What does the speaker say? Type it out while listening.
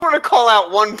want to call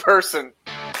out one person.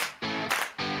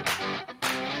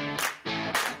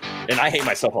 And I hate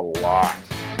myself a lot.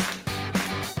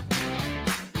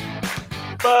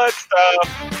 But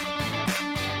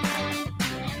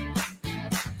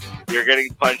you're getting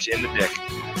punched in the dick.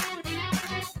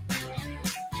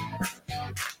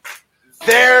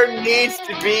 There needs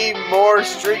to be more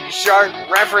Street Shark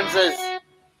references.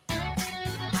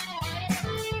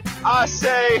 I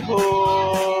say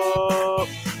who?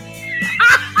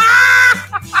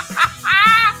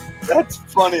 That's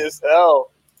funny as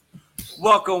hell.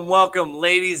 Welcome,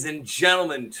 ladies and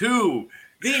gentlemen, to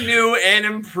the new and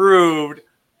improved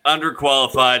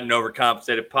Underqualified and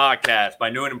Overcompensated podcast. By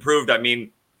new and improved, I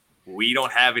mean we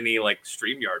don't have any like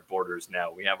StreamYard borders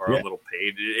now. We have our own little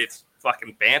page. It's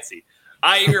fucking fancy.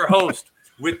 I am your host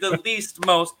with the least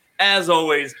most, as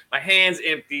always, my hands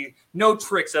empty, no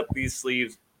tricks up these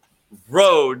sleeves.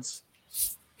 Rhodes,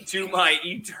 to my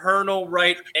eternal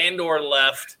right and or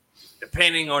left,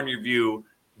 depending on your view,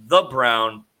 the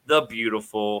brown, the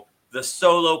beautiful, the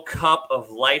solo cup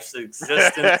of life's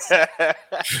existence,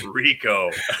 Rico.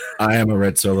 I am a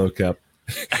red solo cup.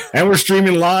 And we're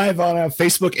streaming live on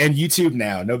Facebook and YouTube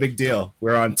now. No big deal.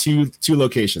 We're on two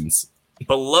locations.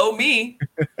 Below me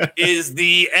is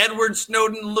the Edward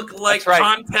Snowden lookalike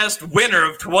contest winner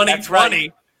of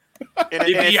 2020. If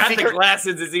he had the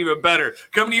glasses, it's even better.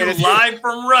 Coming to you live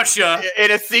from Russia. In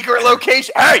a secret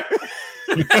location. Hey!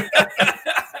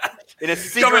 In a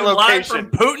secret location. Live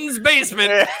from Putin's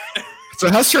basement. So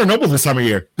how's Chernobyl this time of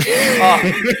year?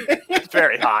 It's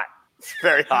very hot. It's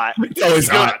very hot. It's always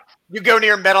hot. You go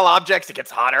near metal objects, it gets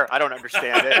hotter. I don't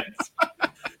understand it.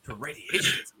 The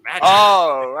radiation is magic.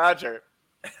 Oh, Roger.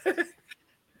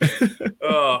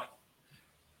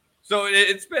 So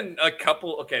it's been a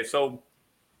couple. Okay, so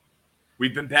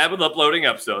we've been bad with uploading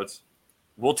episodes.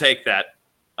 We'll take that.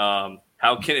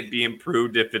 How can it be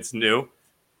improved if it's new?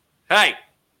 Hey,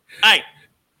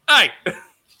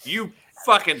 you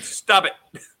fucking stop it.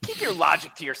 Keep your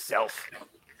logic to yourself.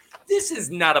 This is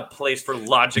not a place for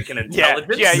logic and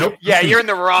intelligence. Yeah, you're in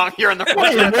the wrong. You're in the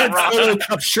wrong.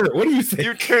 Cup shirt. What do you think?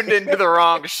 You tuned into the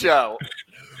wrong show.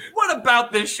 What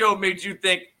about this show made you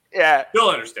think? Yeah, you'll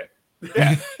understand.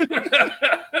 Yeah.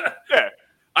 Yeah.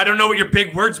 I don't know what your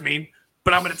big words mean,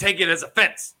 but I'm going to take it as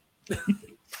offense.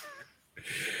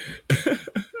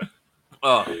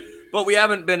 But we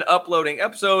haven't been uploading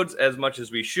episodes as much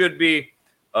as we should be.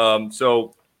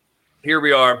 So here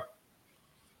we are.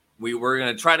 We're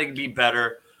going to try to be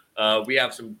better. We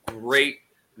have some great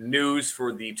news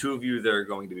for the two of you that are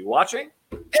going to be watching.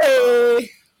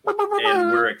 Hey!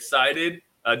 And we're excited.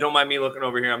 Don't mind me looking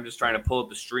over here. I'm just trying to pull up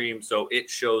the stream so it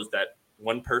shows that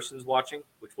one person's watching,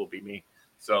 which will be me.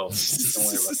 So don't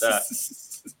worry about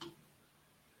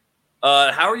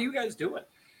that. How are you guys doing?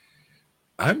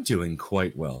 I'm doing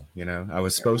quite well. You know, I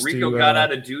was supposed Rico to. got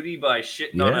out of duty by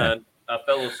shitting on a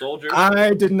fellow soldier.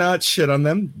 I did not shit on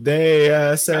them.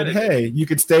 They said, "Hey, you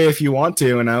could stay if you want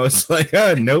to," and I was like,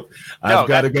 "Nope, I've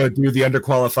got to go do the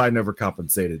underqualified and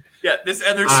overcompensated." Yeah, this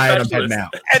other specialist.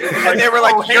 Now. And they were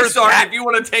like, "You're sorry if you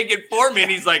want to take it for me." And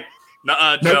he's like,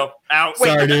 "Nuh-uh, Joe, nope. out."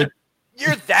 Sorry, dude.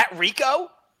 You're that Rico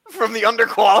from the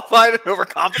underqualified and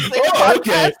overcompensated podcast?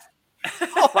 Okay.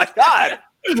 Oh my god!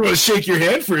 I just want to shake your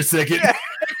hand for a second. Yeah.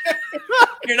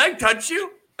 Can I touch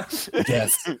you?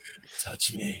 Yes.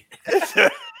 Touch me.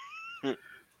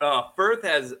 Firth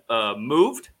has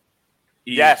moved.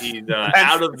 He's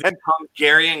out of the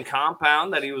Hungarian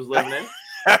compound that he was living in.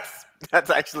 That's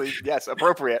actually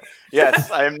appropriate.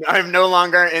 Yes, I am no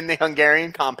longer in the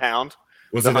Hungarian compound.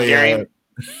 Was the it Hungarian?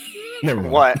 Never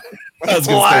mind. What? I was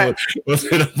gonna say, was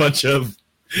it a bunch of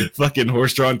fucking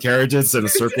horse-drawn carriages in a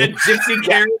circle? Gypsy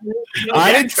carriage.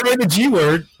 I didn't say the G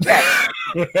word.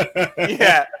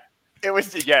 Yeah. It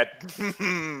was,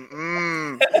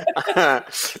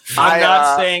 I'm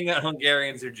not saying that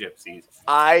Hungarians are gypsies.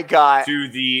 I got to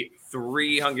the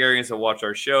 3 Hungarians that watch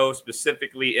our show,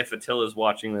 specifically if Attila's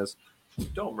watching this,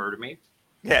 don't murder me.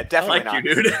 Yeah, definitely I like not.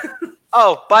 You, dude.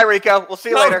 Oh, bye, Rico. We'll see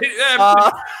you later.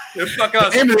 Fuck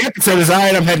us. The end of the episode is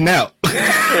I'm heading out.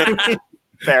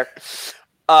 Fair.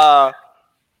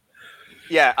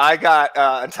 Yeah, I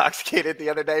got intoxicated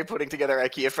the other day putting together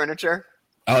IKEA furniture.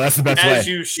 Oh, that's the best As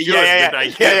way. you should with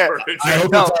IKEA furniture. I hope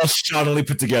it's all shoddily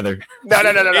put together. No.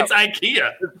 It's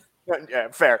IKEA. Yeah,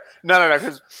 fair. No.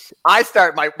 Because I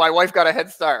start. My wife got a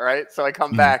head start, right? So I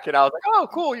come back and I was like, "Oh,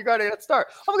 cool, you got a head start.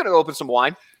 I'm gonna go open some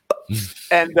wine."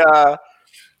 And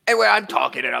anyway, I'm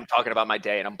talking about my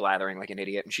day, and I'm blathering like an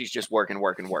idiot, and she's just working.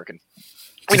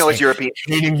 We know it's European.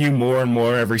 Hating you more and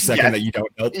more every second that you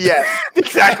don't help. Yeah,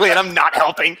 exactly. And I'm not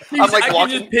helping. I'm like I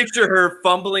walking. can just picture her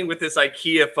fumbling with this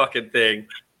IKEA fucking thing.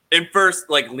 And first,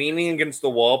 like leaning against the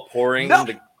wall, pouring No.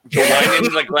 the wine into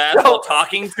the glass No. while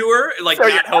talking to her, like So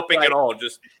you're not helping right. at all.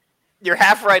 Just You're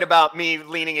half right about me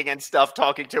leaning against stuff,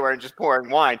 talking to her, and just pouring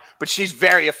wine. But she's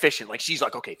very efficient. Like she's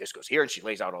like, okay, this goes here, and she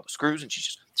lays out all the screws, and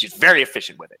she's very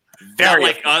efficient with it. not Very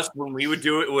like efficient. us when we would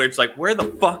do it, where it's like, where the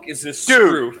fuck is this Dude,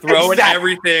 screw? Throwing exactly.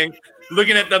 everything,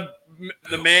 looking at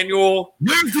the manual.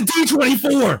 Where's the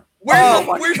D24? Oh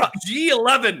my Where's God.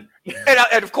 G11?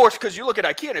 And of course, because you look at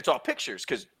IKEA and it's all pictures,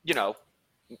 because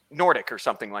Nordic or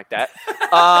something like that.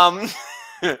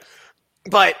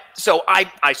 But so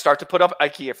I start to put up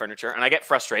IKEA furniture, and I get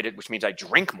frustrated, which means I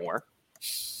drink more.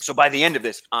 So by the end of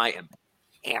this, I am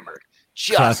hammered,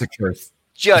 Classic truth.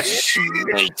 just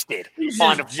wasted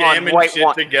on Just jamming white shit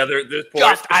wine. together at this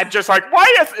point. I'm just like, why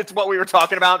is it's what we were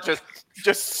talking about?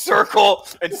 Just circle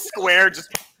and square. Just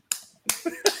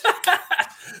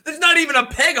There's not even a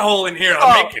peg hole in here. Oh.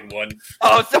 I'm making one.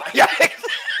 so yeah, pretty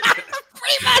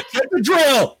much. Get the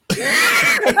drill.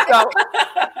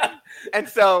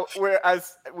 So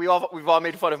we've all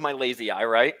made fun of my lazy eye,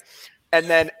 right? And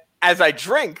then as I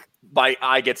drink, my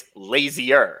eye gets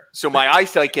lazier, so my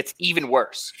eyesight gets even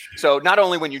worse. So not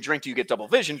only when you drink do you get double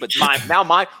vision, but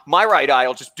my right eye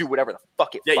will just do whatever the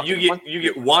fuck it. Yeah, fucking wants. you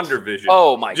get wander vision.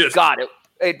 Oh my Just- God!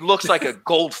 It looks like a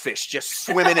goldfish just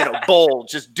swimming in a bowl,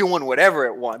 just doing whatever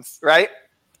it wants, right?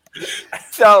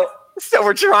 So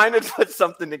we're trying to put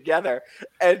something together,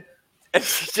 and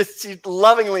she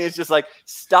lovingly is just like,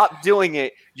 stop doing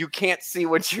it. You can't see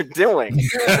what you're doing.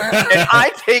 And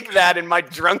I take that in my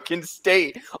drunken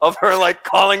state of her like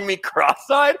calling me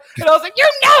cross-eyed, and I was like,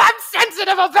 I'm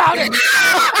sensitive about it.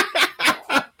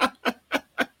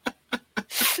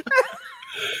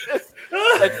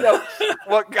 And so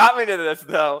what got me to this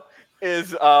though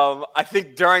is I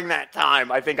think during that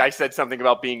time, I think I said something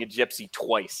about being a gypsy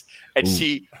twice. And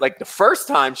she, like the first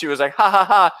time, she was like, ha ha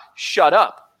ha, shut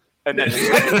up. And then the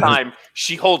second time,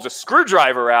 she holds a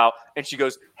screwdriver out and she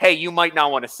goes, hey, you might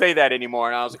not want to say that anymore.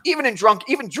 And I was like, even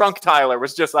drunk Tyler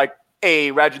was just like, hey,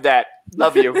 roger that.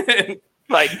 Love you.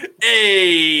 Like,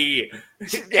 Hey,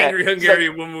 yeah, angry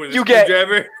Hungarian woman with a you get-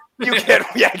 screwdriver.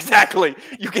 yeah, exactly.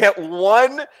 You get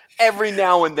one every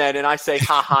now and then, and I say,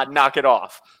 haha, knock it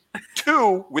off.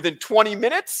 2, within 20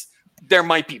 minutes, there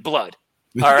might be blood.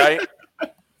 All right?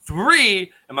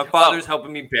 3, and my father's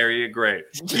helping me bury a grave.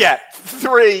 Yeah.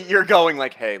 3, you're going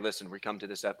like, hey, listen, we come to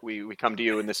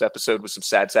you in this episode with some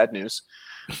sad news.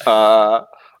 Our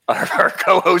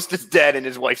co-host is dead and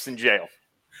his wife's in jail.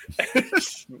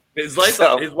 His wife's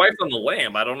on the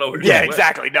lam. I don't know. Where Yeah, she went.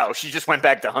 exactly. No, she just went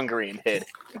back to Hungary and hid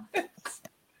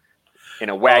in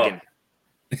a wagon.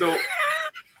 So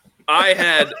I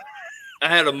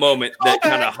had a moment that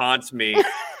kind of haunts me.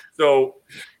 So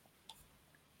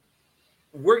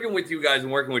working with you guys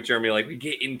and working with Jeremy, like we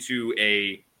get into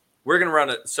working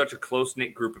around such a close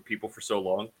knit group of people for so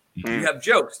long. You have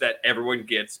jokes that everyone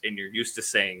gets, and you're used to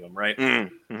saying them, right?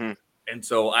 Mm-hmm. And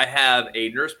so I have a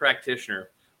nurse practitioner,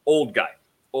 old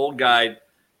guy,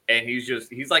 and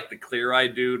he's like the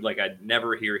clear-eyed dude. Like I'd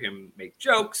never hear him make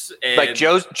jokes. And, Like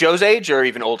Joe's age or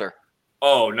even older?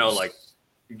 oh no, like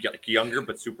younger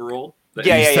but super old.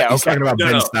 Yeah, He's okay. talking about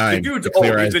Ben Stein. The dude's the old.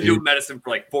 He's clear-eyed been dude. doing medicine for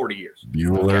like 40 years.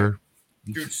 Bueller.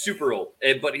 Dude's super old.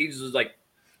 But he's just like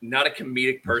not a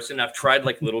comedic person. I've tried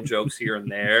like little jokes here and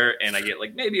there, and I get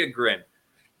like maybe a grin.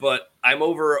 But I'm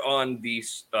over on the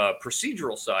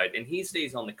procedural side, and he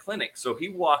stays on the clinic. So he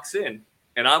walks in,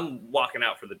 and I'm walking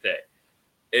out for the day.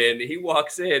 And he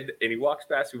walks in, and he walks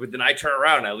past me. But then I turn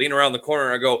around, and I lean around the corner,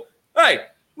 and I go, hey,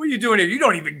 what are you doing here? You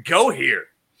don't even go here.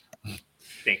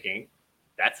 Thinking,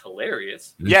 that's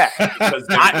hilarious. Yeah. Because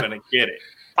they're not going to get it.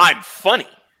 I'm funny.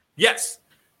 Yes.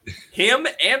 Him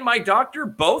and my doctor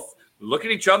both look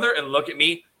at each other and look at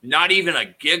me. Not even a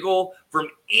giggle from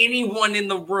anyone in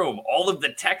the room. All of the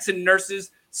techs and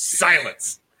nurses,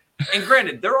 silence. And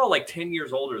granted, they're all like 10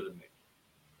 years older than me.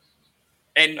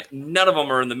 And none of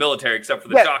them are in the military except for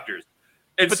the doctors.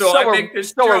 And But so I make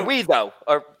this joke. are we, though.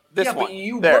 Or this yeah, one. but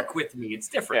you There. work with me. It's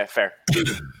different. Yeah, fair.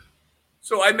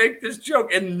 So I make this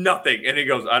joke and nothing. And he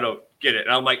goes, I don't get it.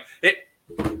 And I'm like,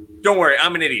 don't worry.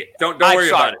 I'm an idiot. Don't I'm worry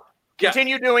sorry. about it. Yeah.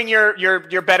 Continue doing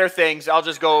your better things. I'll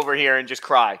just go over here and just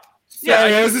cry. Yeah,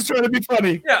 I was just trying to be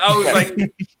funny. Yeah, I was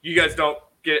like, you guys don't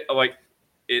get it. Like,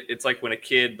 it's like when a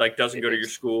kid like doesn't go to your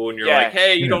school and you're Yeah. like,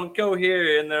 hey, you don't go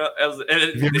here, and you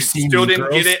ever they seen still Mean didn't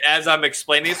Girls? get it as I'm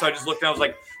explaining it. So I just looked down. I was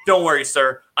like, don't worry,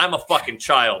 sir, I'm a fucking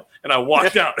child, and I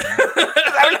walked out. Is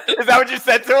that what you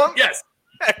said to him? Yes,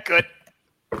 Good.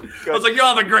 I was like, you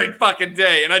all have a great fucking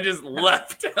day, and I just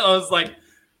left. I was like,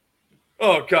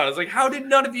 oh god, I was like, how did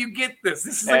none of you get this?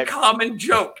 This is a common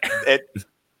joke.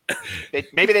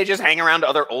 Maybe they just hang around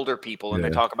other older people and they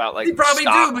talk about like They probably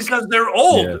stocks. do because they're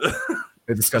old. Yeah.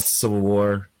 They discussed the Civil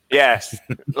War. Yes.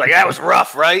 Like, that was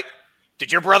rough, right?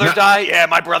 Did your brother die? Yeah,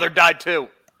 my brother died too.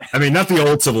 I mean, not the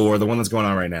old Civil War, the one that's going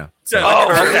on right now. Yeah, Oh,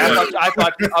 the current okay. one. I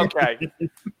thought okay.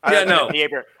 Yeah, no.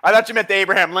 I thought you meant the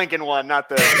Abraham Lincoln one, not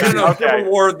the. No, Okay.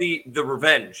 Civil War, the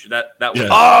Revenge. That was. Yeah.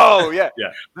 Oh yeah.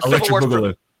 Yeah. The Civil Electric War.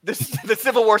 Boogaloo. The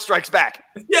Civil War strikes back.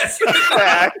 Yes.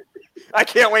 I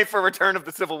can't wait for Return of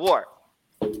the Civil War.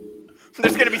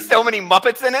 There's gonna be so many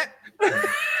Muppets in it,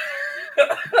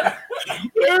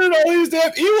 Where did all these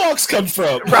damn Ewoks come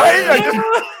from? right?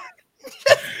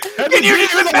 Can you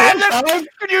just imagine? Time?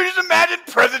 Can you just imagine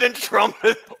President Trump?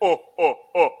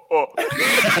 Oh.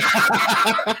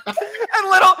 And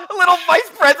little Vice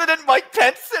President Mike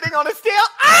Pence sitting on his tail.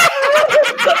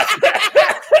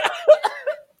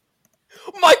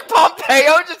 Mike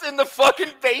Pompeo just in the fucking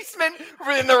basement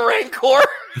in the Rancor.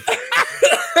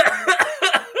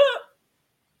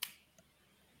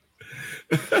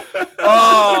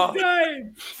 Oh,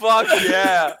 fuck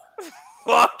yeah.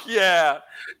 Fuck yeah.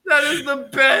 That is the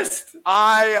best.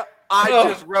 I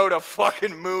just wrote a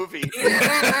fucking movie.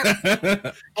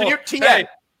 Can you TM? Hey,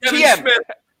 Kevin TM. Smith,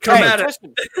 come Hey, at it.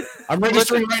 listen, I'm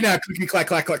registering right now. Clicky clack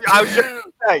clack clack. I was just gonna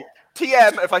say,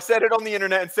 TM, if I said it on the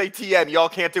internet and say TM, y'all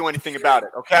can't do anything about it,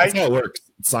 That's okay? how it works.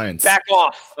 It's science. Back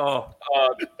off, Oh,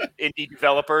 indie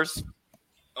developers.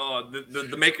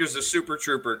 the makers of Super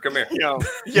Trooper. Come here. Yo.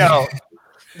 Yo,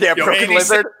 Yeah, Broken Andy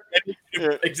Lizard.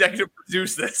 Yeah. Executive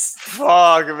produce this.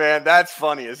 Fuck, man, that's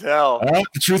funny as hell. Well,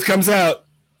 the truth comes out.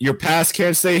 Your past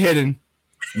can't stay hidden.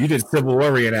 You did Civil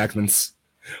War reenactments.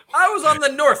 I was on the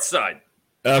north side.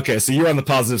 Okay, so you're on the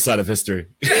positive side of history.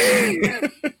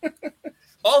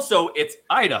 Also, it's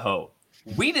Idaho.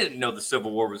 We didn't know the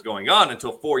Civil War was going on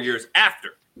until 4 years after.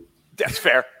 That's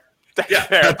fair. That's Yeah.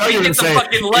 fair. thought We you were get the gonna say,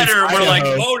 fucking letter and it's we're like,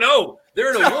 Idaho. oh no,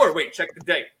 they're in a war. Wait, check the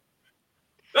date.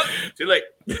 Oh, too late.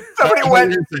 Somebody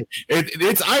went.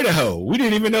 It's Idaho. We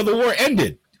didn't even know the war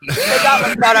ended. They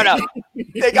got like, no.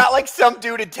 They got like some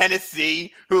dude in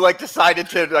Tennessee who like decided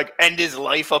to like end his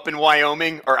life up in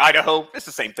Wyoming or Idaho. It's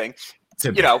the same thing,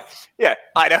 you know. Yeah,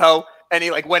 Idaho. And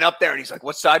he like went up there and he's like,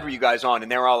 "What side were you guys on?" And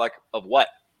they were all like, "Of what?"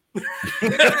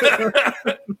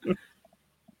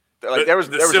 They're like, there was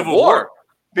a Civil war. War.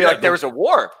 Be Yeah, like, there was a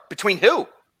war between who?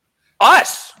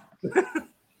 Us.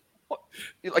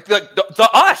 like the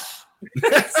us.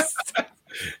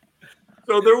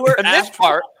 So there were And this actual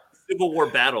part. Civil War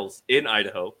battles in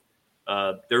Idaho.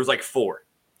 There was like 4.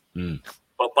 Mm.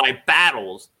 But by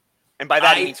battles, And by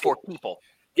that he means 4 people.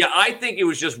 yeah, I think it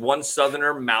was just one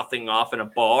Southerner mouthing off in a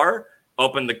bar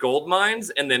up in the gold mines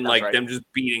and then That's like right. them just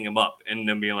beating him up and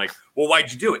then being like, well,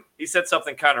 why'd you do it? He said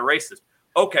something kind of racist.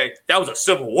 Okay, that was a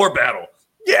Civil War battle.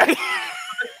 Yeah.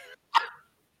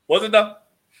 Wasn't that?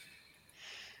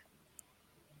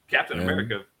 Captain Yeah.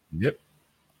 America. Yep.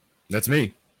 That's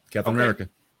me, Captain Okay. America.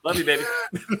 Love you, baby.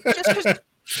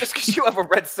 Just because you have a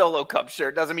red Solo Cup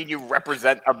shirt doesn't mean you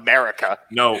represent America.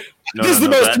 No. This is the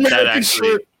most American actually,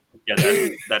 shirt. yeah,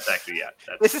 that's actually, yeah.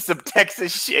 This is some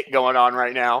Texas shit going on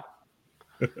right now.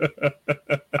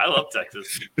 I love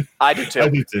Texas. I do too. I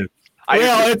do too. I do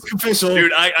Well, too. it's official.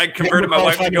 Dude, I converted my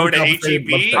wife to go to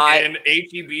HEB, I- and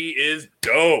HEB is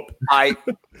dope.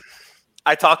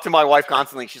 I talk to my wife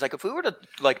constantly. She's like, if we were to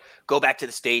like go back to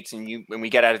the States and when we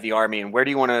get out of the Army, and where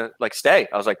do you want to like stay?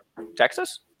 I was like,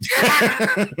 Texas.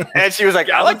 And she was like,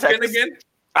 I like Gallatin Texas. again?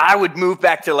 I would move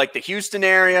back to like the Houston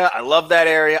area. I love that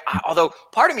area. Although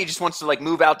part of me just wants to like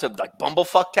move out to like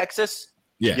Bumblefuck, Texas.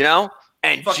 Yeah. You know,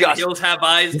 and Fucking just Hills Have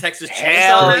Eyes, Texas Chainsaw.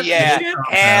 hell that yeah, shit?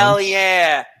 hell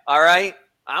yeah. All right,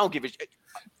 I don't give a shit.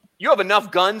 You have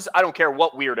enough guns. I don't care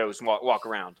what weirdos walk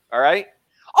around. All right.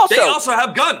 Also, They also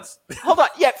have guns. hold on.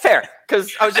 Yeah, fair.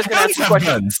 Because I was just going to ask you a Guns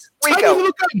question. have guns. Rico. Tiny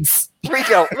little guns.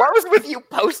 Rico, what was with you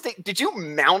posting? Did you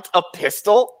mount a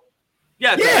pistol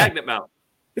Yeah, it's Yeah. a magnet mount.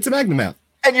 It's a Magnum mount.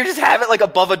 and you just have it like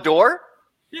above a door?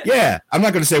 Yeah, I'm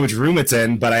not going to say which room it's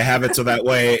in, but I have it so that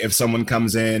way if someone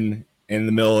comes in the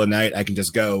middle of the night, I can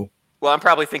just go. Well, I'm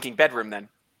probably thinking bedroom then.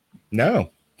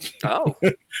 No. Oh,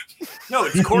 No,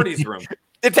 it's Cordy's room.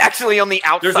 it's actually on the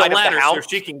There's outside a of ladder the so house.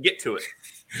 she can get to it.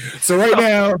 So right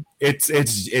now,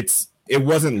 it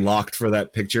wasn't locked for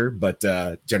that picture, but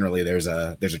generally there's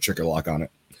a trigger lock on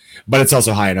it. But it's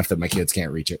also high enough that my kids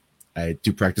can't reach it. I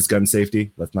do practice gun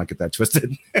safety. Let's not get that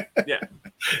twisted. Yeah.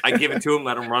 I give it to him,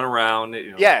 let him run around.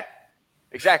 You know. Yeah,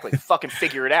 exactly. Fucking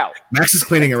figure it out. Max is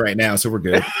cleaning it right now, so we're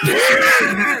good.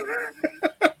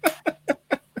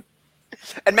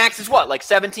 And Max is what, like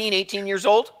 17, 18 years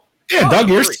old? Yeah, dog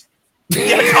ears.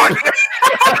 Yeah,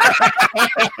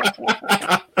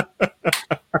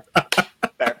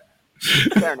 fair.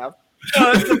 Fair enough.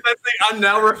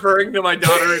 now referring to my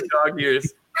daughter in dog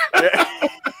years.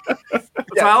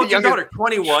 So how old's your daughter?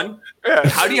 21. Yeah.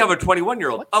 How do you have a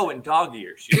 21-year-old? Oh, in dog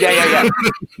years. Yeah.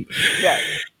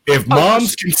 If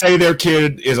moms can say their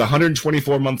kid is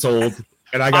 124 months old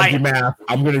and I got to do math,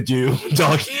 I'm going to do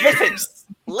dog years.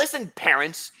 Listen,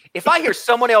 parents, if I hear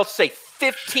someone else say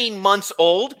 15 months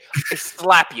old, I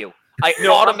slap you. I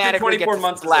automatically get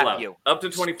to slap you. Up to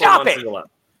 24 Stop months it. is allowed.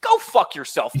 Go fuck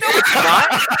yourself. No, it's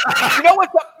not.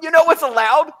 You know what's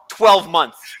allowed? 12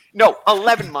 months. No,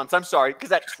 11 months. I'm sorry,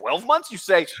 because at 12 months you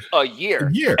say a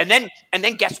year. And then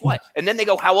guess what? And then they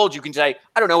go, how old? You can say,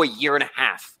 I don't know, a year and a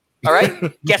half. All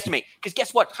right? Guess me. Because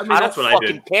guess what? I don't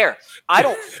fucking care. I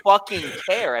don't fucking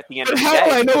care at the end of the day. How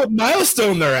do I know what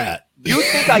milestone they're at? You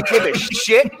think I give a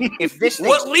shit if this thing's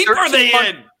What leap are they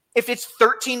in? If it's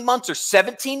 13 months or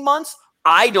 17 months,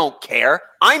 I don't care.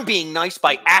 I'm being nice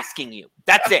by asking you.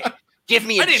 That's it. Give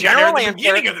me a general answer.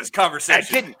 Beginning of this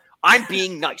conversation. I didn't. I'm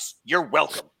being nice. You're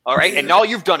welcome. All right. And all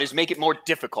you've done is make it more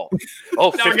difficult.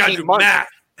 Oh, 15 months. Math.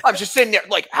 I'm just sitting there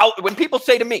like how when people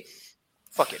say to me,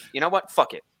 fuck it. You know what?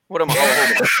 Fuck it. What am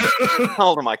I? How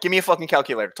old am I? Give me a fucking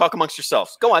calculator. Talk amongst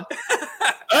yourselves. Go on.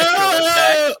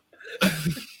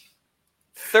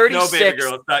 36. No, baby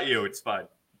girl, it's not you. It's fine.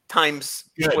 Times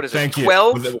Good, what is thank it? You.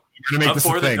 12.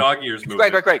 Before the dog years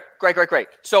movement. Great.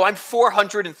 So I'm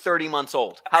 430 months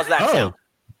old. How's that sound?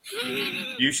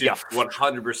 You should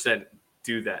 100%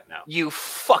 do that now. You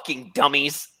fucking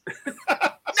dummies.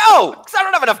 No, because I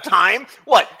don't have enough time.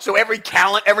 What? So every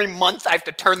month I have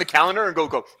to turn the calendar and go,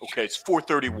 okay, it's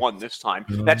 431 this time.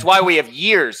 That's why we have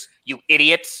years, you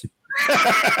idiots.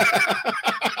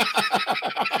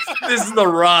 This is the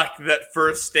rock that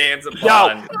first stands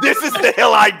upon. No, this is the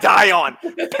hill I die on.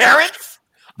 Parents,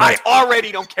 I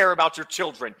already don't care about your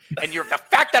children. And the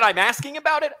fact that I'm asking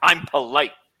about it, I'm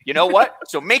polite. You know what?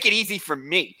 So make it easy for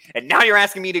me. And now you're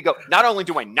asking me to go, not only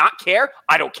do I not care,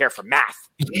 I don't care for math.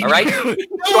 All right?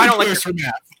 So I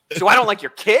don't like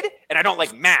your kid, and I don't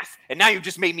like math. And now you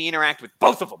just made me interact with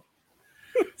both of them.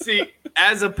 See,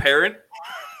 as a parent,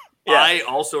 I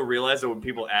also realize that when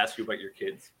people ask you about your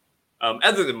kids,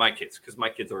 other than my kids, because my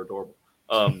kids are adorable,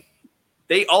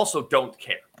 they also don't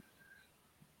care.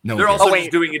 No, they're also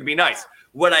just doing it to be nice.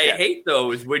 What I hate,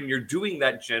 though, is when you're doing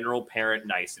that general parent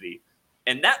nicety,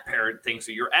 and that parent thinks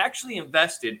that you're actually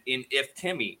invested in if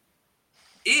Timmy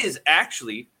is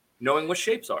actually knowing what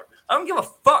shapes are. I don't give a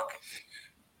fuck.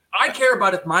 I care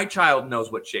about if my child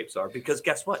knows what shapes are, because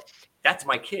guess what? That's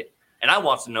my kid. And I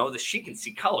want to know that she can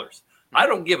see colors. I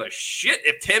don't give a shit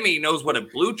if Timmy knows what a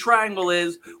blue triangle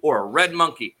is or a red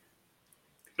monkey.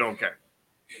 Don't care.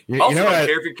 Don't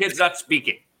care if your kid's not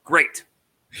speaking. Great.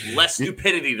 Less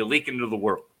stupidity to leak into the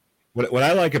world. What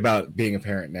I like about being a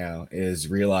parent now is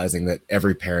realizing that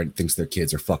every parent thinks their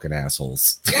kids are fucking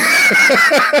assholes.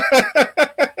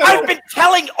 I've been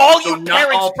telling all you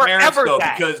parents forever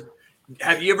that. Because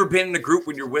have you ever been in a group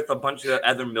when you're with a bunch of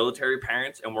other military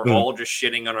parents and we're all just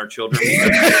shitting on our children because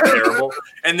they're terrible?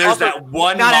 And there's also, that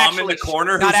one mom in the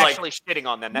corner who's like, shitting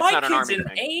on them. That's not an army thing.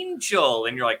 My kid's an angel.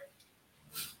 And you're like,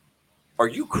 are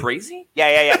you crazy?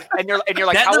 Yeah. And you're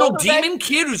like that little demon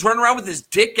kid who's running around with his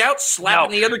dick out,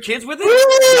 slapping the other kids with it?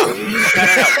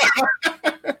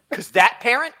 No. Because that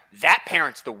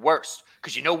parent's the worst.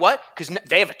 Because you know what? Because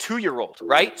they have a 2-year-old,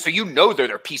 right? So you know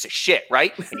they're a piece of shit,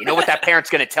 right? And you know what that parent's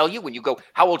going to tell you when you go,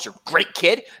 how old's your great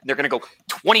kid? And they're going to go,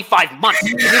 25 months.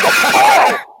 And you go,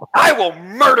 oh, I will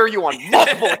murder you on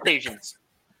multiple occasions.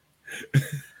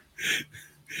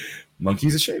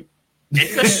 Monkey's a shape.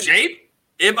 It's a shape?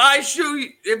 If I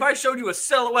showed you a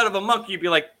silhouette of a monkey, you'd be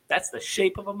like, that's the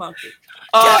shape of a monkey.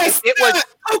 Yes, it was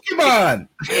Pokemon.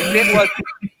 If it was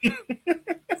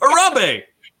Harambe.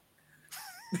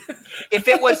 If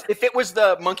it was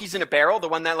the monkeys in a barrel, the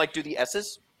one that like do the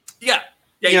S's. Yeah,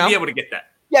 you'd be able to get that.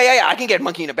 Yeah. I can get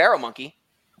monkey in a barrel monkey.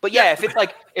 But yeah, if it's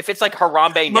like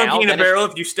Harambe now, monkey in a barrel.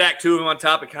 If you stack two of them on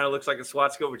top, it kind of looks like a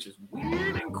SWAT scope, which is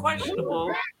weird and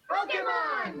questionable.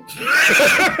 Pokemon.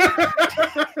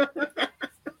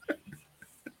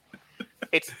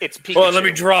 It's Pikachu. Well, let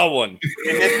me draw one.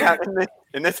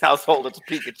 In this household, it's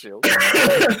Pikachu.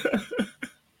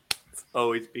 It's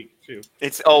always Pikachu.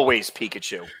 It's always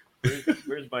Pikachu.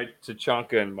 Where's my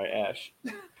Tachanka and my Ash?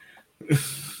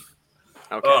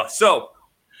 Okay. So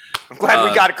I'm glad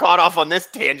we got caught off on this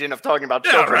tangent of talking about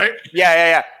children. Right?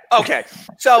 Yeah. Okay.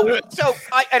 So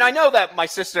I know that my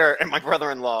sister and my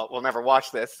brother-in-law will never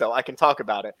watch this, so I can talk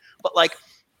about it. But like,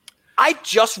 I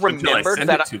just remembered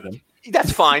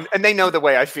that's fine, and they know the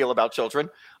way I feel about children.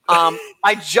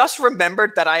 I just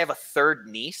remembered that I have a third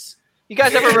niece. You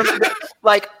guys ever remember?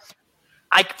 Like,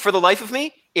 for the life of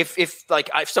me, if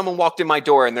someone walked in my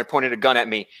door and they're pointing a gun at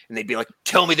me and they'd be like,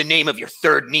 "Tell me the name of your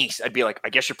third niece," I'd be like, "I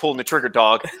guess you're pulling the trigger,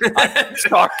 dog."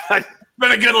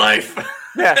 Been a good life.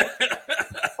 Yeah,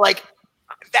 like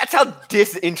that's how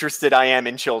disinterested I am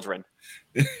in children.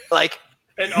 Like,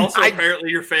 and also apparently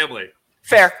your family.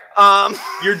 Fair.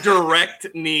 Your direct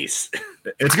niece.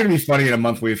 It's gonna be funny in a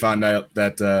month we find out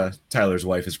that Tyler's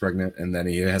wife is pregnant, and then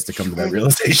he has to come to that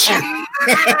realization.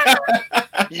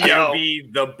 It'll be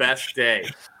the best day.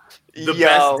 The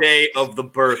best day of the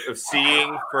birth of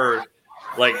seeing for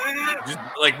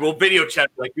we'll video chat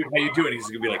like, dude, how you doing? He's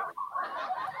gonna be like,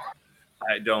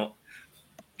 I don't.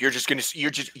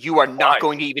 You are not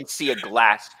going to even see a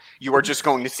glass. You are just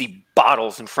going to see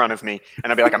bottles in front of me.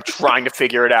 And I'll be like, I'm trying to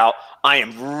figure it out. I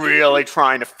am really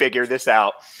trying to figure this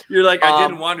out. You're like, I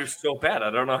didn't want to so bad. I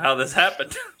don't know how this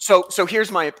happened. So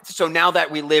now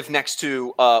that we live next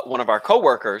to one of our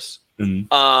coworkers,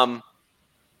 I'm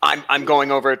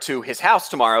going over to his house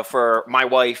tomorrow for my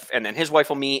wife, and then his wife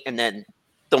will meet, and then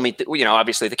they'll meet,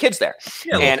 obviously the kids there.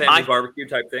 Yeah, and family barbecue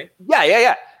type thing.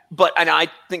 Yeah. But I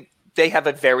think they have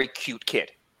a very cute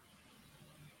kid.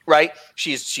 Right?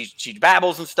 She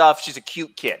babbles and stuff. She's a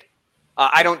cute kid.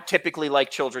 I don't typically like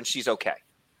children. She's okay.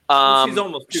 She's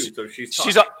almost 2, so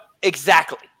she's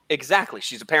exactly.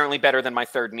 She's apparently better than my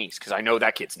third niece because I know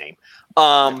that kid's name.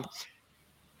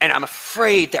 And I'm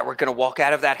afraid that we're going to walk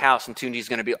out of that house and Tundi's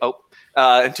going to be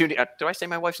do I say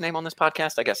my wife's name on this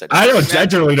podcast? I guess I do. I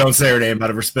generally don't say her name out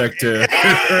of respect to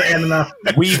her Anna.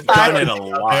 We've done it a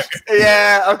lot.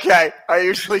 Yeah, okay. I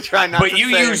usually try not to But you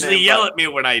usually yell at me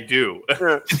when I do.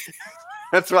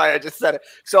 That's why I just said it.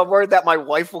 So I'm worried that my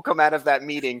wife will come out of that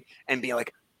meeting and be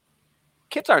like,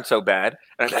 kids aren't so bad.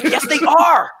 And I'm like, yes, they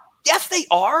are. Yes, they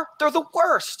are. They're the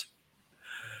worst.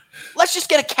 Let's just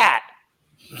get a cat.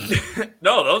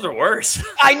 No, those are worse.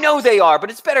 I know they are, but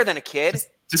it's better than a kid.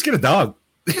 Just get a dog.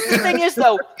 The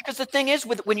thing is,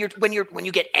 when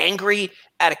you get angry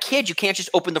at a kid, you can't just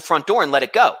open the front door and let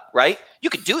it go, right? You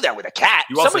could do that with a cat.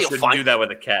 You also shouldn't do that with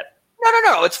a cat.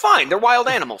 No, it's fine. They're wild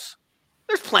animals.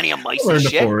 There's plenty of mice and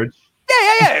shit.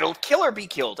 Yeah. It'll kill or be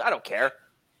killed. I don't care.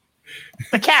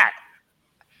 The cat.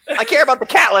 I care about the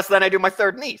cat less than I do my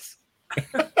third niece.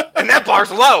 And that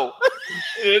bar's low.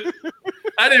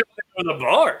 I didn't know the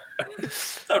bar.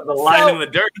 The line in the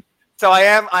dirt. So I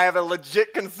have a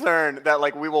legit concern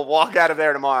that we will walk out of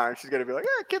there tomorrow and she's gonna be like,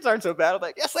 kids aren't so bad. I'm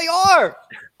like, yes, they are.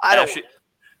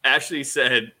 Ashley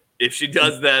said if she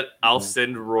does that, I'll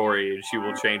send Rory and she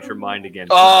will change her mind again.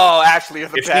 Oh, Ashley is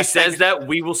the best. If she says that,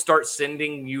 we will start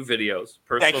sending you videos,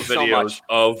 personal videos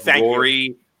of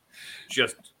Rory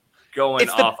just going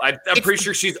off. I'm pretty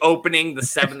sure she's opening the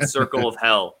 7th circle of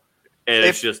hell. And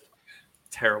it's just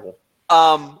terrible.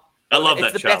 I love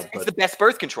that child. It's the best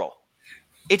birth control.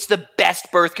 It's the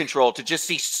best birth control to just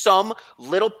see some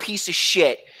little piece of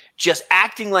shit just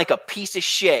acting like a piece of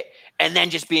shit and then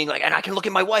just being like, and I can look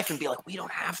at my wife and be like, we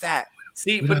don't have that.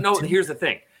 See, but no, here's the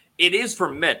thing. It is for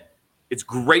men. It's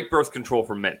great birth control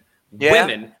for men. Yeah.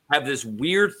 Women have this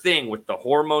weird thing with the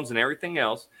hormones and everything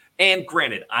else. And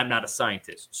granted, I'm not a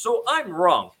scientist, so I'm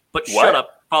wrong. But shut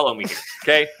up. Follow me here,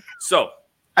 okay? So,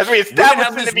 as we established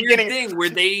have this in the beginning thing where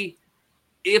they,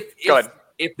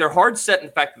 if they're hard set in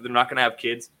the fact that they're not going to have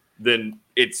kids, then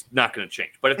it's not going to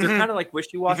change. But if they're kind of like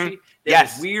wishy-washy, they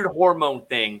have this weird hormone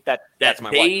thing that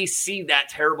they see that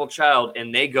terrible child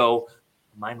and they go,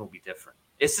 mine will be different.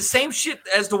 It's the same shit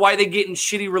as to why they get in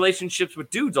shitty relationships with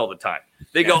dudes all the time.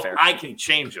 They go, I can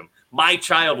change them. My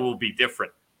child will be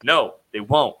different. No, they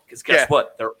won't. Because guess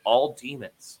what? They're all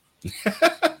demons.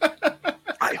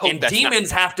 I hope and demons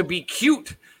have to be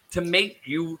cute to make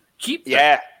you keep them.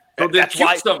 Yeah. So they're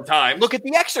cute sometimes. Look at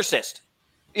The Exorcist.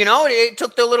 It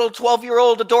took the little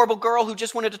 12-year-old adorable girl who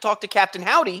just wanted to talk to Captain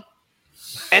Howdy,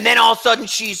 and then all of a sudden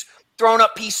she's throwing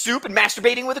up pea soup and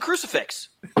masturbating with a crucifix.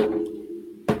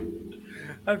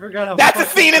 I forgot how. That's a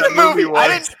scene in the movie.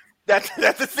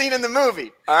 That's a scene in the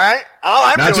movie. All right.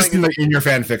 Not just in your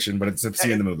fan fiction, but it's a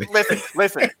scene in the movie.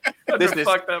 Listen. This is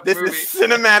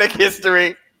cinematic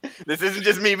history. This isn't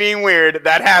just me being weird.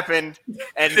 That happened.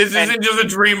 And this isn't just a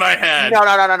dream I had.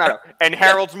 No. And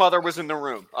Harold's mother was in the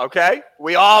room, okay?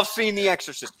 We all have seen The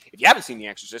Exorcist. If you haven't seen The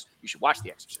Exorcist, you should watch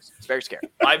The Exorcist. It's very scary.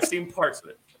 I've seen parts of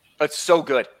it. It's so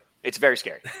good. It's very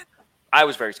scary. I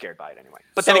was very scared by it anyway.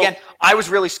 But then again, I was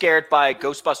really scared by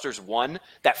Ghostbusters 1,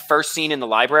 that first scene in the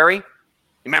library.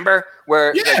 Remember?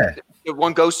 Where the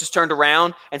one ghost is turned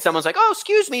around and someone's like, oh,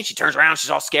 excuse me. And she turns around. She's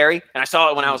all scary. And I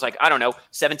saw it when I was like, I don't know,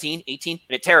 17, 18.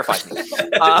 And it terrified me.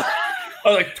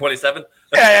 Like 27?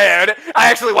 Yeah.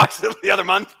 I actually watched it the other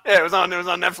month. Yeah, it was on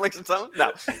Netflix and something.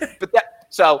 No.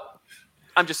 So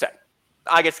I'm just saying.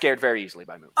 I get scared very easily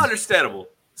by movies. Understandable.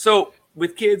 So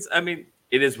with kids, I mean,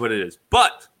 it is what it is.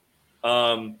 But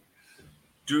so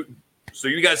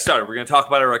you guys started. We're going to talk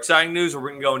about our exciting news, or we're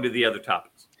going to go into the other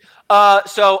topics.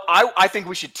 So I think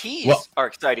we should tease our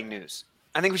exciting news.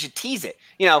 I think we should tease it.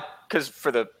 Because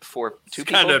for two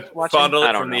people kind of watching, fondle I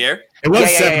it don't from know. the air. It was Yeah,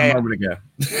 7 a moment ago.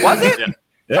 Was it? Yeah.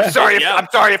 Yeah. I'm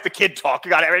sorry if the kid talk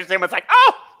got everything was like,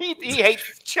 oh, he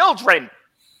hates children.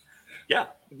 Yeah.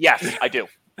 Yes, I do.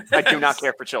 I do not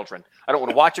care for children. I don't want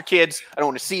to watch your kids. I don't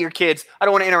want to see your kids. I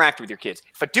don't want to interact with your kids.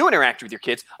 If I do interact with your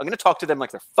kids, I'm going to talk to them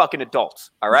like they're fucking adults.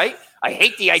 All right? I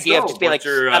hate the idea of just being like,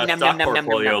 your nom, nom, stock nom, nom, nom, nom,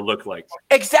 portfolio nom. look like?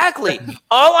 Exactly.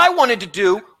 All I wanted to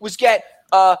do was get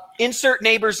insert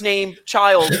neighbor's name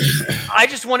child. I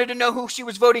just wanted to know who she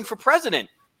was voting for president.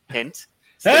 Hint.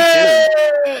 Stay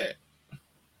tuned. Hey!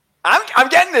 I'm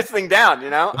getting this thing down,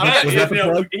 Was that the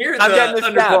plug? Here's I'm the getting this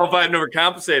down. underqualified and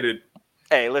overcompensated.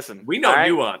 Hey, listen. We know all right?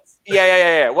 nuance.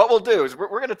 Yeah. What we'll do is we're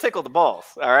going to tickle the balls.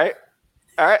 All right.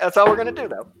 That's all we're going to do,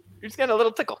 though. You're just getting a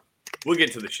little tickle. We'll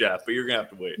get to the chef, but you're going to have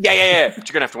to wait. Yeah. But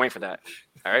you're going to have to wait for that.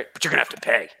 All right. But you're going to have to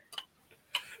pay.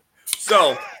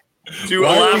 So, to Why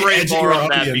are we elaborate edging more our on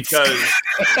that, audience? because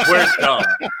we're dumb.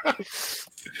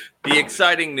 The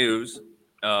exciting news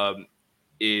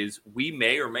is we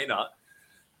may or may not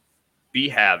be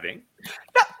having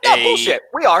No, bullshit.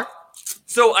 We are.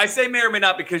 So I say may or may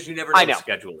not because you never know, I know.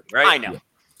 scheduling, right? I know.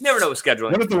 Never know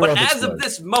scheduling. What if the But world as of explodes?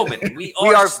 this moment, we We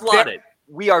are are slotted.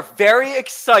 We are very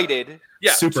excited.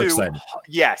 Yeah, Super excited.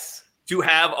 Yes. to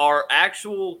have our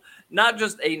actual, not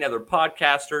just another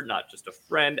podcaster, not just a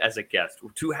friend as a guest,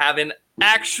 to have an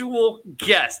actual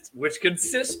guest, which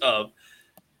consists of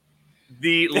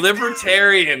the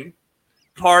Libertarian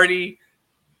Party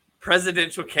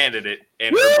presidential candidate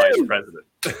and her vice president.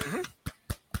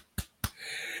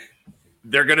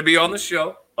 They're going to be on the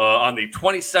show on the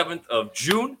 27th of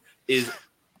June. Is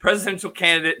presidential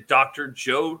candidate Dr.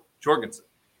 Joe Jorgensen.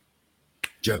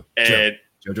 Jojo And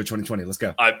 2020. Let's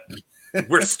go.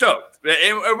 we're stoked.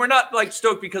 And we're not like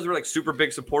stoked because we're like super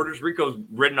big supporters. Rico's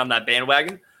ridden on that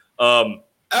bandwagon. I'm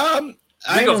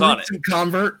Rico's a on recent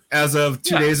convert as of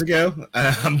 2 days ago.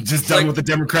 I'm just done Like- with the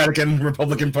Democratic and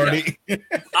Republican Party.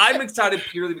 I'm excited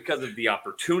purely because of the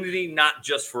opportunity, not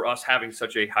just for us having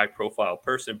such a high profile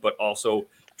person, but also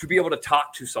to be able to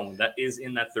talk to someone that is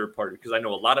in that third party. Because I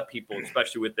know a lot of people,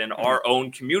 especially within our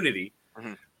own community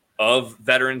of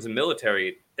veterans and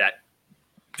military, that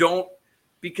don't,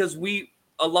 because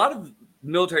a lot of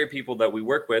military people that we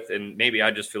work with, and maybe I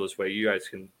just feel this way, you guys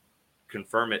can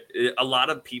confirm it. A lot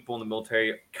of people in the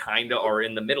military kind of are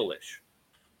in the middle-ish.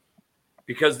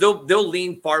 Because they'll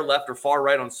lean far left or far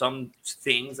right on some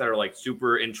things that are like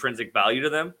super intrinsic value to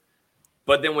them.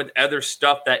 But then with other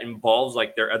stuff that involves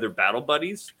like their other battle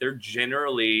buddies, they're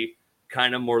generally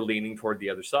kind of more leaning toward the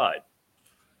other side.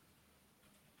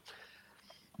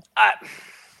 I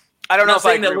don't know I'm not if I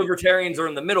saying that agree. libertarians are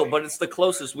in the middle, but it's the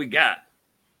closest we got.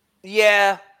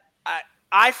 Yeah.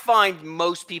 I find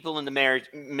most people in the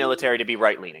military to be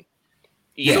right-leaning.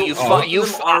 You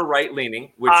are right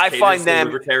leaning, which I caters find to the them-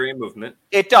 libertarian movement.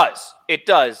 It does.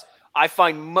 I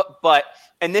find,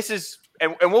 and this is,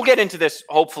 and we'll get into this.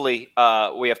 Hopefully,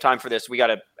 we have time for this. We got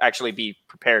to actually be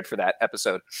prepared for that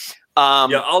episode.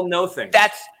 I'll know things.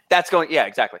 That's going. Yeah,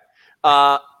 exactly.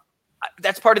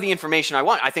 That's part of the information I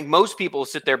want. I think most people will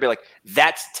sit there and be like,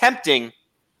 "That's tempting,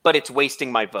 but it's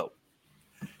wasting my vote."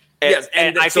 Yes,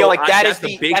 and I so feel like that's is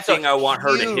the big thing I want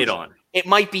her to hit on. It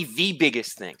might be the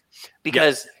biggest thing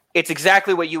because it's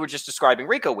exactly what you were just describing.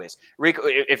 Rico is Rico.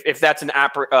 If that's an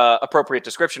appropriate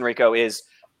description, Rico is,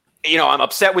 I'm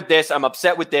upset with this. I'm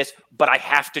upset with this, but I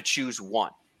have to choose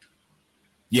one.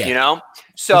 Yeah.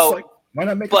 So why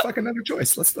not make a fucking other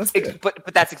choice? Let's do it.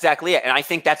 But that's exactly it, and I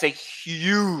think that's a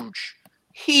huge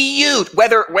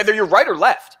whether you're right or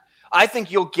left. I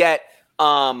think you'll get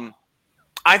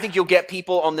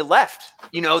people on the left,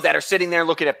 that are sitting there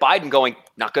looking at Biden going,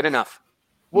 not good enough.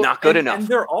 Not good enough. And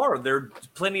there are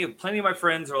plenty of my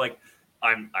friends are like,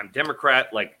 I'm Democrat,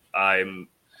 like I'm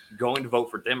going to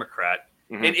vote for Democrat.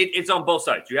 Mhm. And it's on both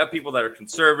sides. You have people that are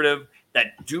conservative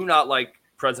that do not like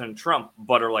President Trump,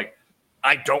 but are like,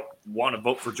 I don't want to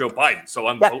vote for Joe Biden, so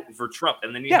I'm voting for Trump.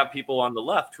 And then you have people on the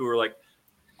left who are like,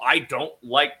 I don't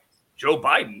like Joe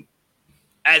Biden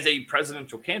as a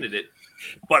presidential candidate,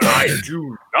 but I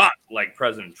do not like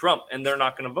President Trump, and they're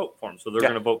not going to vote for him. So they're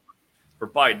going to vote for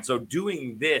Biden. So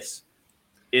doing this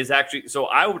is actually,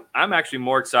 I'm actually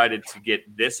more excited to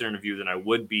get this interview than I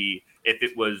would be if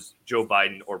it was Joe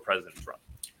Biden or President Trump.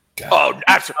 Oh,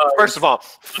 absolutely. First of all,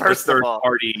 The third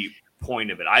party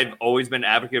point of it. I've always been an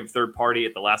advocate of third party.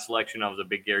 At the last election, I was a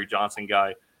big Gary Johnson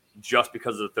guy just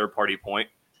because of the third party point.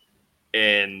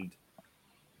 And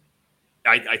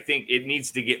I think it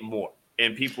needs to get more.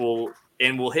 And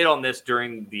we'll hit on this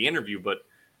during the interview, but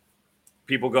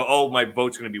people go, oh, my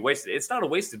vote's going to be wasted. It's not a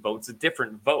wasted vote. It's a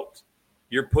different vote.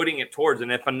 You're putting it towards, and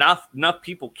if enough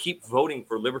people keep voting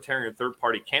for libertarian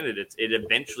third-party candidates, it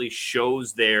eventually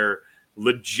shows their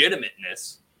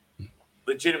legitimacy.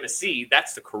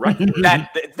 That's the correct word.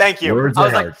 Thank you. Words I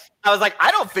are hard. was like, I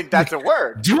don't think that's a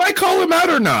word. Do I call him out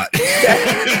or not?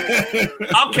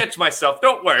 I'll catch myself.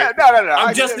 Don't worry. No.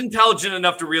 I'm just intelligent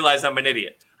enough to realize I'm an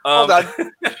idiot. Hold on.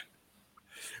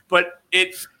 But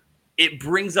it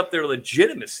brings up their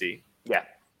legitimacy. Yeah.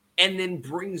 And then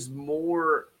brings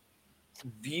more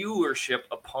viewership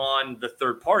upon the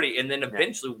third party, and then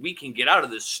eventually we can get out of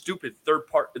this stupid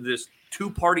this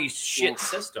two-party shit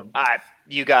system.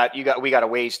 We got a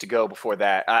ways to go before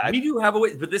that. We do have a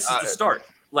way, but this is the start.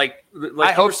 Like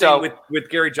I hope so. With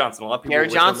Gary Johnson, a lot of people Gary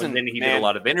Johnson, and then he did a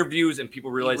lot of interviews, and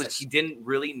people realized that he didn't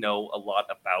really know a lot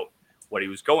about what he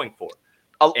was going for.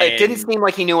 It didn't seem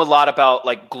like he knew a lot about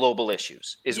like global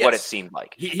issues, is what it seemed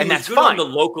like, and was that's good fine on the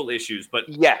local issues, but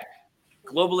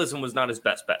globalism was not his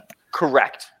best bet.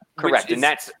 Correct. And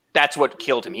that's what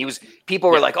killed him. People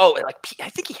were like, oh, like I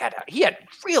think he had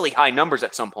really high numbers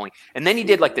at some point, and then he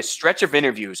did like this stretch of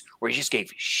interviews where he just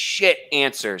gave shit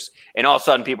answers, and all of a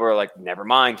sudden people were like, never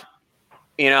mind,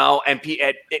 and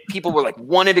people were like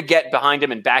wanted to get behind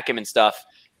him and back him and stuff,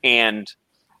 and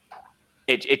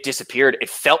it disappeared. It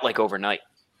felt like overnight.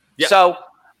 Yeah. So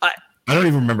I don't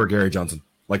even remember Gary Johnson.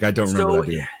 Like I don't remember that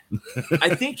being.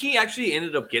 I think he actually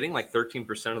ended up getting like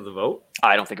 13% of the vote.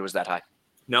 I don't think it was that high.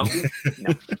 No.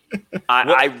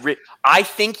 I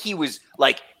think he was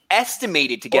like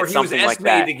estimated to get something like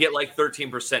that. To get like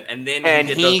 13%, and then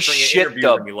he shit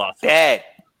the bed.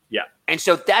 Yeah. And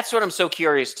so that's what I'm so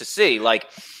curious to see. Like,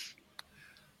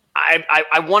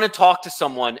 I want to talk to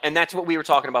someone, and that's what we were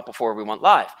talking about before we went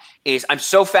live, is I'm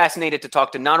so fascinated to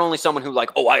talk to not only someone who like,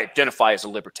 oh, I identify as a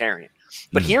libertarian,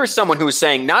 but here is someone who is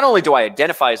saying, not only do I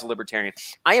identify as a libertarian,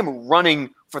 I am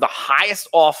running for the highest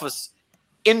office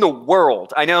in the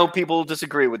world. I know people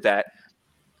disagree with that.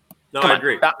 No, I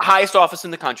agree. The highest office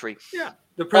in the country. Yeah.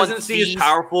 The presidency is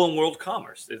powerful in world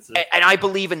commerce. And I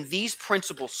believe in these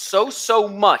principles so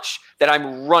much that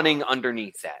I'm running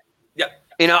underneath that. Yeah.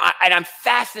 And I'm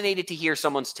fascinated to hear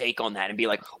someone's take on that and be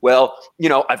like, well,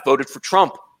 I voted for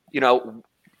Trump,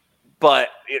 but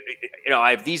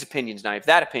I have these opinions and I have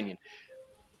that opinion.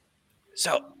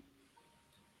 So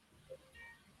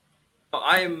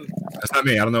that's not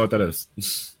me. I don't know what that is.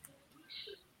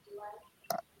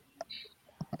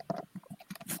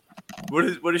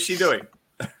 What is she doing?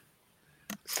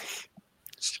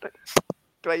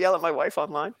 Do I yell at my wife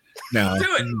online? No. Do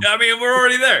it. I mean, we're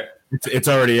already there. It's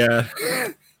already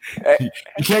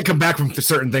you can't come back from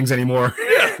certain things anymore.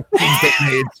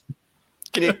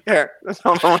 Can you here?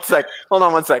 Hold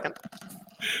on one second.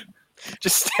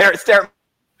 Just stare.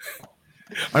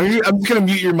 I'm just gonna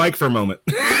mute your mic for a moment.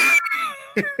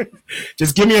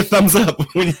 Just give me a thumbs up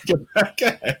when you get back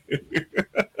at it.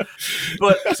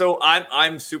 But so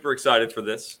I'm super excited for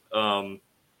this. I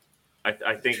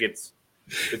think it's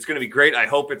going to be great. I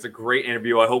hope it's a great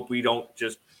interview. I hope we don't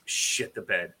just shit the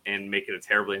bed and make it a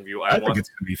terrible interview. I think it's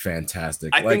going to be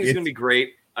fantastic. I think it's going to be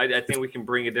great. I think we can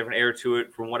bring a different air to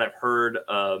it. From what I've heard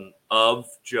of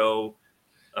Jo,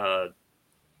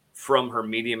 from her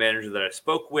media manager that I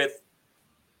spoke with,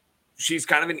 she's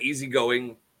kind of an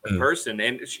easygoing person,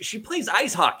 and she plays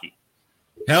ice hockey.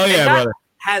 Hell yeah, brother!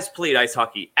 Has played ice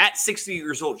hockey at 60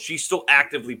 years old. She still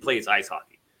actively plays ice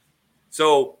hockey.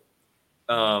 So,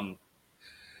 I'm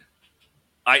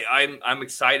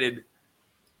excited,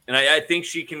 and I think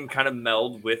she can kind of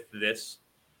meld with this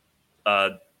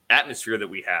atmosphere that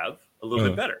we have a little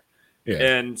bit better. Yeah.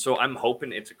 And so I'm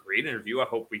hoping it's a great interview. I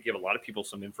hope we give a lot of people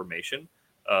some information,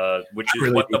 which is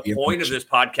really what the point of this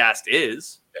podcast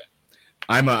is. Yeah.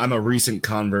 I'm a recent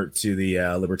convert to the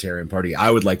Libertarian Party.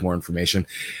 I would like more information,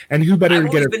 and who better to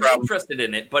get it from? I've been interested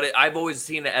in it, but I've always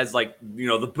seen it as like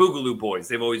the Boogaloo Boys.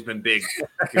 They've always been big,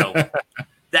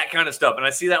 that kind of stuff. And I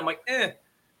see that I'm like, eh.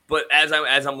 But as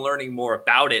I'm learning more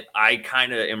about it, I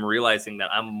kind of am realizing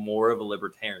that I'm more of a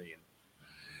libertarian.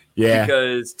 Yeah.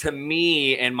 Because to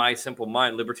me, in my simple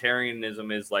mind,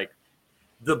 libertarianism is like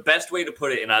the best way to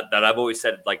put it, and that I've always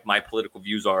said, like my political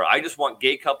views are, I just want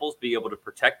gay couples to be able to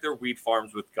protect their weed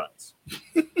farms with guns.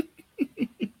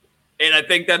 And I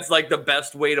think that's like the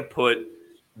best way to put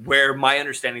where my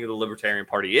understanding of the Libertarian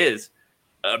Party is,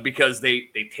 because they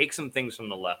take some things from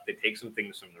the left, they take some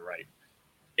things from the right,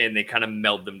 and they kind of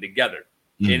meld them together.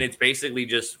 And it's basically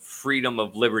just freedom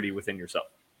of liberty within yourself.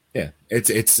 Yeah,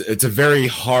 it's a very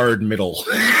hard middle.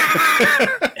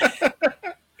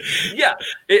 Yeah,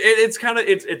 it's kind of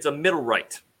it's a middle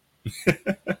right.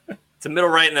 It's a middle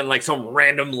right, and then like some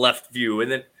random left view,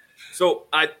 and then so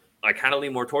I kind of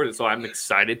lean more towards it. So I'm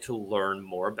excited to learn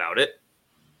more about it,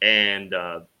 and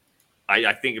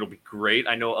I think it'll be great.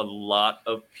 I know a lot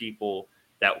of people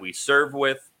that we serve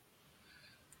with,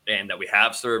 and that we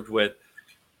have served with,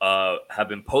 have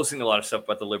been posting a lot of stuff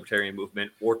about the libertarian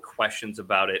movement or questions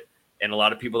about it. And a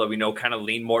lot of people that we know kind of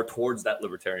lean more towards that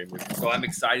libertarian movement. So I'm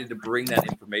excited to bring that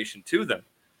information to them.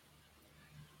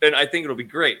 And I think it'll be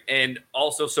great. And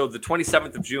also, so the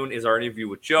 27th of June is our interview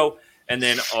with Joe. And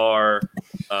then our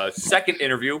second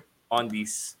interview on the,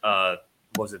 the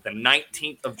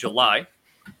 19th of July.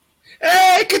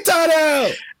 Hey,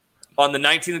 Katano! On the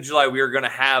 19th of July, we are going to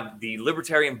have the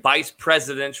Libertarian vice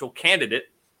presidential candidate,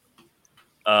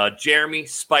 Jeremy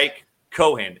Spike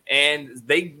Cohen, and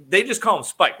they just call him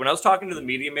Spike. When I was talking to the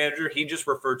media manager, he just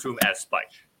referred to him as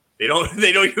Spike. They don't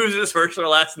use his first or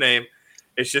last name.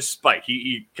 It's just Spike.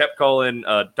 He kept calling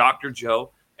Dr.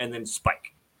 Joe and then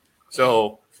Spike.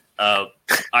 So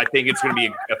I think it's going to be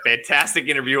a fantastic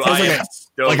interview. Like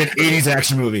an 80s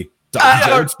action movie. Dr.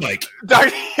 Joe and Spike.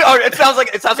 It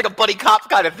sounds like a buddy cop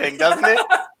kind of thing, doesn't it?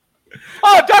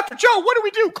 Oh, Dr. Joe, what do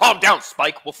we do? Calm down,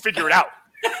 Spike. We'll figure it out.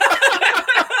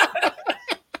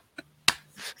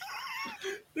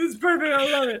 This is perfect.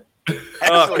 I love it.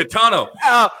 Katano.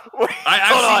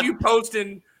 I see you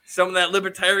posting some of that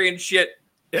libertarian shit.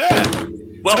 Yeah.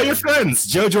 Well, tell your friends.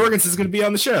 Joe Jorgens is going to be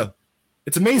on the show.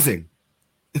 It's amazing.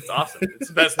 It's awesome. It's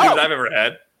the best news I've ever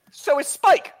had. So is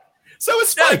Spike.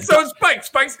 Yeah, so is Spike.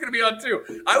 Spike's going to be on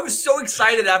too. I was so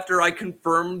excited after I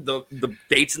confirmed the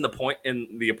dates and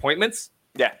the appointments.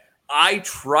 Yeah. I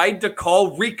tried to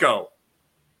call Rico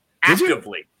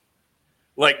actively.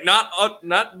 Like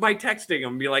not by texting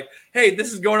him, be like, "Hey,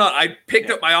 this is going on." I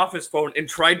picked up my office phone and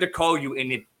tried to call you,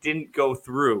 and it didn't go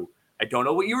through. I don't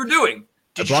know what you were doing.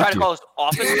 Did you try to call his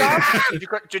office phone?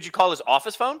 Did you call his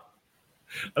office phone?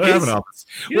 I don't have an office.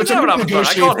 He doesn't have an office phone.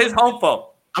 I called his home phone.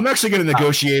 I'm actually going to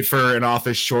negotiate for an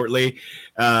office shortly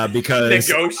because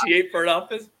negotiate for an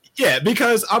office. Yeah,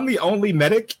 because I'm the only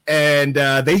medic, and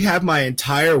they have my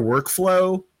entire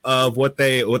workflow of what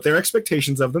their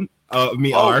expectations of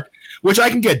me are, which I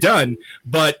can get done.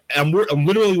 But I'm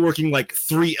literally working like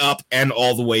 3 up and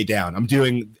all the way down. I'm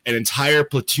doing an entire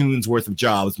platoon's worth of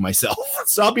jobs myself,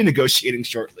 so I'll be negotiating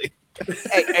shortly.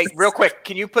 Hey, real quick,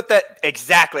 can you put that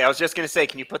exactly? I was just going to say,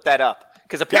 can you put that up?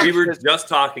 Because apparently we were just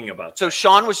talking about. So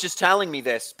Sean was just telling me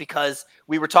this because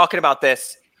we were talking about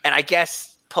this, and I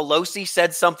guess Pelosi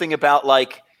said something about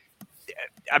like,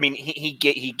 I mean, he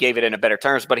gave it in a better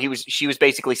terms, but she was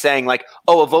basically saying like,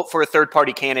 oh, a vote for a third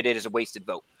party candidate is a wasted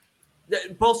vote.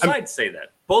 Both sides say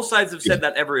that. Both sides have said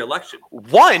that every election.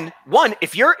 One,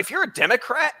 if you're a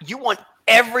Democrat, you want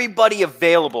everybody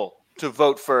available to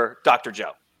vote for Dr.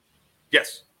 Joe.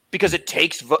 Yes. Because it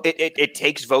takes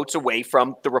votes away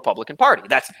from the Republican Party.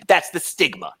 That's the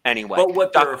stigma anyway. But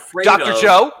what they're afraid Dr.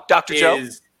 of Dr. Joe,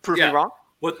 prove me wrong.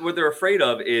 What they're afraid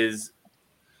of is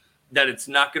that it's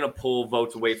not going to pull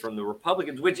votes away from the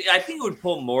Republicans, which I think it would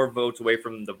pull more votes away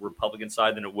from the Republican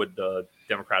side than it would the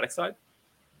Democratic side.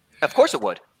 Of course it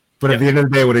would. But at the end of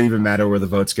the day, would it even matter where the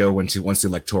votes go once the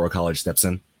Electoral College steps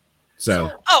in?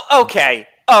 So. Oh, okay.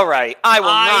 All right.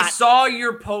 I saw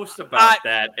your post about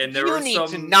that, and there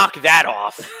was to knock that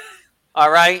off.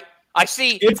 All right. I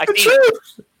see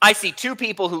 2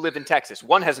 people who live in Texas.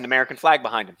 One has an American flag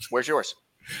behind him. Where's yours?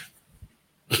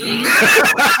 These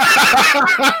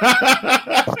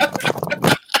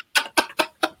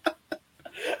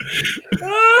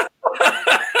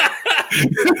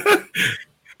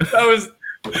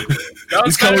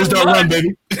colors don't run,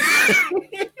 baby.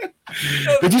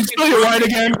 Did you spell your line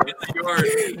again?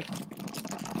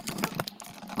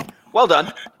 Well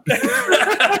done.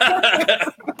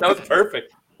 That was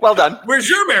perfect. Well done. Where's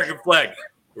your American flag?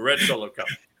 The red solo cup.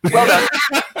 Well done.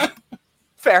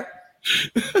 Fair.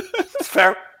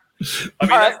 Fair. I mean,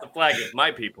 that's the flag of my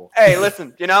people. Hey,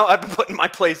 listen, I've been put in my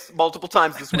place multiple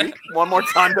times this week. One more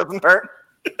time doesn't hurt.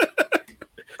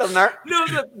 Doesn't hurt. No,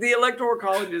 the Electoral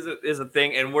College is a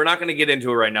thing, and we're not going to get into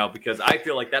it right now because I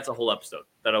feel like that's a whole episode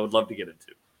that I would love to get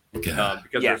into. Because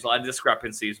there's a lot of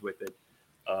discrepancies with it.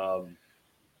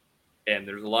 And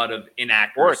there's a lot of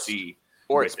inaccuracy.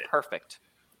 Or it's perfect.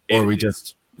 Or we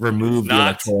just remove the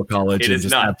Electoral College and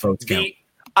just have votes count.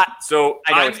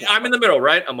 I'm in the middle,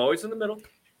 right? I'm always in the middle.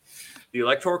 The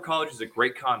Electoral College is a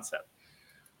great concept.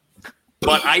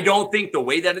 But I don't think the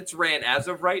way that it's ran as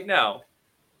of right now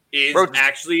is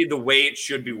actually the way it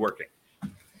should be working.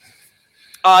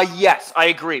 Yes, I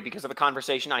agree because of the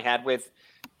conversation I had with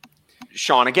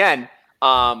Sean again.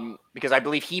 Because I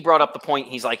believe he brought up the point.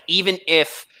 He's like, even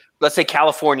if let's say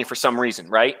California for some reason,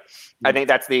 right? I think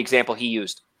that's the example he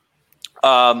used.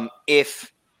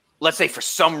 If, let's say for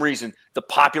some reason, the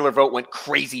popular vote went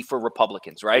crazy for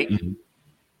Republicans, right? Mhm.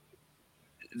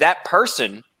 That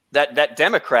person, that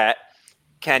Democrat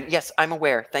can, yes, I'm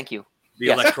aware. Thank you. The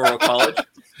Yes. Electoral College.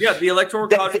 Yeah, the Electoral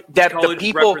College, the college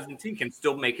people- representee can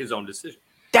still make his own decision.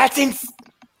 That's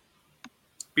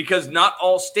Because not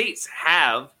all states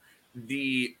have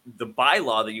the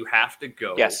bylaw that you have to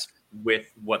go Yes. with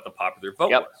what the popular vote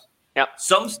Yep. was. Yep.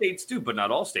 Some states do, but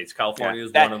not all states. California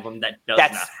is that- one of them that does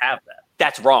that's- not have that.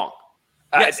 That's wrong.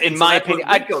 Yes, In and my that's opinion,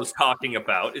 what Rico's talking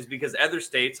about is because other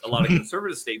states, a lot of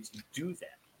conservative states, do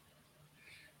that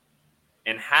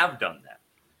and have done that.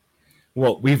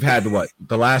 Well, we've had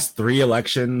the last 3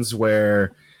 elections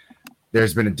where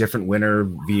there's been a different winner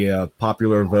via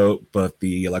popular vote, but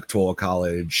the Electoral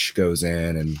College goes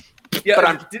in and Yeah,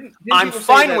 But didn't I'm people say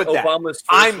fine that with that. Obama's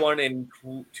 1st one in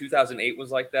 2008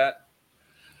 was like that.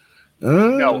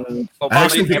 No. actually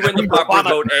Obama, think- you win the popular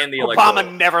vote and the electoral.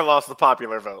 Obama never lost the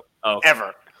popular vote. Oh,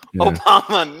 Ever. Yeah.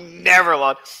 Obama never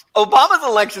lost. Obama's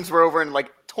elections were over in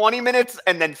like 20 minutes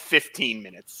and then 15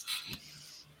 minutes.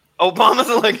 Obama's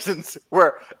elections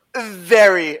were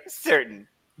very certain.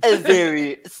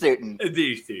 Very certain.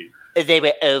 DC. They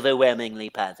were overwhelmingly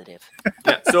positive.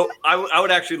 Yeah, so I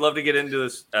would actually love to get into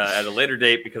this at a later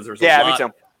date because there's a Yeah, lot. me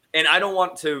too. And I don't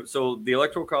want to. So the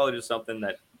Electoral College is something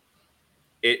that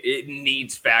it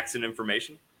needs facts and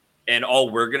information, and all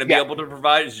we're going to be Yeah. able to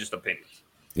provide is just opinions.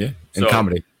 yeah, and So,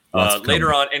 comedy. Lots of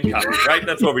Later comedy. on in comedy, right?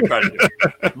 That's what we try to do.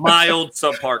 Mild,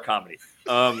 subpar comedy.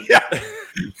 Yeah.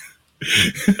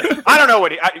 I don't know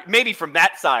maybe from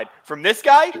that side. From this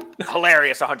guy,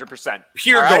 hilarious 100%.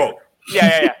 Here All right? go.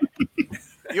 Yeah.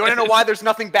 You want to know why there's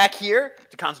nothing back here?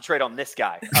 To concentrate on this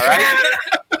guy. All right?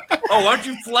 Oh, why don't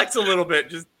you flex a little bit?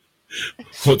 Just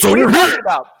What's What are over you here? talking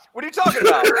about? What are you talking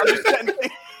about? I'm just saying,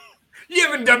 you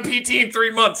haven't done PT in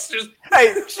 3 months. Just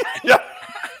hey, yeah.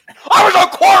 I was on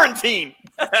quarantine.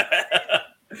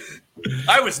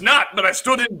 I was not, but I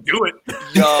still didn't do it.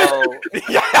 Yo.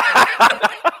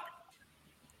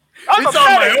 I'm It's a on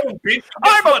my medic. own, bitch.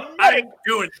 I'm Guess a what? I ain't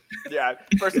doing it. Yeah.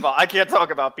 First of all, I can't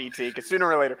talk about PT because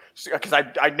sooner or later, because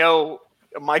I know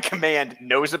my command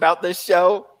knows about this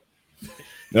show.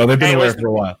 No, they've been Hey, aware listen. for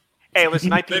a while. Hey,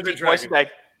 listen, I They've been PT twice a tracking.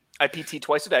 day. I PT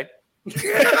twice a day.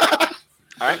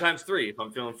 All right. Sometimes 3 if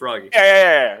I'm feeling froggy.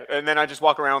 Yeah. And then I just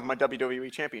walk around with my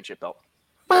WWE Championship belt.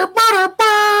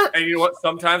 And you know what?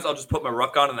 Sometimes I'll just put my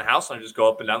ruck on in the house and I just go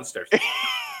up and down the stairs.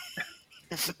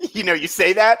 You know, you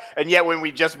say that, and yet when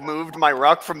we just moved my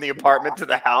ruck from the apartment to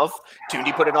the house,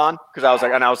 Toonie put it on because I was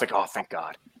like, oh, thank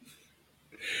God.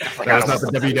 Like, I That's don't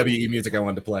not the want WWE music I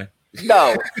wanted to play.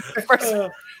 No. First, I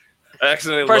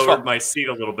accidentally First of lowered all, my seat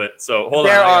a little bit. So hold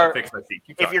there on, I are- gotta fix my seat.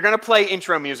 Keep if going. you're gonna play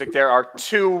intro music, there are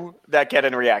 2 that get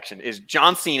a reaction: is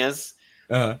John Cena's,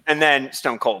 Uh, and then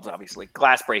Stone Cold's. Obviously,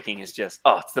 glass breaking is just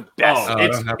it's the best. Oh, I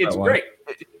it's don't have it's that one. great.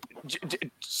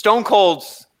 Stone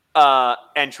Cold's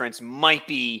entrance might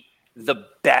be the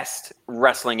best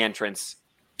wrestling entrance.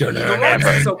 The Rock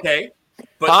is okay,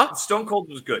 but Huh? Stone Cold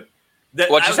was good.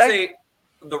 What'd I you would say?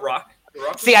 The Rock. The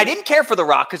Rock was See, I good. didn't care for The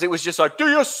Rock because it was just like, do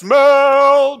you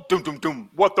smell? Doom, doom, doom.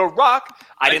 What The Rock?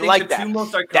 I didn't think like the that. 2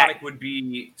 most iconic That- would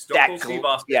be Stone that Cold gl- Steve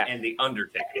Austin yeah. and The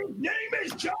Undertaker.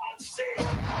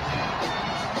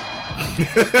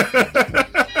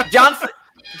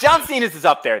 John Cena's is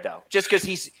up there though, just because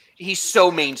he's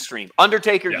so mainstream.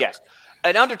 Undertaker, Yeah. yes.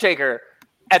 An Undertaker,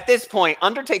 at this point,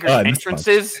 Undertaker's Oh, that's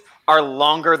entrances are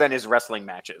longer than his wrestling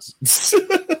matches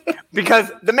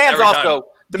because the man's Every time. also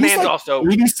He's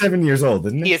like 87 years old,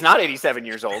 isn't he he? is not 87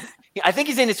 years old. I think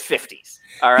he's in his 50s.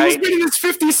 All He's right. been in his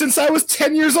 50s since I was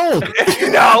 10 years old.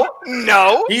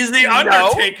 No. He's the No.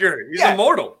 Undertaker. He's Yeah.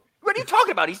 immortal. What are you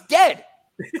talking about? He's dead.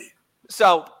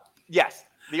 So, yes,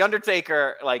 the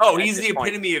Undertaker. Like, Oh, at he's this the point,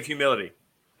 epitome of humility.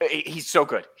 He's so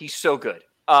good. He's so good.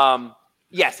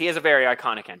 Yes, he has a very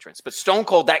iconic entrance. But Stone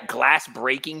Cold, that glass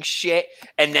breaking shit,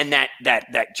 and then that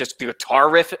just the guitar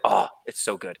riff. Oh, it's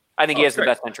so good. I think he has the great.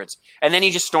 best entrance. And then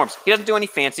he just storms. He doesn't do any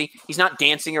fancy. He's not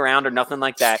dancing around or nothing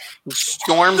like that. He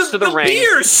storms to the ring.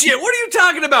 beer shit. What are you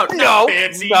talking about? No, Not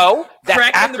fancy. no, that's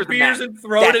Cracking after the the beers match. and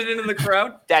throwing That- it into the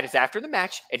crowd. That is after the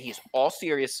match, and he's all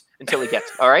serious until he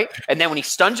gets all right. And then when he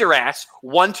stuns your ass,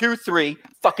 1, 2, 3,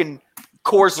 fucking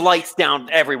Coors Lights down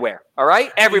everywhere. All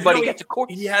right, everybody You know, gets a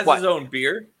Coors. He has What? his own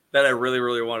beer that I really,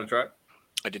 really want to try.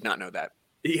 I did not know that.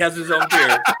 He has his own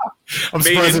beer. I'm Made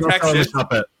surprised in they don't tell him to Texas.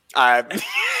 stop it.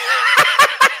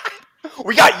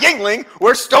 We got Yingling.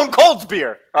 Where's Stone Cold's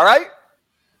beer? All right.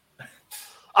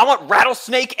 I want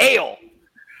Rattlesnake Ale.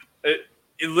 It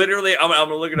literally, I'm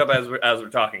gonna look it up as we're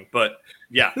talking. But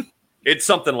yeah, It's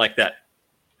something like that.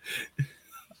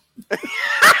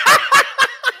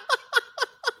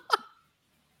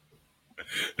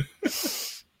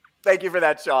 Thank you for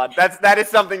that, Sean. That is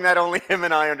something that only him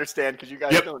and I understand because you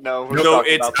guys don't know. Who we're So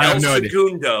talking it's about. I El have no idea.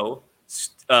 Segundo,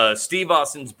 Steve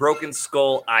Austin's Broken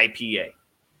Skull IPA.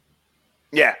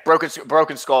 Yeah,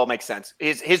 Broken Skull makes sense.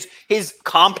 His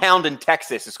compound in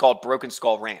Texas is called Broken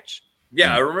Skull Ranch.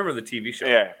 Yeah, I remember the TV show.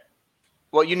 Yeah.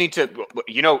 Well, you need to.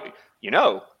 You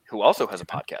know who also has a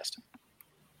podcast?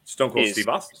 Stone Cold Is Steve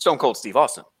Austin. Stone Cold Steve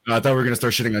Austin. I thought we were gonna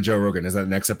start shitting on Joe Rogan. Is that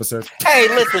next episode? Hey,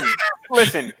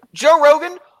 listen. Joe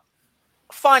Rogan,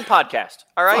 fine podcast.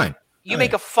 All right. Fine. You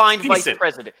make a fine vice Decent.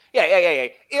 president. Yeah.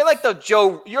 You're like the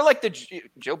Joe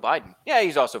Biden. Yeah,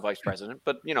 he's also vice president,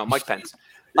 but Mike Pence.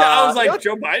 Yeah, I was you're like,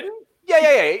 Joe Biden?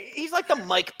 Yeah. He's like the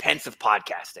Mike Pence of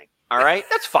podcasting. All right,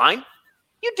 that's fine.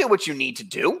 You do what you need to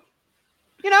do.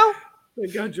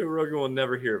 Thank God Joe Rogan will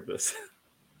never hear of this.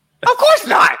 Of course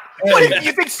not. Hey, What,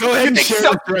 you think? Go ahead You and think, share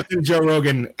some, the threat to Joe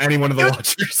Rogan. Any one of the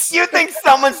watchers. you think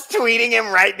someone's tweeting him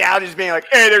right now, just being like,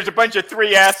 "Hey, there's a bunch of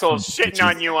 3 assholes shitting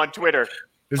on you on Twitter."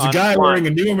 There's a guy Fine. wearing a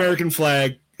new American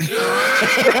flag.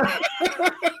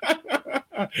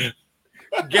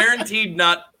 Guaranteed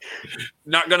not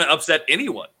going to upset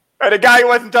anyone. And a guy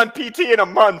who hasn't done PT in a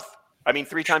month. I mean,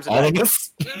 3 times a All day. of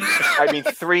us. I mean,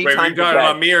 3 Wait, we're times a talking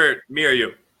about day. me or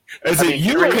you? Is I it mean,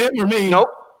 you or him or me?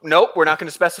 Nope. We're not going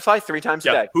to specify 3 times a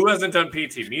Yeah. day. Who hasn't done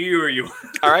PT? Me, you, or you?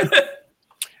 All right,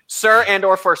 sir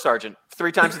and/or first sergeant,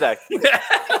 3 times a day.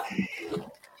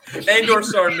 And/or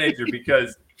Sergeant Major,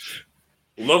 because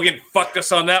Logan fucked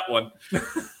us on that one.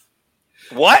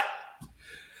 What?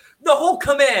 The whole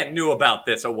command knew about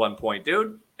this at one point,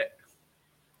 dude.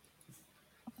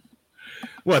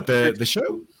 What the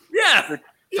show? Yeah. 3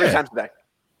 Yeah. times a day.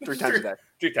 3 times a day.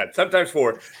 3 times, sometimes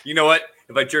 4. You know what?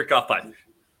 If I jerk off 5.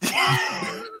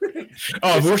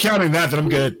 Oh, if we're counting that, then I'm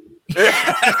good.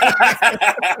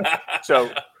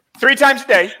 So 3 times a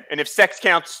day, and if sex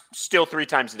counts, still 3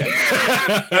 times a day.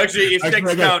 Actually, if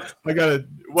sex count, I gotta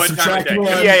one time a subtract day.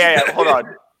 one. Yeah. Hold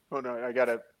on. I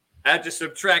gotta. I have to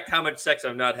subtract how much sex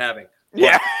I'm not having.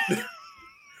 Yeah.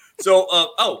 So,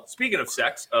 speaking of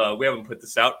sex, we haven't put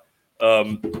this out.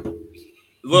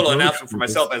 Little announcement for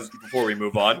myself as before we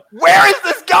move on. Where is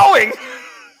this going?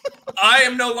 I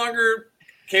am no longer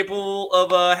capable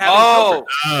of having children.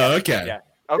 Oh, okay. Yeah.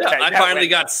 Okay. Yeah, I that finally went-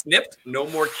 got snipped. No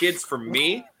more kids for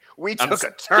me. We I'm took a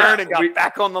s- turn yeah, and got we-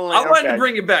 back on the I lane. wanted Okay. to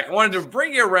bring it back. I wanted to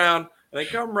bring you around and then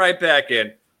come right back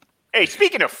in. Hey,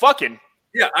 speaking of fucking,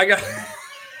 Yeah, I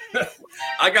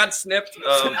got snipped for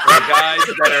guys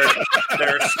that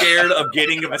are scared of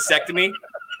getting a vasectomy.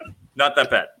 Not that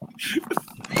bad.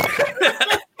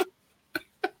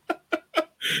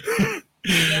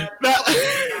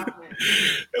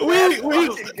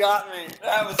 we got me.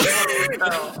 That was funny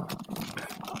as hell.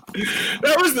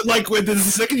 that was like when the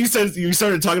second you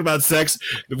started talking about sex,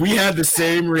 we had the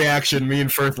same reaction, me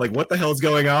and Firth, like, what the hell's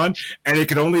going on? And it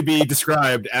could only be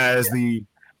described as the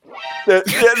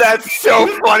That's so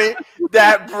funny.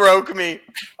 That broke me.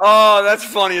 Oh, that's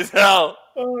funny as hell.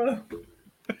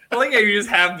 I like how you just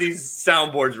have these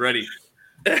soundboards ready.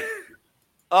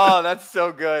 Oh, that's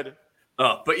so good.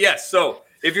 But yes, so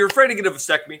if you're afraid to get a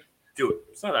vasectomy, do it.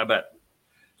 It's not that bad.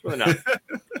 It's really not.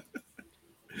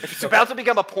 If it's about to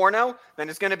become a porno, then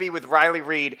it's going to be with Riley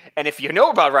Reid. And if you know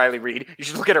about Riley Reid, you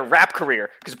should look at her rap career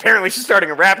because apparently she's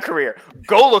starting a rap career.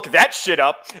 Go look that shit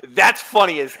up. That's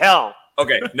funny as hell.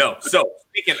 Okay, no. So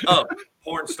speaking of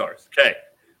porn stars, okay.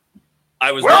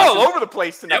 We're all over the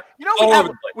place tonight. Yep, You know, all over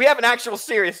the place. we have an actual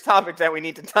serious topic that we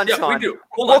need to touch Yeah, on. we do.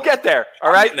 Hold We'll on. get there. All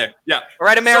I'm right. getting there. Yeah. All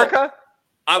right, America.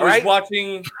 I was right.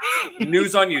 watching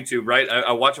news on YouTube, right?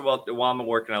 I watch it while I'm at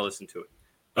work and I listen to it.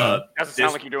 Doesn't this-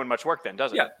 sound like you're doing much work then,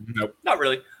 does it? Yeah. nope. Not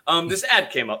really. This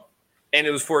ad came up, and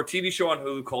it was for a TV show on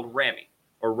Hulu called Rami,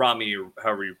 or Rami, or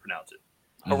however you pronounce it.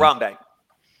 Harambe.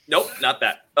 Nope, not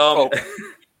that.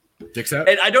 Dicks out.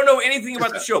 And I don't know anything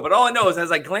about the show, but all I know is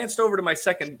as I glanced over to my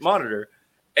second monitor,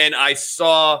 and I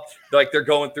saw like they're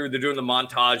doing the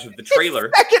montage of the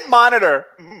trailer. Second monitor.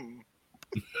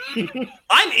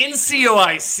 I'm in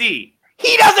COIC.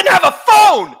 He doesn't have a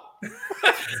phone.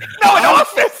 No, an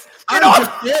office. An I office.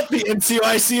 just get the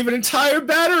NCOIC of an entire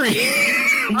battery.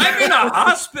 I'm in a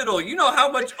hospital. You know how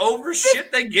much over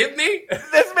shit they give me?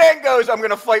 This man goes, I'm going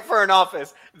to fight for an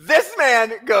office. This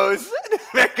man goes,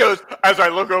 as I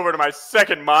look over to my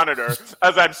second monitor,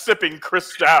 as I'm sipping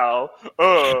Cristal.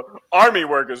 Army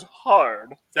work is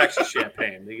hard. It's actually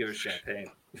champagne. They give us champagne.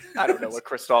 I don't know what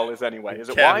Cristal is anyway. Is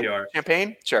it Caviar. wine?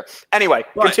 Champagne? Sure. Anyway,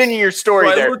 But- continue your story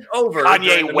So I there. looked over Kanye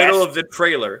during the middle West. of the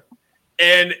trailer,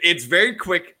 and it's very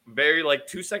quick, very like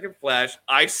 2-second flash.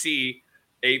 I see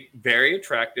a very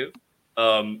attractive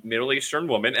Middle Eastern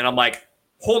woman, and I'm like,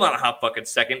 hold on a hot fucking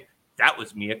second, that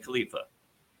was Mia Khalifa.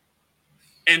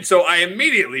 And so I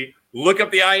immediately look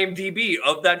up the IMDb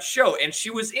of that show, and she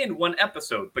was in one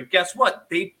episode. But guess what?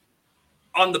 They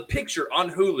on the picture on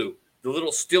Hulu, the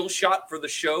little still shot for the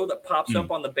show that pops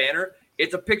up on the banner,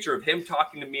 it's a picture of him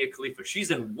talking to Mia Khalifa.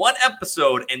 She's in one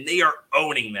episode, and they are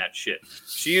owning that shit.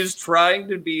 She is trying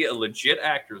to be a legit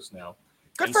actress now.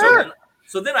 Good for her.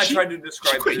 Then I tried to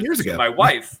describe it to my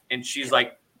wife, and she's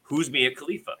like, "Who's Mia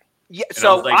Khalifa?" Yeah, and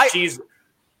so she's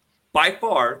by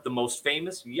far the most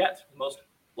famous yet most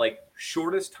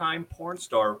shortest time porn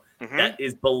star that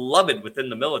is beloved within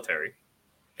the military.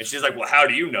 And she's like, "Well, how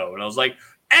do you know?" And I was like,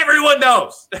 "Everyone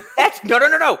knows." That's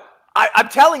no. I'm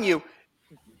telling you,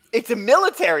 it's a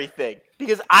military thing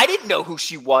because I didn't know who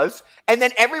she was, and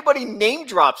then everybody name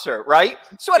drops her, right?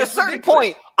 So at a certain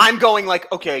point, I'm going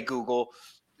like, "Okay, Google,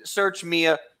 search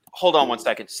Mia." Hold on one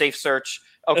second. Safe search.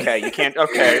 Okay, you can't.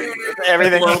 Okay,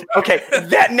 everything. Okay,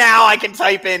 that now I can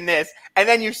type in this, and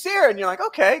then you see her, and you're like,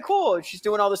 "Okay, cool." And she's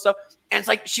doing all this stuff, and it's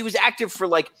like she was active for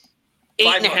like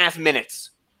 8.5 minutes.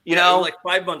 You know, like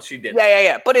 5 months she did.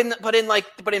 Yeah. But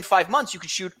in 5 months you could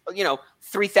shoot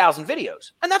 3,000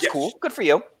 videos, and that's cool. Good for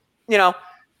you.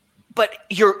 But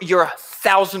you're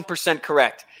 1,000%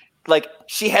 correct. Like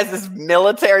she has this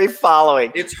military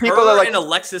following. It's her and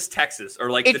Alexis Texas are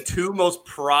like the two most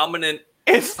prominent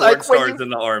porn stars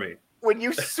in the army. When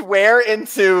you swear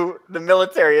into the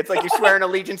military, it's like you're swearing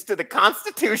allegiance to the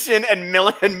Constitution and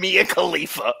Mia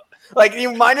Khalifa. Like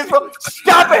you might as well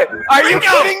stop it. Are you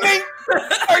kidding me?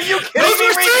 Are you kidding me,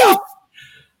 Rico?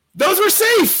 Those were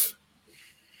safe.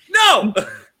 No.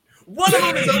 One of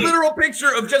them is a literal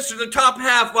picture of just the top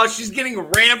half while she's getting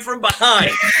rammed from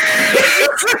behind.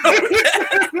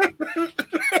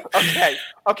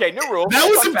 Okay, new rule. That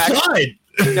was implied.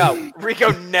 No,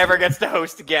 Rico never gets to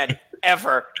host again,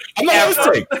 ever. I'm not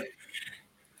hosting.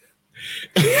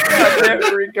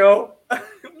 There we go.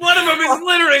 One of them is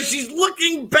literally, she's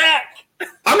looking back.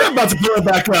 I'm not about to pull her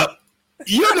back up.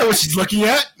 You don't know what she's looking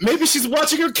at. Maybe she's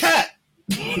watching her cat.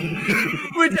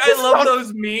 Which I love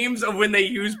those memes of when they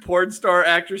use porn star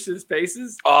actresses'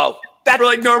 faces. Oh, that's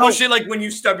like normal shit, like when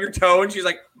you stub your toe and she's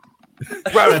like,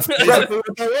 Rose, what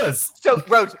that was. So,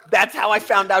 Rose, that's how I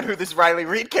found out who this Riley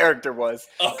Reid character was.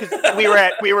 Because we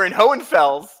were in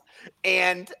Hohenfels,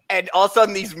 and all of a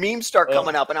sudden these memes start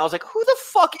coming up, and I was like, "Who the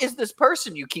fuck is this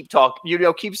person you keep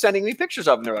keep sending me pictures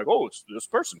of?" And they're like, "Oh, it's this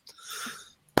person."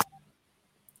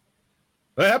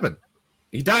 What happened?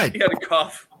 He died. He had a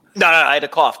cough. No, I had to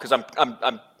cough because I'm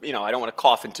I don't want to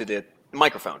cough into the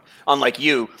microphone. Unlike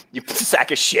you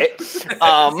sack of shit.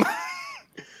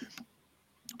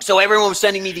 So everyone was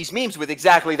sending me these memes with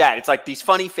exactly that. It's like these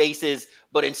funny faces,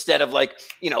 but instead of like,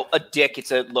 a dick,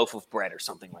 it's a loaf of bread or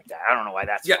something like that. I don't know why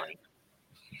that's funny.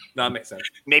 No, that makes sense.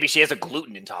 Maybe she has a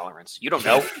gluten intolerance. You don't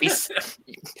know. Be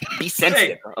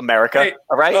sensitive, America.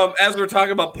 All right? As we're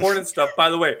talking about porn and stuff,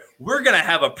 by the way, we're going to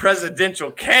have a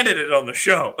presidential candidate on the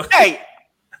show. Hey.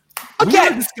 Again. We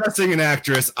were discussing an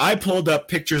actress. I pulled up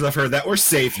pictures of her that were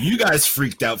safe. You guys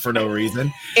freaked out for no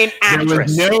reason. An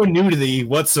actress. There was no nudity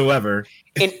whatsoever.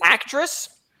 An actress?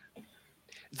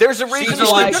 There's a reason She's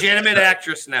why. She's a legitimate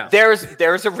actress now. There's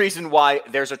a reason why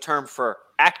there's a term for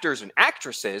actors and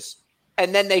actresses,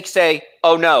 and then they say,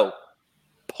 "Oh no,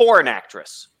 porn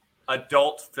actress."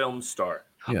 Adult film star.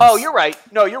 Yes. Oh, you're right.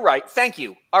 No, you're right. Thank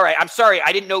you. All right. I'm sorry.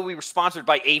 I didn't know we were sponsored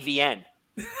by AVN.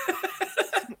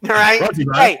 All right.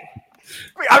 Hey,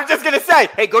 I was just going to say,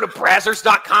 hey, go to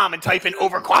Brazzers.com and type in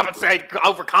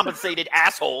overcompensated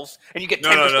assholes, and you get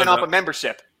 10% off a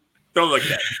membership. Don't look at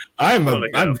that. I'm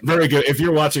very good. If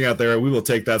you're watching out there, we will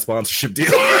take that sponsorship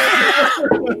deal.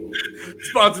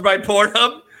 Sponsored by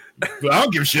Pornhub? I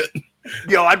don't give a shit.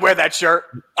 Yo, I'd wear that shirt.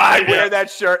 I'd wear that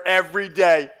shirt every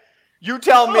day. You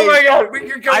tell me. Oh my God, we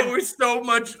could go with so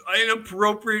much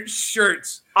inappropriate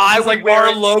shirts. I would like wear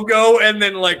our logo and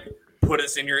then like put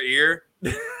us in your ear.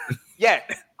 Yeah,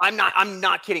 I'm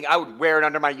not kidding. I would wear it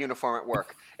under my uniform at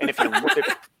work. And if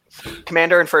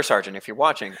Commander and First Sergeant, if you're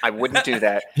watching, I wouldn't do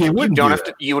that. You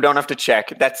don't have to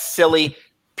check. That's silly.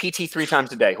 PT 3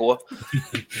 times a day. Whoa.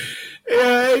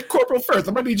 Hey, Corporal Firth,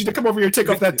 I'm gonna need you to come over here and take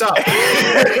off that top.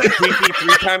 PT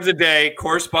 3 times a day.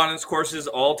 Correspondence courses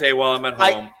all day while I'm at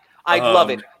home. I love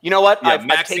it. You know what? Yeah,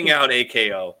 maxing out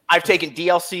AKO. I've taken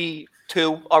DLC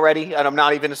 2 already, and I'm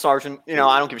not even a sergeant. I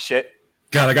don't give a shit.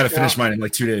 God, I got to finish mine in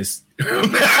like 2 days.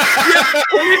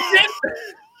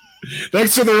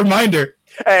 Thanks for the reminder.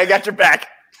 Hey, I got your back.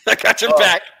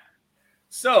 Back.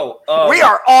 So we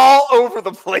are all over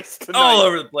the place tonight. All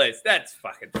over the place. That's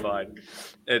fucking fun.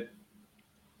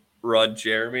 Ron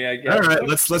Jeremy, I guess. All right,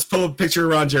 let's pull a picture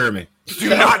of Ron Jeremy. Do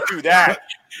not do that.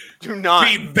 Do not.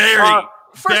 Be very,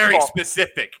 First very of all,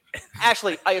 specific.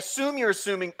 Ashley, I assume you're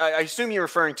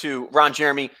referring to Ron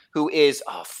Jeremy, who is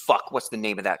what's the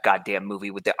name of that goddamn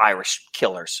movie with the Irish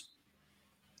killers?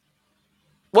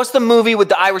 What's the movie with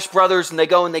the Irish brothers and they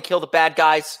go and they kill the bad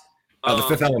guys? The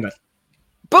Fifth Element.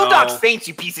 Boondock No. Saints,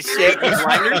 you piece of shit.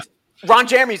 Ron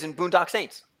Jeremy's in Boondock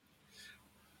Saints.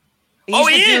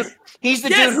 He's the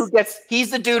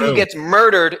dude who gets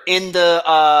murdered in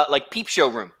the peep show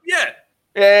room. Yeah.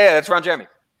 Yeah, that's Ron Jeremy.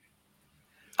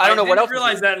 I don't know what else. I didn't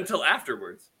realize that until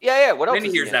afterwards. Yeah. What else?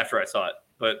 Many years after I saw it.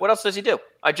 But what else does he do?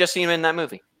 I just seen him in that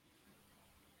movie.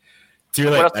 Too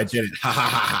late. I did it. Ha ha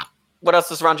ha ha. What else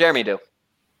does Ron Jeremy do?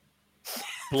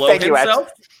 blow Thank you,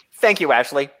 himself? Thank you,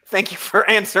 Ashley. Thank you for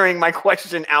answering my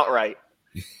question outright.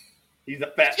 He's a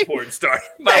fat porn star.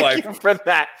 My Thank wife. you for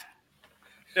that.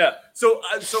 Yeah. So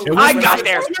I got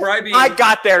there. describing- I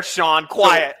got there, Sean.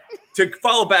 Quiet. to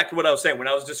follow back to what I was saying, when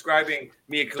I was describing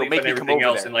Mia Khalifa make and me come everything over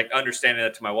else there. and like understanding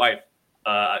that to my wife,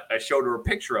 I showed her a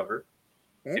picture of her,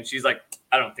 and she's like,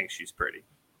 "I don't think she's pretty."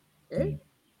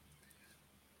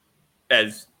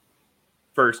 As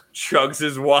first chugs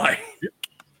his wine.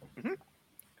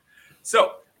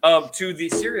 So, to the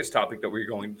serious topic that we're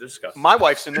going to discuss, My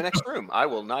wife's in the next room. I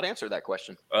will not answer that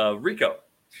question. Rico,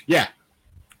 Yeah.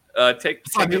 take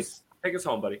us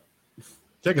home, buddy.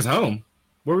 Take us home.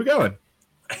 Where are we going?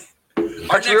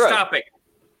 Our next Road. topic,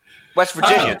 West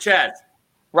Virginia, Chad.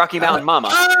 Rocky Mountain Mama.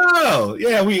 Oh,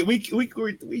 yeah. We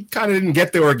kind of didn't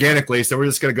get there organically, so we're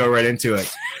just gonna go right into it.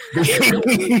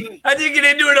 How did you get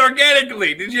into it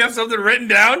organically? Did you have something written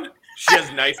down? She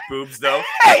has nice boobs, though.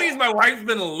 That means my wife's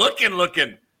been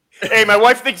looking. Hey, my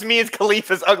wife thinks me and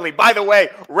Khalifa's ugly. By the way,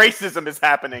 racism is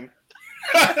happening.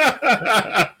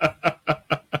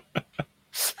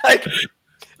 Like,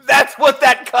 that's what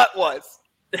that cut was.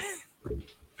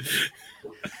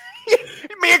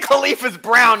 Me and Khalifa's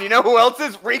brown. You know who else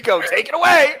is? Rico. Take it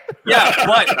away. Yeah,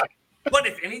 but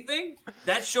if anything,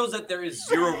 that shows that there is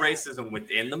zero racism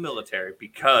within the military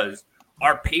because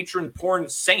our patron porn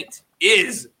saint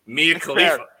is Mia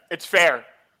Khalifa. It's fair.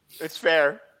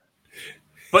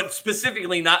 But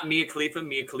specifically not Mia Khalifa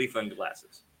in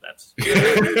glasses. That's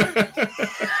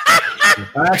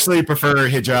I actually prefer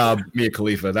hijab Mia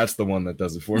Khalifa. That's the one that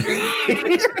does it for me.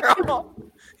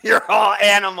 You're all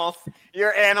animals.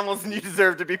 You're animals and you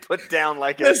deserve to be put down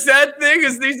like the it. sad thing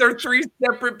is these are three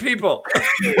separate people.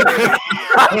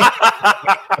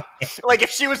 Like if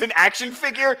she was an action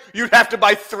figure, you'd have to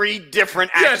buy 3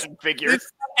 different action figures.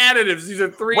 These are additives. These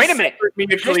are three. Wait a minute. separate Mia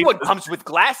This Khalifas. one comes with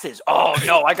glasses. Oh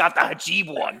no, I got the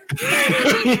Hajib one.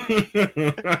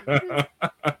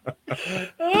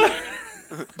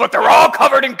 But they're all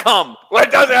covered in cum.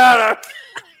 What doesn't matter?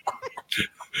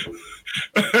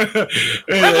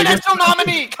 Presidential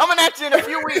nominee coming at you in a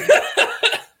few weeks.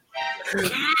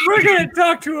 We're gonna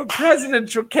talk to a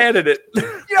presidential candidate. You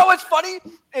know what's funny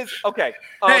is okay.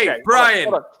 Hey, okay, Brian.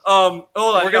 hold on.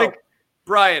 Hold on. We're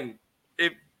Brian,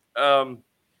 if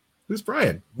Who's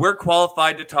Brian? we're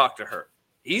qualified to talk to her.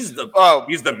 He's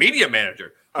the media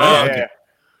manager. Oh, okay.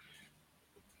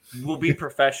 We'll be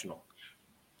professional.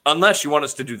 Unless you want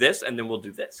us to do this, and then we'll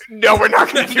do this. No, we're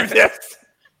not going to do this.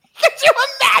 Could you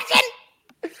imagine?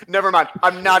 Never mind.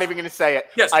 I'm not even going to say it.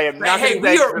 Yes. I am not. Hey,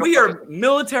 gonna say we are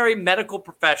military medical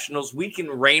professionals. We can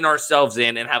rein ourselves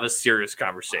in and have a serious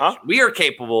conversation. Huh? We are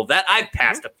capable of that. I've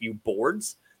passed a few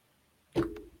boards.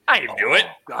 I can do it.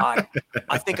 God,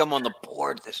 I think I'm on the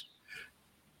board.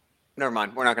 Never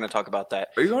mind. We're not going to talk about that.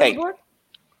 Are you on Hey, the board?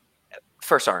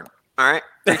 first sergeant. All right,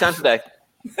 3 times a day.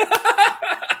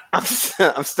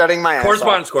 I'm studying my ass off.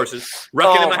 Correspondence courses.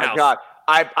 Rucking in my house. God.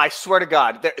 I swear to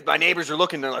God, my neighbors are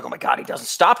looking. They're like, "Oh my God, he doesn't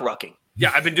stop rucking."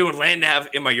 Yeah, I've been doing land nav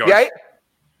in my yard. Yeah.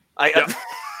 Yeah.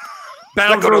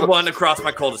 Battlefield 1 across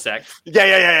my cul-de-sac.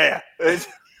 Yeah.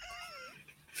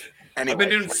 Anyway, I've been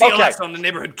doing CLS on the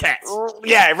neighborhood cats.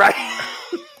 Yeah, right.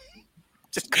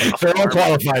 Just cut off They're all an arm.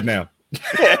 qualified now.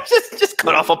 Yeah, just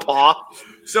cut off a paw.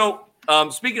 So,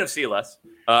 speaking of CLS,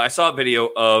 I saw a video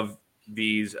of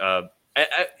these.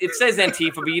 It says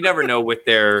Antifa, but you never know with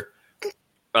their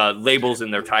labels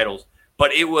and their titles.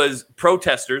 But it was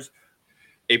protesters.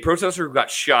 A protester who got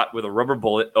shot with a rubber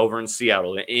bullet over in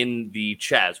Seattle in the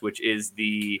Chaz, which is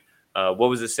the what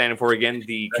was it standing for again?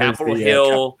 The That is Capitol the,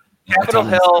 Hill Capitol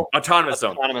Hill Autonomous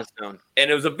Zone. Autonomous Zone.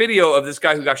 And it was a video of this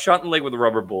guy who got shot in the leg with a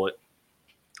rubber bullet.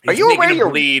 Are He's you making aware him your-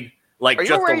 bleed like Are you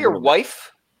just aware a your little bit.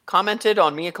 wife commented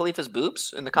on Mia Khalifa's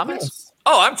boobs in the comments?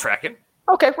 Oh, I'm tracking.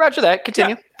 Okay, roger that.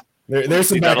 Continue. There's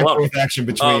some Leave back that and alone. forth action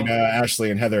between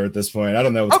Ashley and Heather at this point. I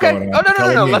don't know what's Okay. going on. Oh, no.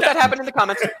 Telling me- Let that happen in the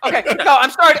comments. Okay. No,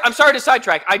 I'm sorry to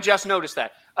sidetrack. I just noticed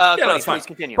that. Yeah, Cody, no, it's fine. please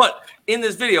continue. But in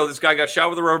this video, this guy got shot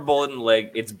with a rubber bullet in the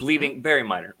leg. It's bleeding, very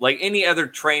minor. Like any other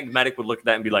trained medic would look at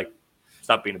that and be like,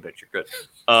 "Stop being a bitch. You're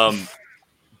good."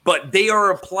 But they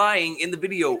are applying in the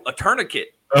video a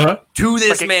tourniquet Uh-huh. to this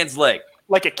Like a- man's leg.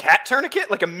 Like a cat tourniquet?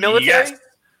 Like a military? Yes.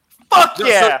 Fuck No,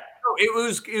 yeah. so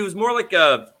it was more like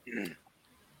a.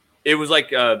 It was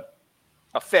like A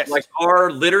fist. like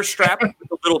our litter strap with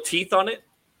the little teeth on it.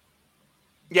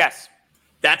 Yes.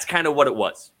 That's kind of what it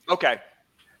was. Okay.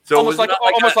 So almost it was like not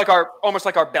almost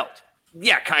like our belt.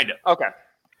 yeah, kind of. Okay.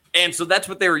 And so that's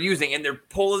what they were using, and they're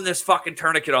pulling this fucking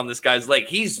tourniquet on this guy's leg.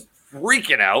 He's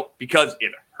freaking out because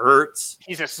it hurts.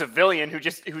 He's a civilian who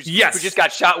just Yes.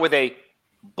 got shot with a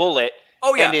bullet.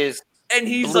 Oh yeah, And is and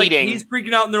he's bleeding. like he's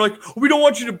freaking out, and they're like, "We don't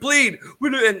want you to bleed."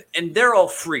 And they're all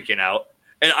freaking out,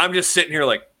 and I'm just sitting here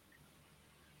like,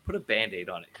 put a Band-Aid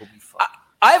on it. He'll be fine.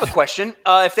 I have a question.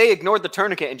 If they ignored the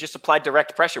tourniquet and just applied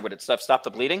direct pressure, would it stop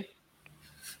the bleeding?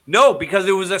 No, because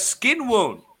it was a skin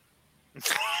wound.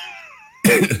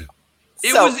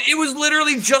 It was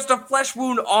literally just a flesh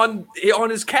wound on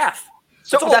his calf.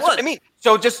 So all that's it what I was. mean.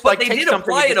 So just But like they take did something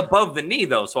apply and it just- above the knee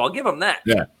though, so I'll give them that.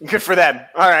 Yeah. Good for them.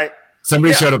 All right.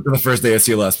 Somebody Yeah. showed up to the first day of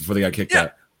CLS before they got kicked Yeah.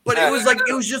 out. But it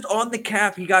was just on the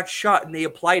calf. He got shot and they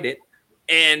applied it,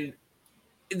 and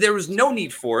there was no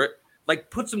need for it. Like,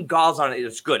 put some gauze on it.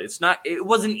 It's good. It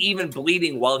wasn't even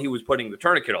bleeding while he was putting the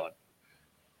tourniquet on.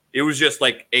 It was just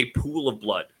like a pool of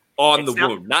blood on the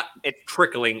wound, not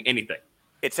trickling anything.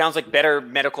 It sounds like better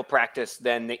medical practice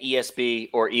than the ESB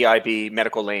or EIB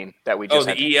medical lane that we just Oh,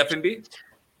 had. the EFMB?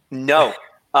 No.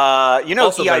 You know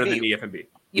Also better than EIB. EFMB.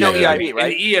 You know Yeah. EIB, And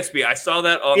right? the ESB, I saw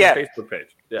that on Yeah. the Facebook page.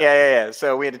 Yeah.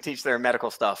 So we had to teach their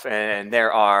medical stuff, and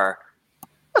there are,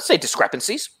 let's say,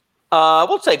 discrepancies.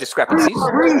 We'll say discrepancies.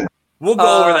 We'll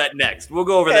go over that next. We'll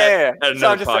go over that Yeah. at So I'm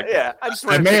another just, podcast. I just I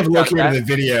wanted may to have talk about located that. the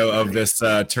video of this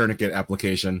tourniquet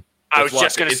application. I was Let's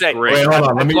just watch going it. to It's say. great. Wait, hold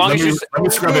on. Let me, long let, as me, you- let me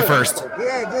scrub it first.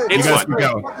 It's You guys fun. keep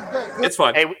going. It's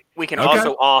fun. Hey, we can Okay.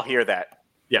 also all hear that.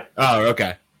 Oh,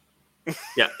 okay.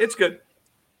 Yeah, it's good.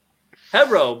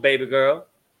 Hello, baby girl.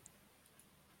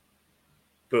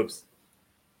 Boobs.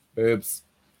 Oops.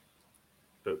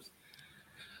 Boobs.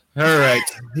 All right.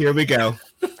 Here we go.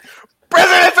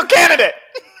 Presidential candidate.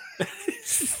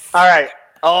 All right.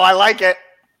 Oh, I like it.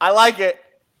 I like it.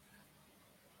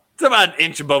 It's about an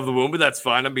inch above the wound, but that's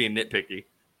fine. I'm being nitpicky.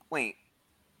 Wait,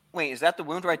 is that the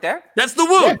wound right there? That's the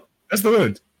wound. Yeah, that's the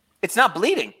wound. It's not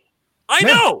bleeding. I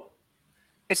No. know.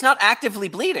 It's not actively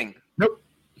bleeding. Nope.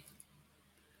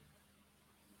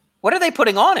 What are they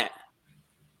putting on it?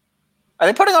 Are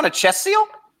they putting on a chest seal?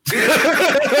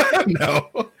 No.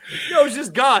 No, it's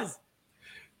just gauze.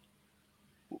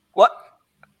 What?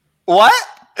 What?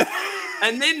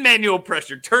 And then manual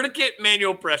pressure. Tourniquet,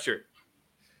 manual pressure.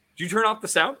 Did you turn off the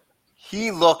sound?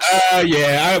 He looks.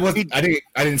 Yeah. I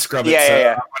didn't scrub it. Yeah, so yeah,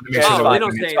 yeah. I wanted to make Yeah, sure it's there they fine. don't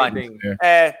wasn't say It's fine. anything.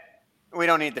 there. We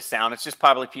don't need the sound. It's just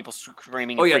probably people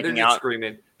screaming Oh and yeah, they're freaking just out.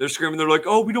 screaming. They're screaming. They're like,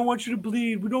 "Oh, we don't want you to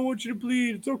bleed. We don't want you to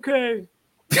bleed. It's okay."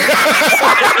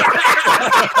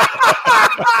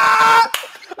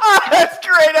 That's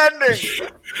great ending.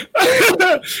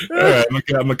 All right. I'm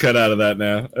gonna cut out of that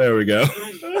now. There we go.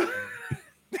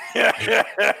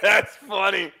 That's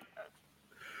funny.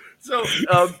 So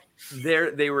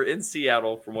they were in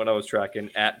Seattle, from what I was tracking,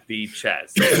 at the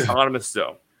Chaz, the autonomous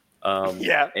zone.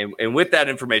 Yeah. And with that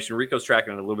information, Rico's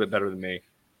tracking it a little bit better than me.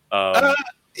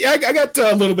 Yeah, I got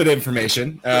a little bit of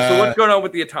information. So what's going on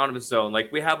with the autonomous zone? Like,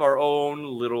 we have our own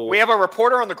little. We have a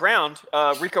reporter on the ground,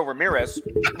 Rico Ramirez.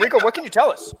 Rico, what can you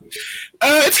tell us?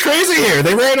 It's crazy here.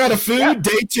 They ran out of food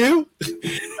day 2.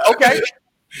 Okay.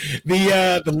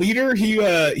 The leader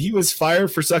he was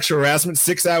fired for sexual harassment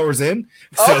 6 hours in.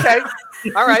 So, Okay.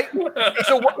 All right.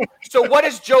 So what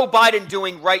is Joe Biden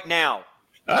doing right now?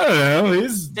 I don't know.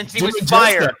 He's Since he doing was just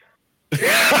fired.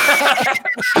 that.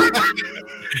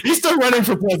 He's still running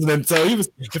for president, so he was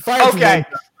fired.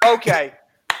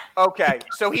 Okay.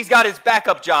 So he's got his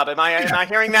backup job. Am I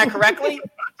hearing that correctly?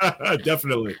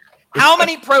 Definitely. How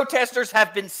many protesters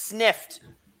have been sniffed?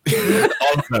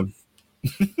 All of them.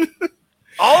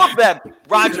 All of them.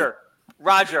 Roger.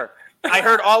 I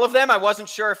heard all of them. I wasn't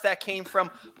sure if that came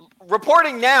from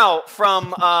reporting now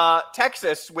from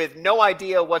Texas with no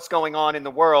idea what's going on in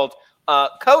the world.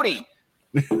 Cody.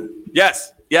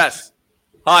 Yes.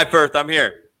 Hi, Perth. I'm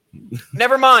here.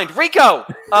 Never mind. Rico.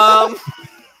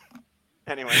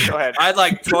 Anyway, go ahead. I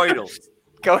like turtles.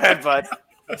 Go ahead, bud.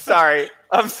 Sorry.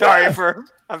 I'm sorry for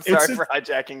It's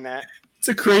hijacking that. It's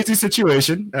a crazy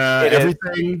situation. It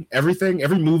is.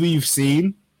 Every movie you've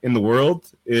seen in the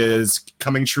world is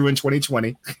coming true in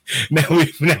 2020. now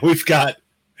we've got.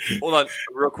 Hold on,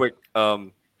 real quick.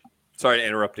 Sorry to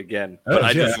interrupt again, but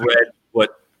I just read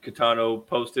what Kitano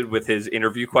posted with his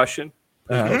interview question.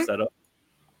 Post that up.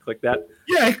 Click that.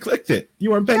 Yeah, I clicked it.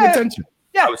 You weren't paying attention.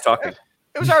 Yeah, I was talking.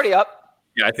 It was already up.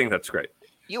 Yeah, I think that's great.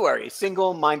 You are a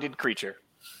single-minded creature.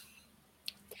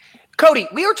 Cody,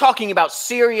 we are talking about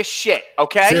serious shit,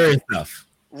 okay? Serious stuff.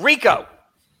 Rico,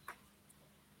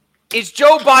 is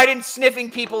Joe Biden sniffing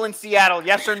people in Seattle?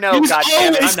 Yes or no? God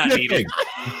damn it. I'm not needing.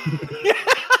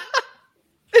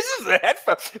 This is a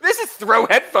headphone. This is Throw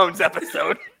Headphones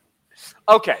episode.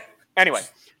 Okay. Anyway,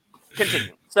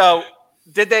 continue. So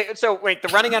wait, the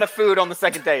running out of food on the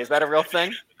second day, is that a real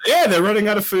thing? Yeah, they're running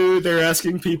out of food. They're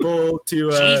asking people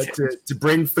to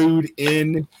bring food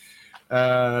in.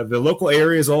 The local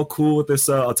area is all cool with this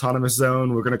autonomous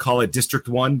zone. We're going to call it District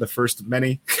 1, the first of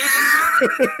many.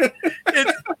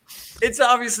 It's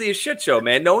obviously a shit show,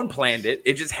 man. No one planned it.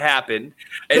 It just happened.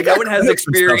 And no one has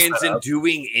experience in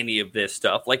doing any of this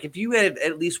stuff. Like, if you had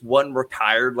at least one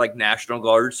retired, like, National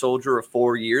Guard soldier of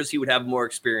 4 years, he would have more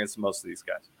experience than most of these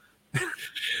guys.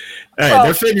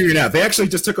 They're figuring it out. They actually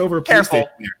just took over a police station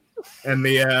here. And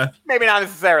maybe not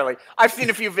necessarily. I've seen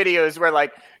a few videos where,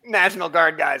 like, National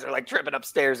Guard guys are like tripping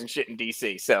upstairs and shit in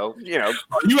DC. So, you know,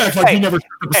 you act like you never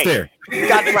tripped up a stair.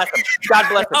 God bless them. God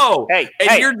bless them. Oh, hey,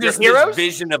 you're just this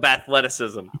vision of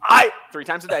athleticism. 3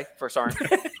 times a day for Sergeant.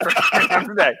 3 times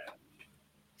a day.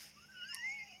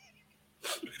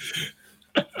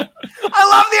 I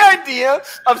love the idea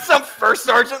of some first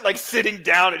sergeant like sitting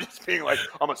down and just being like,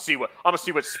 "I'm gonna see what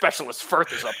Specialist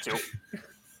Firth is up to."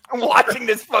 I'm watching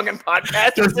this fucking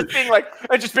podcast and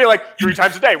just being like 3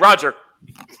 times a day, Roger.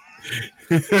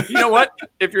 You know what?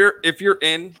 If you're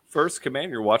in First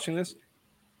Command, you're watching this,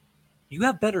 you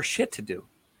have better shit to do.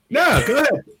 No, go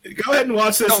ahead and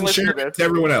watch this and share it to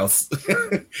everyone else.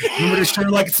 Remember to share,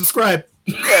 like, and subscribe.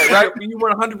 Yeah, right. You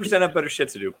 100% have better shit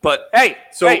to do. But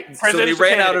so they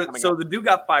ran out of. So the dude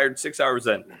got fired 6 hours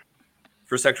in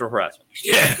for sexual harassment.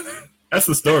 Yeah. That's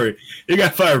the story. He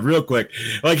got fired real quick.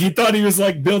 Like, he thought he was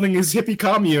like building his hippie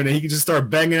commune and he could just start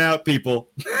banging out people.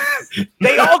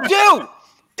 They all do.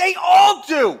 They all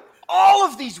do. All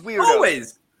of these weirdos.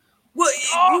 Always. Well,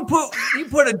 you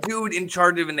put a dude in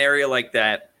charge of an area like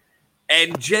that,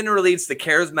 and generally it's the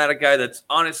charismatic guy that's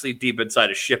honestly deep inside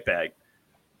a shitbag,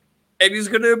 and he's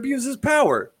going to abuse his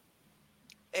power.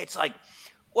 It's like,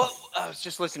 well, I was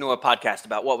just listening to a podcast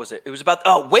about, what was it? It was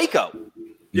about Waco.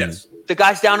 Yes. The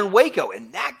guys down in Waco,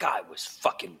 and that guy was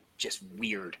fucking just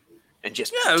weird and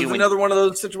just it was another one of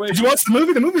those situations. Did you watch the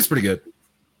movie? The movie's pretty good.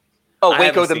 Oh,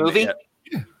 Waco the movie?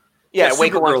 Yeah,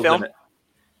 Waco on film.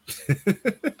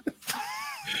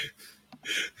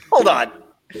 Hold on.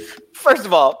 First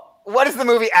of all, what is the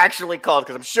movie actually called?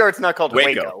 Because I'm sure it's not called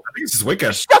Waco. I think it's just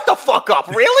Waco. Shut the fuck up.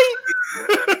 Really?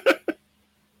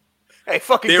 Hey,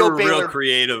 fucking they go were Baylor. Real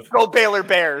creative. Go Baylor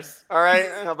Bears. All right?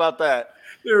 How about that?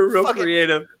 They were real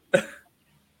creative.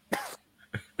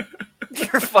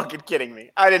 You're fucking kidding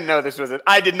me. I did not know this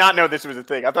was a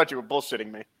thing. I thought you were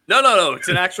bullshitting me. No. It's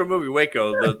an actual movie,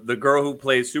 Waco. The girl who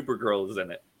plays Supergirl is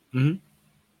in it. Mm-hmm.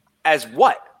 As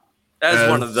what? As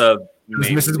one of the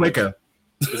Mrs. Waco.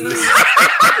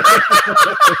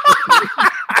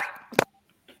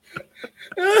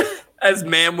 As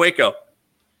Ma'am Waco.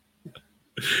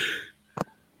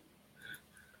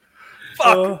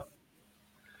 Fuck.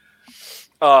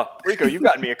 Rico, you've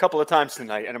gotten me a couple of times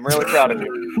tonight, and I'm really proud of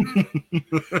you.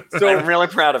 I'm really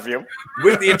proud of you.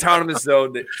 With the autonomous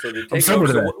zone, so they take over.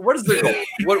 So what is their goal?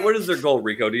 What is their goal,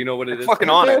 Rico? Do you know what it is? Fucking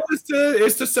on it.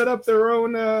 It's to set up their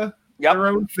own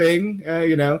thing.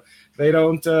 You know, they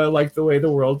don't like the way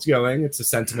the world's going. It's a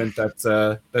sentiment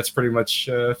that's pretty much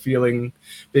being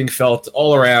felt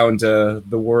all around the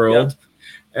world,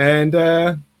 and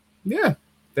they're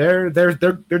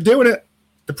doing it.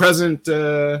 The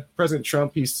President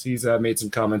Trump, he's made some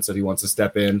comments that he wants to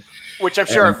step in, which I'm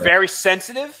sure are very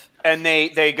sensitive. And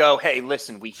they go, "Hey,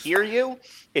 listen, we hear you.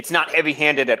 It's not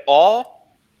heavy-handed at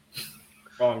all."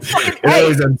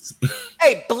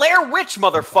 Hey, Blair Witch,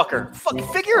 motherfucker! Fucking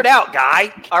figure it out,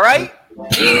 guy. All right.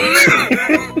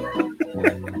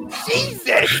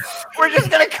 Jesus, we're just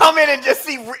gonna come in and just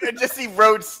see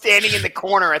Rhodes standing in the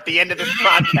corner at the end of this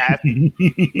podcast.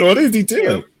 What did he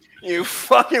do? You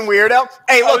fucking weirdo.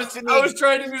 Hey, look. I was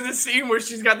trying to do the scene where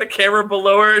she's got the camera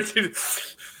below her.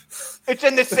 It's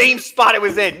in the same spot it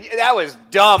was in. That was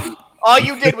dumb. All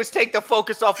you did was take the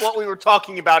focus off what we were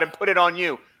talking about and put it on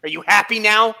you. Are you happy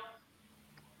now?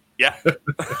 Yeah.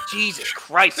 Jesus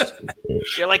Christ.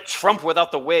 You're like Trump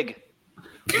without the wig.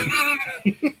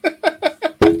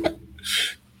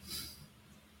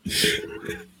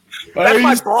 That's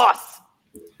my boss.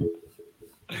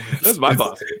 That's my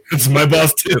boss. It's my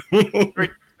boss too.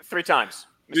 Three times.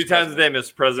 3 times a day,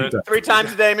 Mr. President. 3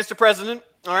 times a day, Mr. President.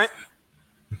 All right.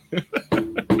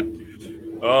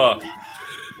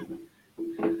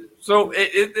 So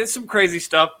it's some crazy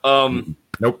stuff.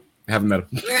 Nope, haven't met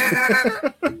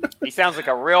him. He sounds like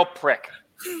a real prick.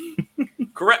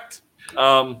 Correct.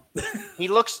 He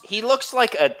looks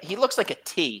like a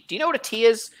tee. Do you know what a tee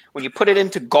is? When you put it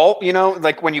into golf, you know,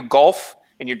 like when you golf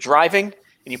and you're driving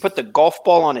and you put the golf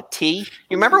ball on a tee.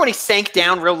 You remember when he sank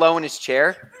down real low in his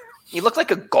chair? He looked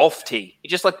like a golf tee. He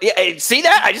just looked. Yeah, see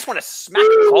that? I just want to smack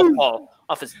the golf ball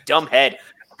off his dumb head.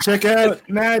 Check out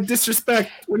Mad Disrespect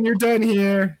when you're done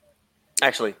here.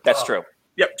 Actually, that's true.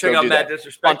 Yep. Check Go out do Mad that.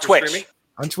 Disrespect On Twitch. streaming.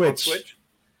 On Twitch.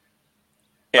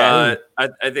 Yeah. I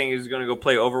think he's going to go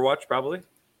play Overwatch, probably.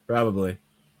 Probably.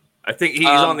 I think he's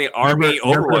on the Army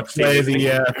Remember Overwatch play team.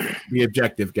 the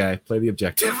objective guy. Play the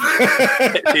objective.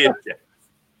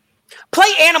 Play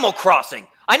Animal Crossing.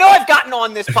 I know I've gotten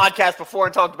on this podcast before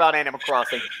and talked about Animal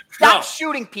Crossing. Stop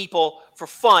shooting people for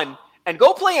fun and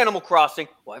go play Animal Crossing.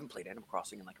 Well, I haven't played Animal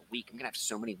Crossing in like a week. I'm going to have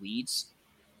so many leads.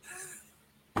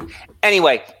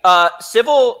 Anyway,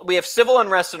 we have civil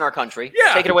unrest in our country.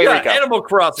 Yeah, take it away, Rico. Animal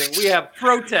Crossing. We have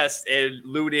protests and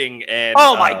looting and.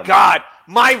 Oh my God,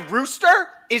 my rooster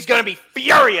is going to be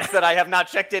furious that I have not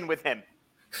checked in with him.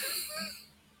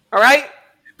 All right.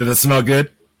 Does it smell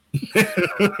good? Does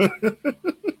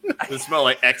it smell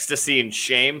like ecstasy and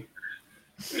shame?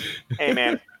 Hey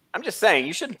man, I'm just saying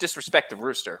you shouldn't disrespect the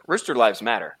rooster. Rooster lives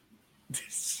matter.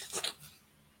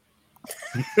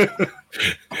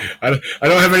 I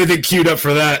don't have anything queued up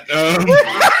for that.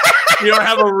 You don't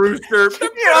have a rooster.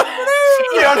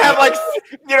 You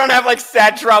don't have like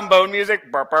sad trombone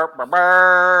music. Burr, burr,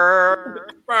 burr,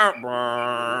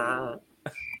 burr.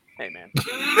 Hey man,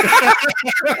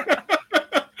 I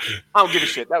don't give a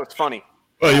shit. That was funny.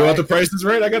 Oh, you want the prices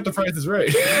right? I got the prices right.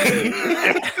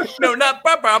 No, not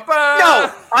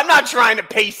No, I'm not trying to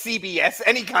pay CBS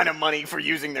any kind of money for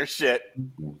using their shit.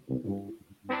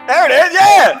 There it is.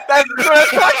 Yeah, that's what I was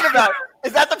talking about.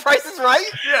 Is that the Price is Right?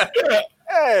 Yeah.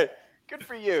 Hey, good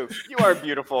for you. You are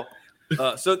beautiful.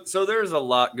 So there's a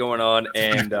lot going on,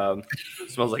 and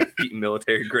it smells like peat and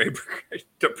military grade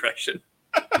depression.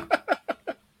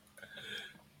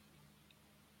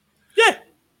 Yeah.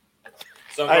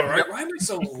 So I- why am I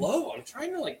so low? I'm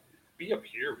trying to like be up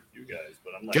here with you guys,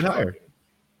 but I'm like Get higher.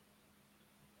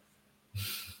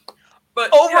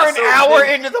 But Over yeah, an so hour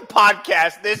then- into the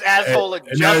podcast, this asshole And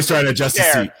now he's adjusted trying to adjust his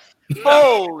chair. seat.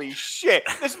 Holy shit.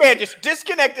 This man just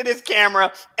disconnected his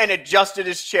camera and adjusted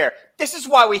his chair. This is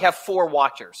why we have 4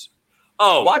 watchers.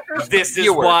 Oh, Watchers, this is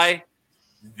viewers. why.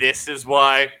 This is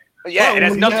why. Yeah, it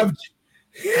has nothing.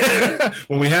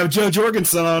 When we have Joe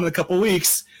Jorgensen on in a couple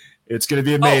weeks, it's going to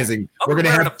be amazing. I'm We're going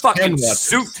to wearing have a fucking 10 watchers.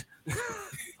 suit.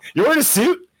 You're wearing a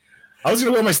suit? I was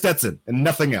going to wear my Stetson and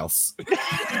nothing else.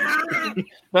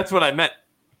 That's what I meant.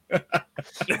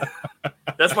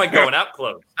 That's my going out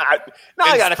clothes. Now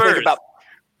I And got to think Spurs. about.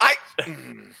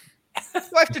 Do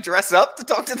I have to dress up to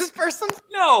talk to this person?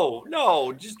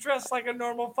 No, just dress like a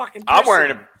normal fucking person. I'm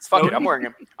wearing him. Fuck it, Snowden. I'm wearing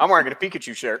him. I'm wearing a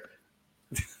Pikachu shirt.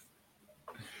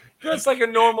 Dress like a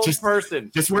normal Just-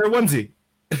 person. Just wear a onesie.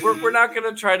 We're not going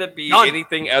to try to be None.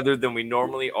 anything other than we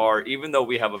normally are, even though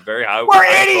we have a very high We're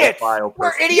high idiots. profile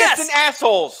We're person. idiots Yes, and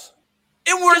assholes.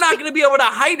 and we're not going to be able to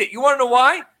hide it. You want to know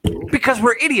why? Because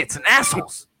we're idiots and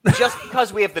assholes. Just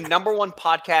because we have the #1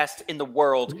 podcast in the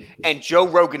world and Joe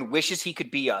Rogan wishes he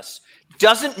could be us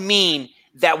doesn't mean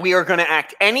that we are going to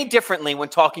act any differently when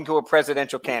talking to a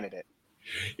presidential candidate.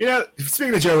 You know,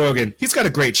 speaking of Joe Rogan, he's got a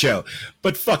great show.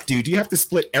 But fuck, dude, you have to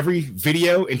split every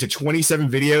video into 27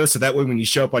 videos so that way when you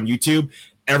show up on YouTube,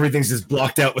 everything's just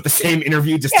blocked out with the same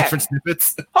interview, just Yeah. different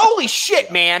snippets. Holy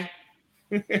shit, man.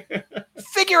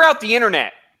 Figure out the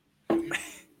internet.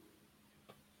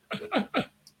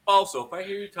 Also, if I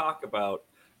hear you talk about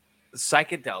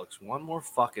psychedelics one more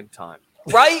fucking time,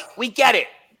 Right? We get it.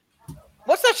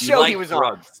 What's that You show like he was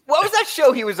drugs. on? What was that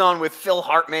show he was on with Phil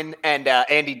Hartman and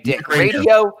Andy Dick? Radio.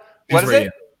 Radio? What News is radio.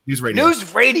 it? News radio.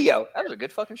 News Radio. That was a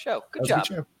good fucking show. Good That was job. a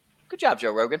good show. Good job,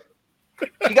 Joe Rogan.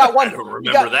 You got I one. don't you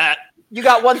remember got, that. You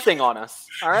got one thing on us.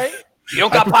 All right. You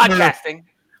don't got I prefer- podcasting.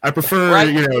 I prefer,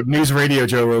 Right. News Radio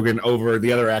Joe Rogan over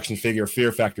the other action figure,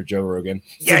 Fear Factor Joe Rogan.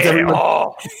 Yeah. Since yeah. everyone-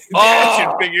 Oh. Action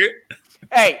Oh. figure.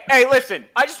 Hey, listen.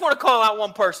 I just want to call out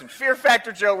one person. Fear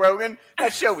Factor Joe Rogan.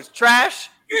 That show was trash.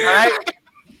 All right.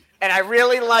 And I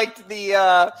really liked the.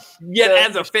 Yet,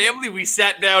 as a family, we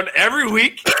sat down every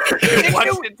week and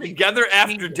watched it together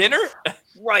after dinner.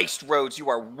 Christ, Rhodes, you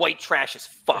are white trash as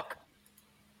fuck.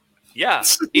 Yeah,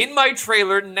 in my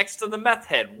trailer next to the meth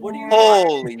head. What do you?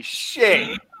 Holy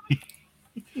shit!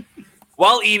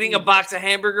 While eating a box of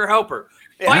hamburger helper.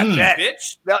 Yeah, Fight me, that-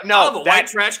 bitch! No, I'll have a white that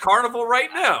trash carnival right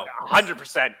now.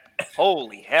 100%.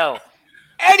 Holy hell!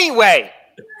 Anyway,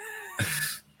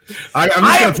 I'm just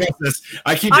gonna press this.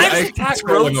 I keep I'm Attack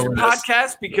scrolling Roach over this.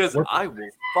 podcast because I will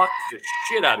fuck the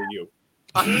shit out of you.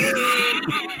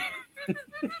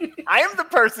 I am the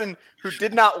person who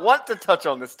did not want to touch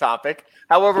on this topic.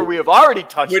 However, we have already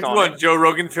touched Which on one, it. Joe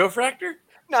Rogan Phil Fractor?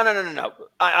 No.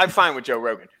 I'm fine with Joe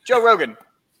Rogan. Joe Rogan.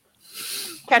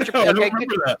 Catch your No, I don't okay.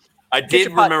 remember that. I Get did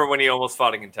your pot- remember when he almost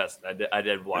fought a contestant. I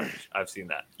did watch it. I've seen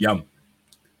that. Yum.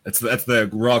 That's the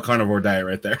raw carnivore diet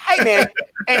right there.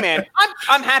 Hey man,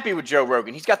 I'm happy with Joe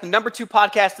Rogan. He's got the number 2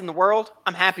 podcast in the world.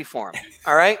 I'm happy for him.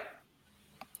 All right.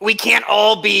 We can't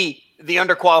all be the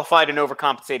underqualified and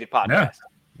overcompensated podcast. Yeah,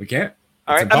 we can't.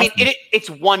 All right. It's I mean, impossible. it's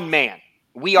one man.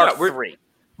 We are Yeah, we're- 3.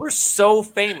 We're so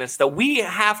famous that we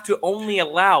have to only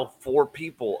allow 4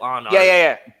 people on our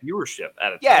Yeah. viewership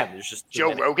at a Yeah. time. There's just too Joe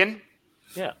many. Rogan.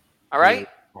 Yeah. All right.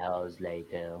 Hours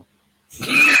later.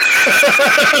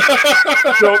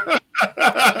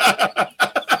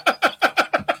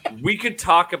 We could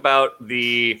talk about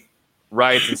the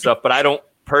riots and stuff, but I don't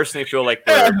personally feel like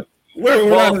we're We're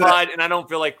on qualified, and I don't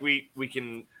feel like we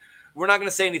can. We're not going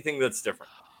to say anything that's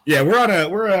different. Yes.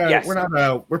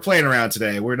 we're playing around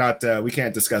today. We're not we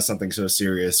can't discuss something so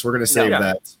serious. We're gonna save Yeah.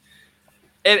 that.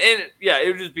 And yeah, it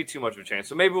would just be too much of a chance.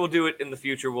 So maybe we'll do it in the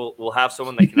future. We'll have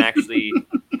someone that can actually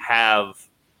have,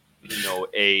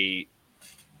 a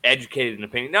educated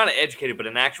opinion, not an educated, but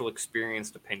an actual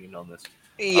experienced opinion on this.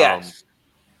 Yes.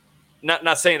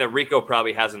 Not saying that Rico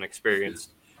probably hasn't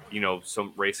experienced,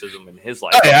 some racism in his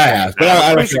life. Oh, yeah, I have, but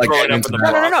I don't feel like growing getting up in into the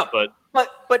that. No. Bronx,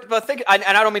 but But think, and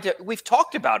I don't mean to. We've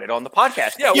talked about it on the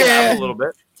podcast. yeah, Yeah. we'll have a little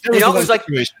bit. There You know, a it was like-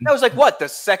 situation. That was like what, the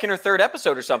 2nd or 3rd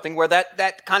episode or something, where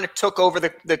that kind of took over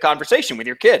the conversation with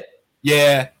your kid.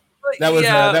 Yeah, that was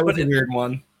but a weird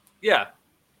one. Yeah,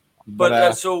 but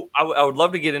uh, so I would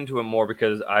love to get into it more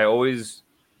because I always,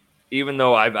 even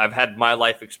though I've had my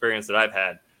life experience that I've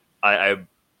had, I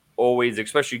always,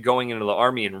 especially going into the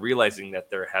Army and realizing that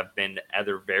there have been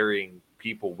other varying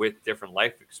people with different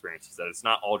life experiences, that it's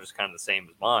not all just kind of the same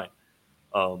as mine.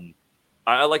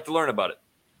 I like to learn about it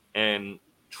and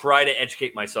try to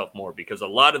educate myself more, because a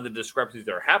lot of the discrepancies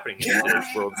that are happening in today's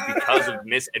world is because of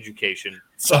miseducation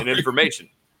and information.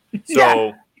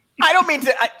 So, I don't mean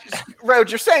to.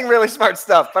 Rhodes, you're saying really smart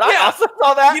stuff, but I Yeah. also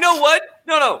saw that. you know what?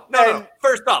 No. And-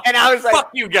 First off, and I was like- fuck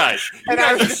you guys. You and I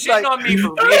guys was are just shitting like- on me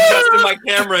for readjusting my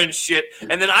camera and shit.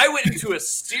 And then I went into a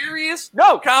serious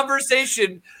No.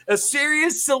 conversation, a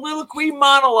serious soliloquy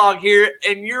monologue here,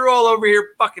 and you're all over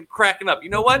here fucking cracking up. You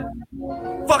know what?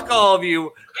 Fuck all of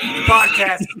you. The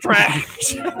podcast is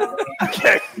trash.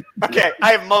 Okay.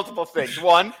 I have multiple things.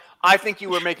 One, I think you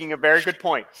were making a very good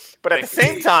point, but at the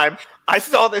same time, I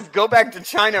saw this go back to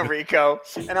China, Rico,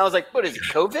 and I was like, "What is it?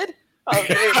 COVID?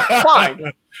 It's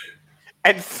fine."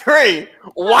 And 3,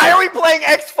 why are we playing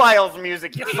X-Files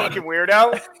music, you fucking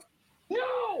weirdo?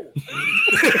 No.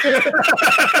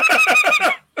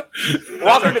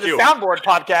 Welcome to the cue. Soundboard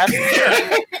Podcast.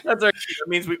 That's our, that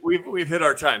means we've hit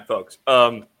our time, folks.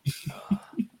 I'm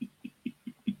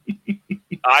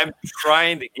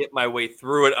trying to get my way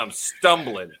through it. I'm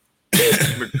stumbling.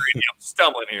 I'm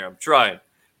stumbling here. I'm trying.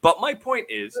 But my point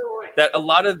is that a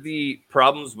lot of the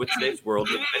problems with today's world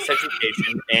is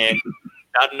miseducation and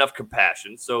not enough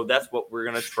compassion. So that's what we're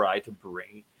going to try to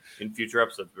bring in future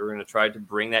episodes. We're going to try to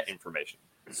bring that information.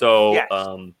 So, Yes.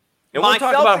 and we'll talk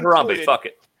Myself about Harambe. included. Fuck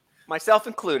it. Myself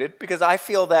included, because I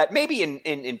feel that maybe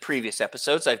in previous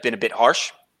episodes I've been a bit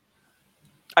harsh.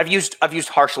 I've used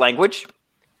harsh language.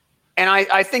 And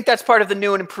I think that's part of the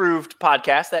new and improved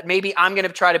podcast, that maybe I'm going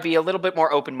to try to be a little bit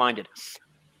more open-minded.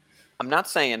 I'm not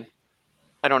saying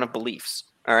I don't have beliefs,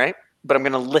 all right? But I'm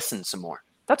going to listen some more.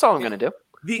 That's all I'm going to do.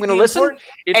 I'm going to listen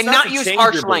and not use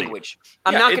harsh language.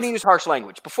 I'm not going to use harsh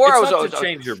language. Before It's I was not always to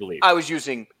change your belief. I was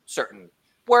using certain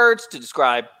words to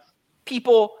describe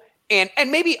people, and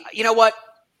maybe you know what?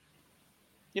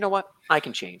 I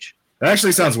can change. That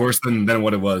actually sounds worse than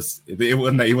what it was. It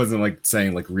wasn't. He wasn't like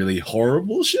saying like really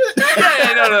horrible shit.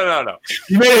 Yeah, no.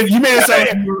 You made it sound.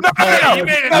 You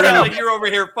made it sound like you're over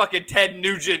here fucking Ted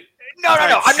Nugent. No.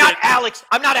 Alright, I'm not shit. Alex.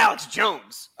 I'm not Alex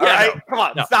Jones. All Yeah, right, no. come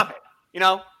on, No. stop it. You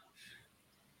know,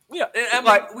 Yeah, and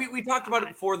But- we talked about it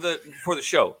before the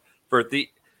show.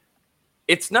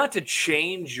 It's not to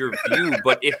change your view,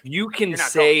 but if you can You're not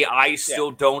say I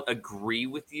still don't agree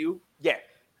with you, yeah,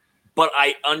 but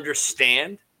I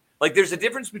understand. Like there's a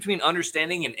difference between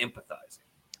understanding and empathizing.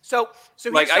 So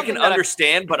like here's I can something that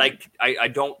understand, but I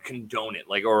don't condone it.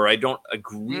 Like, or I don't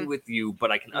agree Mhm. with you,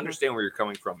 but I can Mhm. understand where you're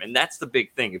coming from, and that's the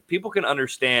big thing. If people can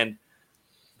understand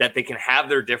that they can have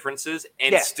their differences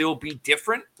and Yeah. still be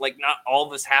different, like not all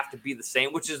of us have to be the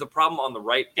same, which is the problem on the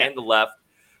right Yeah. and the left.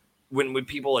 When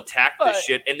people attack this But-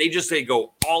 shit and they just say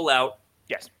go all out,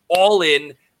 Yes. all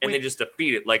in, and We- they just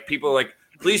defeat it. Like people are like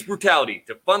police brutality,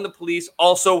 defund the police.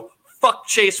 Also, fuck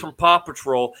Chase from Paw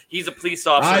Patrol. He's a police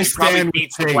officer. I He probably stand with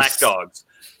beats the Chase. black dogs.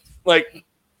 Like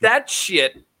that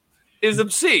shit is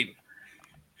obscene.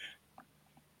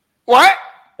 What?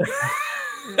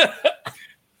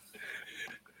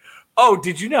 Oh,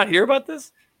 did you not hear about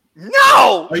this?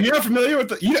 No. Are you not familiar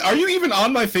with are you even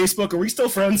on my Facebook? Are we still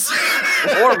friends?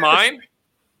 Or mine?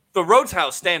 The Rhodes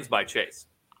House stands by Chase.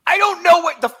 I don't know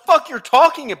what the fuck you're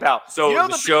talking about. So you know,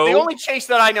 the show- the only Chase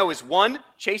that I know is one,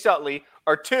 Chase Utley,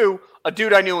 or two, a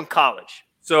dude I knew in college.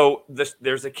 So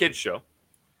there's a kids show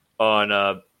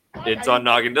on it's on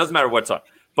Noggin. Doesn't matter what's on,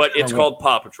 but it's called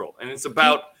Paw Patrol, and it's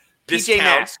about this PJ town.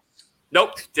 Masks.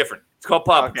 Nope, different. It's called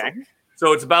Paw Okay. Patrol.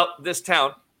 So it's about this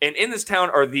town, and in this town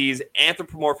are these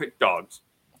anthropomorphic dogs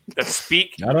that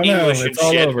speak I don't know. English and It's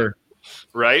all shit, over.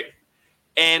 right?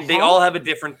 And they all have a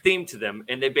different theme to them,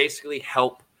 and they basically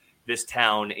help this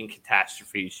town in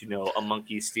catastrophes. You know, a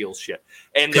monkey steals shit,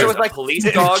 and So there's it's a like-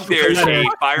 police dog. There's a Wait,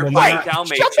 firefighter shut the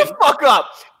Dalmatian. fuck up.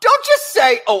 Don't just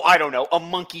say, oh, I don't know, a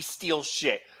monkey steals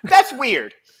shit. That's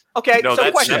weird. Okay, No, so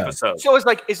that's question. an episode. So is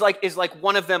like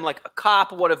one of them like a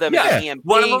cop, one of them Yeah, is an EMT,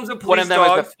 one of them's a police one of them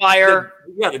dog. is the fire.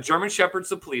 The German Shepherd's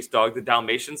the police dog. The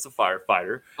Dalmatian's the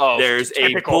firefighter. Oh, There's a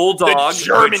typical. bulldog. The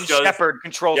German which does, Shepherd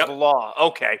controls Yep. the law.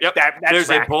 Okay, Yep. that's There's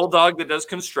a fact. bulldog that does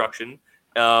construction.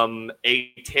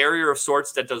 A terrier of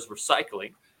sorts that does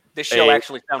recycling. This show a,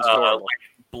 actually sounds adorable.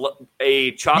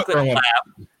 A chocolate Wrong one.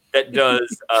 lab that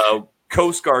does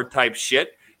Coast Guard type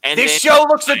shit. And This then show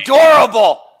looks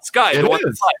adorable. Sky, It the one that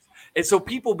is. flies. And so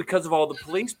people, because of all the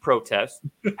police protests,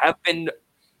 have been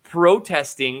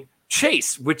protesting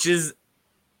Chase, which is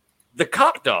the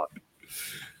cop dog,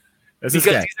 This is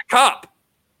because gay. he's a cop.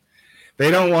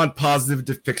 They don't want positive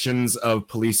depictions of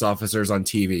police officers on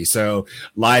TV. So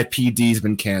Live PD's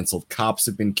been canceled. Cops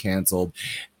have been canceled.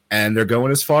 And they're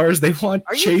going as far as they want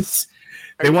Are you- Chase.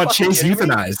 are They you want fucking Chase kidding me?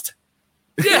 euthanized.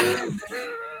 Yeah.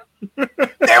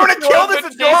 They want to kill this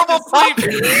Chase adorable is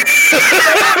sleeping.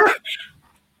 pup.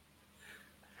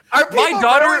 Are My people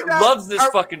daughter really that- loves this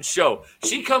are- fucking show.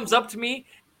 She comes up to me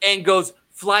and goes,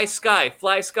 fly Sky,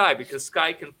 because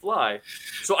Sky can fly.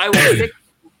 So I will pick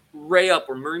Ray up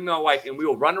or bring my wife, and we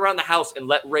will run around the house and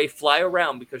let Ray fly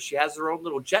around because she has her own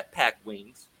little jetpack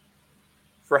wings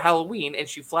for Halloween, and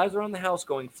she flies around the house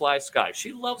going, fly Sky.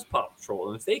 She loves Paw Patrol,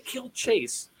 and if they kill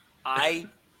Chase,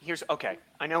 Here's okay.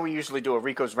 I know we usually do a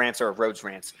Rico's rants or a Rhodes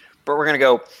rants, but we're gonna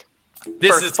go.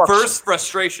 this First is fuck- first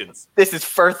frustrations. This is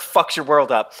first fucks your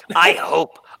world up. I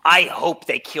hope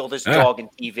they kill this dog in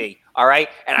TV. All right,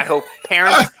 and I hope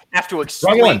parents have to one.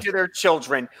 explain to their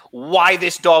children why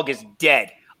this dog is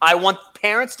dead. I want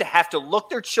parents to have to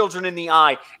look their children in the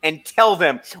eye and tell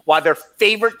them why their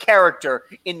favorite character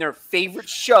in their favorite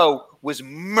show was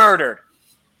murdered.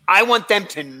 I want them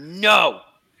to know.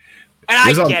 And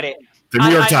Here's I on get it. The New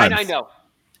York Times. I know.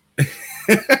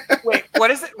 Wait,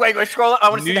 what is it? Wait, scroll up. I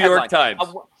want to see New the York headline.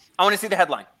 Times. I want to see the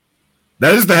headline.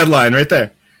 That is the headline right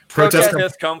there. Protest.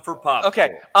 Protests come for Paw Patrol.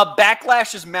 Okay, a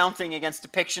backlash is mounting against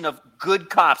depiction of good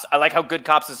cops. I like how good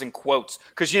cops is in quotes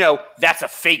because that's a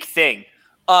fake thing.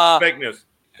 Fake news.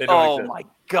 They don't Oh exist. my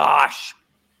gosh!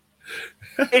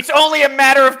 It's only a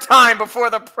matter of time before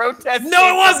the protest.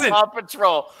 No, it wasn't! Paw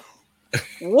Patrol.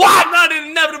 What? Not an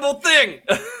inevitable thing.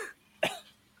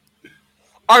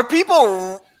 Are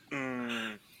people?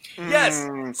 Yes.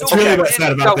 So It's really Okay. what's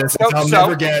sad about So- this. so- I'll so-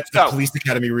 never get the so- Police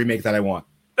Academy remake that I want.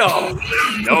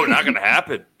 No, not gonna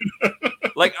happen.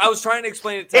 Like I was trying to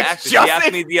explain it to It's Ashley. She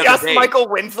asked me the other day. Michael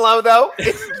Winslow, though.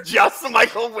 It's just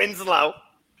Michael Winslow.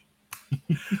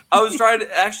 I was trying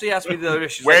to actually ask me the other day.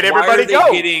 She's Where'd like, why everybody are they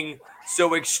go? getting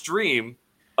so extreme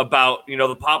about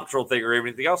the Paw Patrol thing or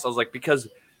anything else? I was like, because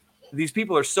these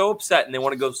people are so upset and they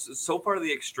want to go so far to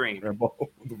the extreme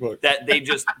that they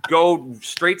just go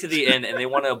straight to the end and they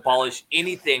want to abolish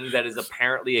anything that is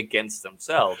apparently against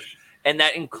themselves. And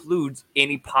that includes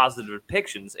any positive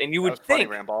depictions. And you would think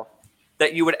Ramball.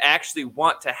 that you would actually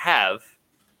want to have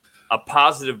a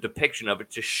positive depiction of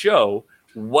it to show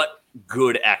what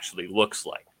good actually looks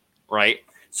like, right?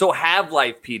 So have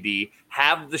Live PD,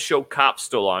 have the show Cops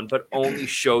still on, but only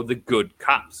show the good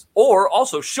cops. Or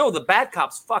also show the bad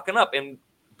cops fucking up and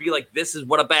be like, this is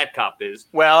what a bad cop is.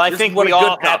 Well, I This think is what we a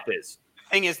all good have. cop is.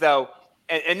 Thing is, though,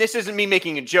 and this isn't me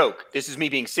making a joke. This is me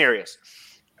being serious.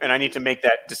 and I need to make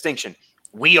that distinction.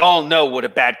 We all know what a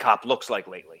bad cop looks like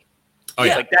lately. Oh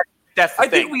yeah. Like that's the I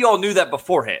thing. think we all knew that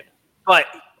beforehand. But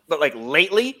like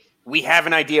lately, we have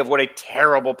an idea of what a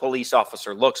terrible police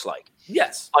officer looks like.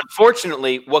 Yes.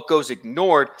 Unfortunately, what goes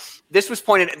ignored, this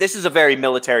is a very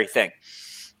military thing.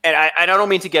 And I don't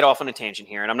mean to get off on a tangent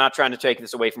here, and I'm not trying to take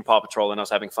this away from Paw Patrol and us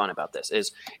having fun about this.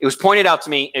 It was pointed out to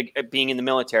me, being in the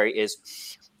military,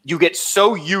 is you get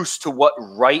so used to what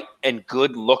right and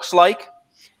good looks like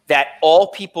that all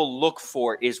people look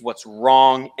for is what's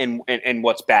wrong and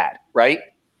what's bad, right?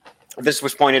 This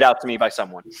was pointed out to me by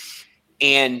someone.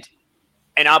 And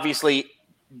obviously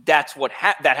that's what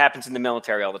that happens in the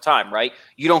military all the time, right?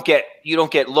 You don't get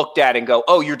looked at and go,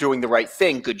 "Oh, you're doing the right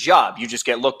thing. Good job." You just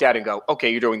get looked at and go, "Okay,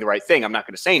 you're doing the right thing. I'm not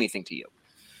going to say anything to you."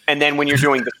 And then when you're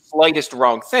doing the slightest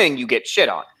wrong thing, you get shit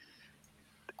on.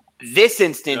 This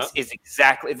instance is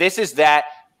that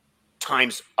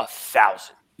times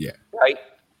 1,000. Yeah. Right?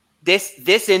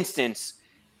 This instance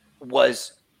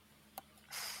was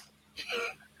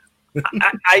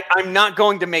I'm not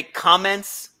going to make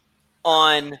comments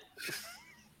on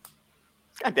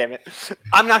God damn it.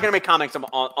 I'm not going to make comments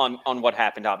on what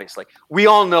happened, obviously. We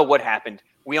all know what happened.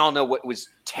 We all know what was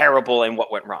terrible and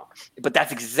what went wrong. But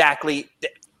that's exactly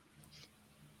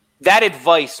that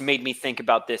advice made me think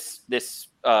about this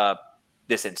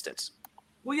instance.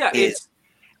 Well, yeah, it's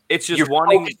just you're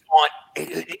wanting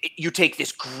you take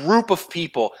this group of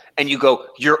people and you go,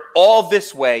 "You're all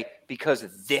this way because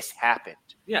this happened."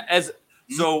 Yeah,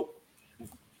 so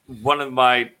one of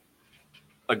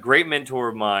a great mentor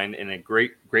of mine and a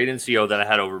great NCO that I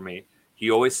had over me,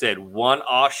 he always said, "One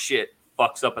aw shit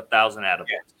fucks up 1,000 atoms."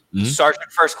 Yeah.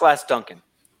 Sergeant First Class Duncan.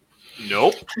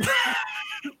 Nope.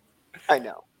 I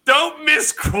know. Don't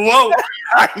misquote.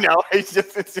 I know. It's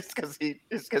just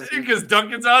because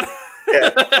Duncan's on. Yeah.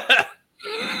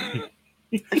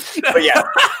 But yeah,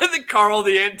 the Carl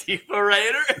the Antifa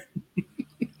Raider.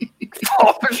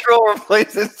 Paw Patrol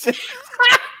replaces.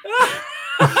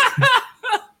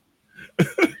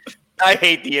 I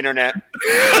hate the internet.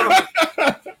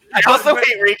 I also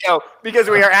hate Rico because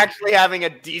we are actually having a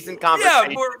decent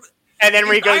conversation. Yeah, and then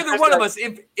Rico. Either one of us,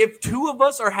 if two of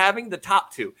us are having the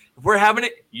top two, if we're having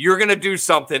it, you're gonna do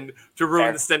something to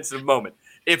ruin the sensitive moment.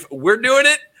 If we're doing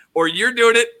it or you're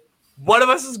doing it, one of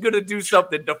us is gonna do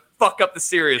something to fuck up the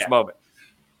serious moment.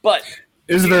 But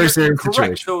it's a very serious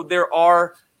situation. So there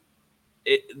are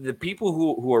the people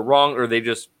who are wrong, or they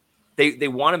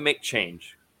want to make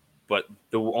change, but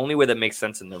the only way that makes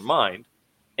sense in their mind,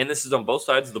 and this is on both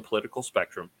sides of the political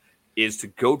spectrum, is to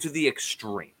go to the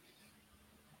extreme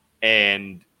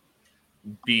and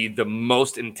be the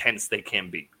most intense they can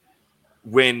be.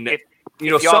 When if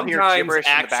y'all sometimes hear gibberish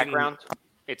in the background,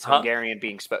 it's Hungarian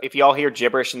being spoken. If y'all hear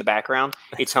gibberish in the background,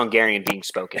 it's Hungarian being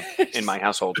spoken in my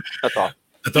household. That's all.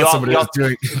 I thought somebody was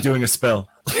doing a spell.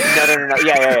 No.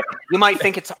 Yeah. You might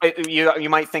think you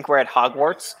might think we're at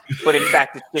Hogwarts, but in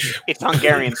fact it's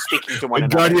Hungarian speaking to one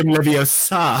another. Guardian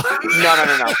Leviosa.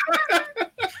 No.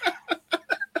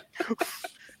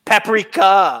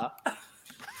 Paprika.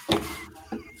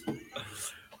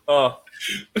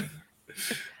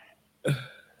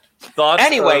 Thoughts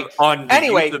on the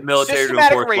use of military to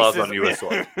enforce laws on U.S.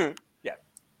 soil? Yeah.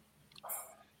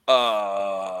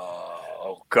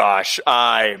 Oh gosh,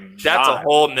 that's a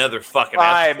whole nother fucking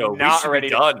episode. I'm not ready.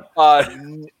 Done.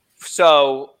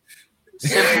 So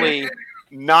simply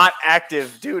not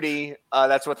active duty.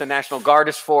 That's what the National Guard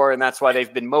is for, and that's why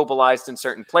they've been mobilized in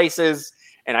certain places.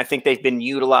 And I think they've been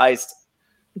utilized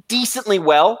decently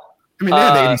well. I mean,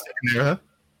 they're the 82nd era.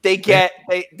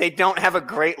 They don't have a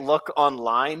great look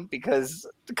online because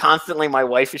constantly my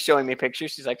wife is showing me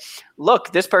pictures. She's like,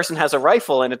 "Look, this person has a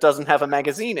rifle and it doesn't have a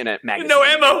magazine in it." No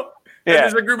ammo. Yeah. And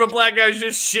there's a group of black guys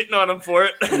just shitting on him for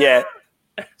it. Yeah.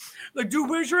 Like, dude,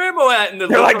 where's your ammo at? And they're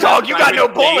like, "Dog, you got no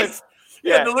bullets."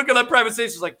 Yeah. The look on that private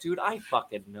station is like, dude, I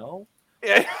fucking know.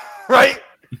 Yeah. Right.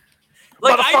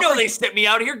 Like, I know they sent me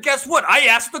out here. Guess what? I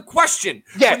asked the question.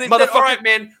 Yeah. And they said, all right,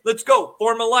 man, let's go.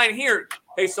 Form a line here.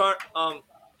 Hey, Sarn, I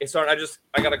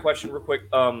got a question real quick.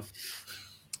 Not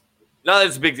that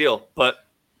it's a big deal, but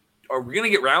are we gonna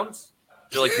get rounds?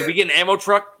 They're like, do we get an ammo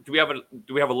truck? Do we have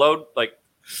a load? Like,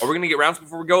 are we gonna get rounds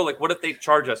before we go? Like, what if they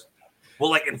charge us? Well,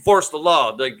 like, enforce the law.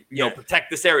 Like, you know, protect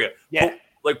this area. Yeah. But,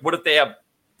 like, what if they have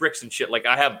bricks and shit? Like,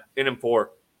 I have an M4.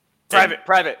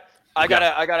 Private. I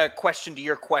got a question to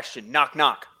your question. Knock,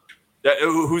 knock.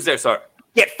 Who's there? Sorry.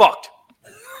 Get fucked.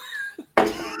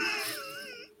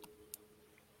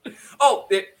 Oh,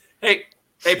 hey,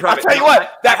 Private. I'll tell you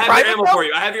what. I have your ammo for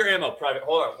you. I have your ammo, Private.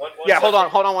 Hold on.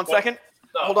 Hold on 1 second.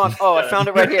 Hold on. Oh, I found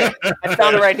it right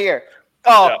here.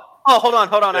 Oh, Oh, hold on.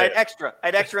 Yeah. I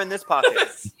had extra in this pocket.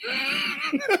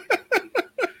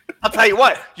 I'll tell you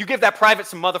what. You give that private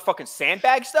some motherfucking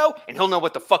sandbags, though, and he'll know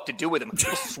what the fuck to do with them.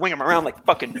 He'll swing them around like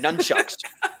fucking nunchucks.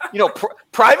 You know,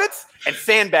 privates and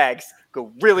sandbags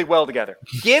go really well together.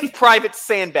 Give private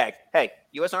sandbags. Hey,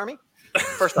 U.S. Army,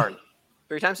 first sergeant,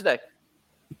 3 times a day.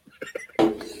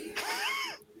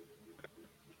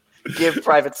 Give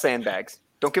private sandbags.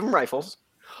 Don't give them rifles.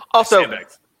 Also,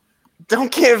 Sandbags.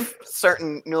 don't give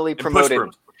certain newly promoted.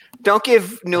 brooms. Don't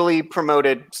give newly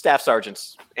promoted staff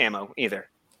sergeants ammo either.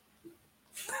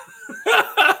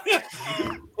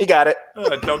 You got it.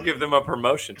 Don't give them a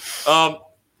promotion. I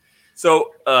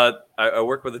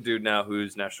work with a dude now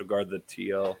who's National Guard. The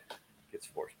TL gets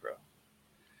force, bro.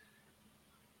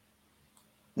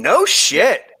 No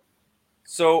shit.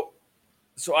 So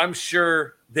I'm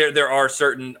sure there are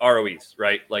certain ROEs,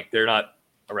 right? Like they're not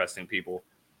arresting people,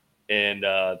 and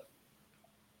there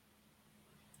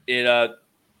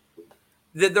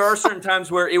are certain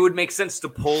times where it would make sense to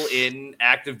pull in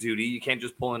active duty. You can't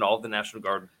just pull in all of the National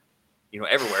Guard,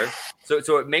 everywhere.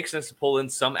 So it makes sense to pull in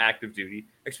some active duty,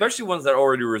 especially ones that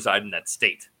already reside in that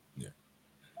state. Yeah.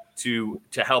 To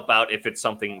help out if it's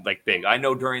something like big. I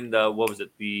know during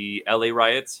the LA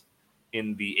riots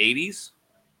in the 80s.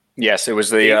 Yes, it was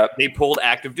They pulled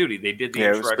active duty. They did the Yeah, it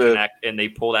was Insurrection the- Act, and they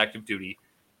pulled active duty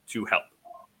to help.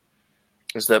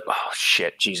 Is the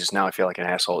shit, Jesus, now I feel like an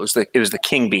asshole. It was the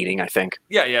King beating, I think.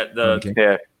 Yeah.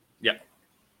 Okay. Yeah.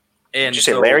 And Did you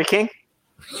say Larry King?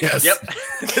 Yes. Yep.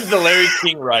 The Larry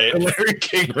King riot. The Larry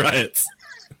King riots.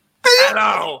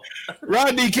 No.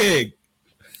 Rodney King.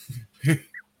 Larry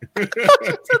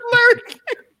King.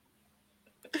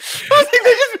 I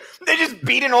think they just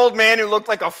beat an old man who looked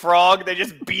like a frog. They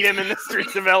just beat him in the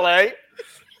streets of LA.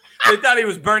 They thought he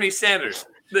was Bernie Sanders.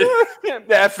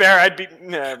 That's fair.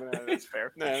 No, that's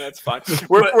fair. No, that's fine.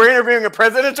 We're interviewing a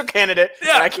presidential candidate.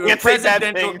 Yeah, and I can't say that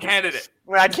presidential thing. candidate.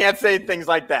 I can't say things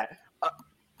like that.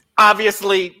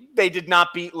 Obviously, they did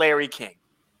not beat Larry King.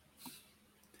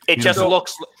 It just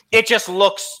looks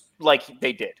like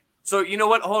they did. So you know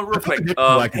what? Hold on real quick.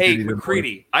 Hey,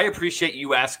 McCready, I appreciate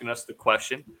you asking us the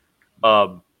question.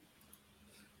 Like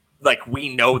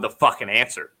we know the fucking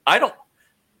answer. I don't.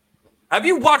 Have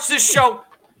you watched this show,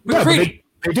 McCready?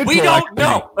 We don't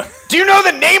know. Do you know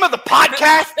the name of the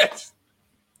podcast?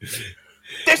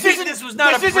 This was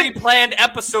not a pre-planned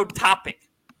episode topic.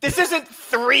 This isn't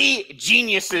 3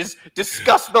 geniuses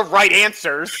discuss the right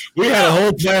answers. We had a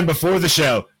whole plan before the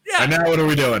show. Yeah. And now what are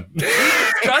we doing?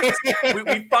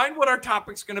 We find what our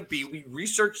topic's going to be. We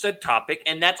research said topic,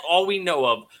 and that's all we know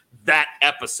of that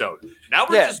episode. Now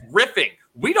we're just riffing.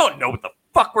 We don't know what the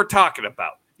fuck we're talking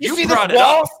about. You see brought this it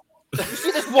wall? up. You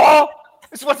see this wall?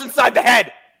 This is what's inside the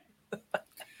head.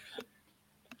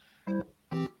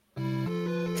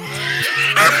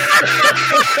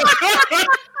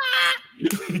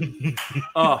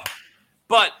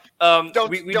 But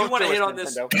we do don't want to do hit it, on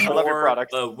this Nintendo. I love your more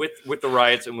product. with the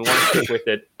riots, and we want to stick with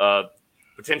it.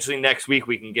 Potentially next week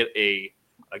we can get a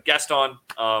guest on,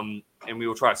 and we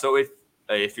will try. So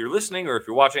if you're listening or if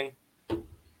you're watching,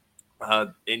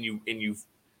 and you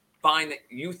find that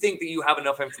you think that you have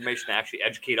enough information to actually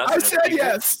educate us, I said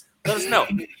yes. Let us know.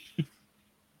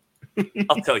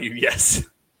 I'll tell you yes.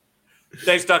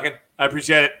 Thanks, Duncan. I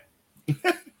appreciate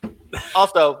it.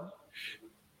 Also,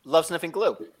 love sniffing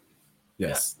glue.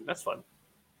 Yes. Yeah, that's fun.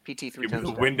 PT 3 Give me times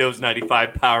the a day. Windows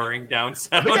 95 powering down I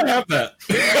sound. think I have that.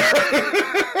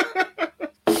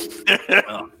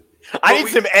 I need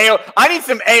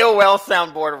some AOL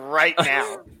soundboard right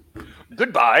now.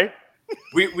 Goodbye.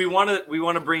 We want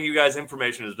to bring you guys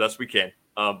information as best we can.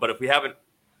 But if we haven't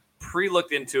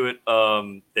pre-looked into it,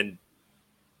 then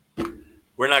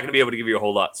we're not going to be able to give you a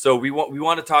whole lot. So we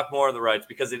want to talk more on the rights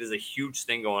because it is a huge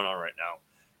thing going on right now,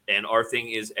 and our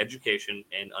thing is education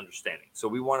and understanding. So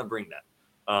we want to bring that,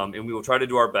 and we will try to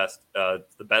do our best, the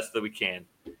best that we can.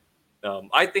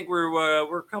 I think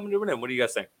we're coming to an end. What do you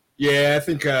guys think? Yeah, I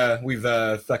think we've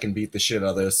fucking beat the shit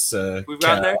out of this. We've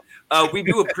gotten there. We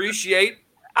do appreciate.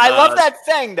 I love that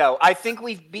saying, though. I think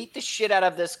we've beat the shit out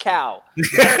of this cow. You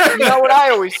know what I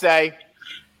always say?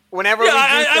 Whenever we do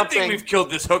I something, think we've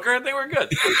killed this hooker. I think we're good.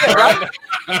 yeah, right?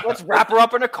 Let's wrap her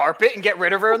up in a carpet and get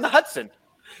rid of her in the Hudson.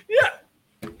 Yeah.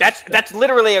 That's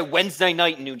literally a Wednesday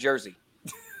night in New Jersey.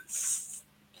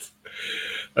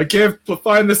 I can't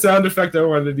find the sound effect I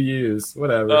wanted to use.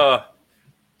 Whatever.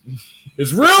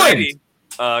 It's ruined.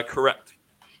 Correct.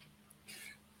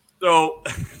 So,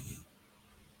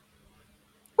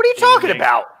 What are you talking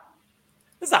about?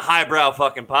 this is a highbrow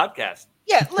fucking podcast.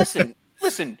 Yeah, listen.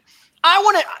 I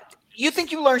want to. You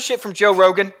think you learn shit from Joe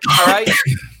Rogan? All right,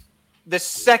 the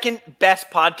second best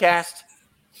podcast.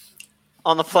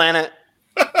 on the planet.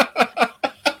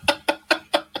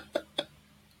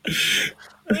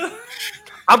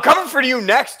 I'm coming for you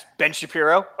next, Ben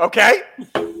Shapiro. Okay?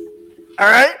 All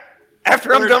right?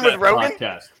 After I'm done with Rogan?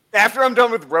 After I'm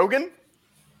done with Rogan?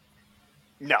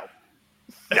 No.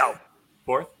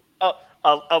 Fourth?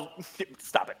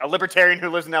 Stop it. A libertarian who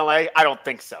lives in LA? I don't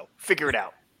think so. Figure it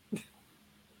out.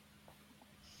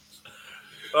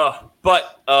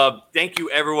 But thank you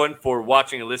everyone for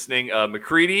watching and listening.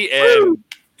 McCready and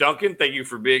Duncan, thank you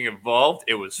for being involved.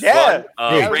 It was fun.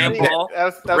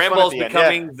 Ramball's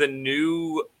becoming the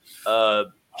new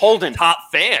Holden top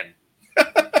fan.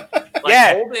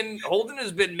 Holden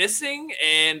has been missing,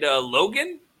 and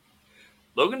Logan's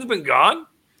been gone.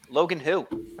 Logan who?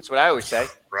 That's what I always say.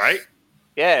 Right?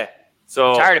 Yeah.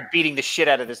 So I'm tired of beating the shit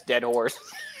out of this dead horse.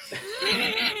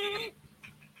 I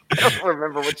don't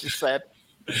remember what you said.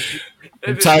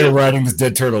 I'm tired of riding this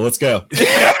dead turtle. Let's go.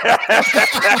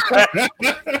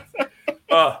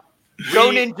 Go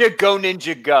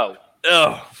Ninja, go.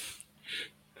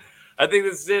 I think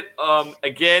this is it.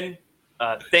 Again,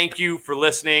 thank you for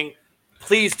listening.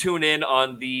 Please tune in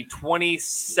on the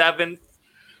 27th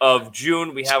of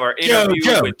June. We have our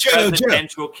interview with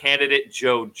presidential candidate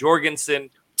Jo Jorgensen.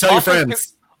 Tell your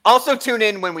friends. Also tune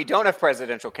in when we don't have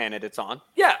presidential candidates on.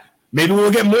 Yeah. Maybe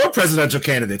we'll get more presidential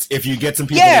candidates if you get some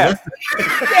people. Yeah.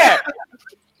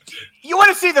 You want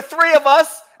to see the three of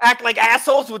us act like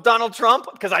assholes with Donald Trump?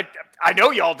 Because I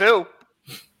know y'all do.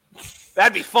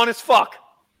 That'd be fun as fuck.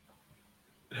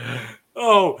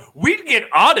 Oh, we'd get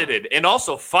audited and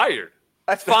also fired.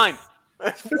 That's fine.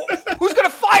 Who's going to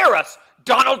fire us?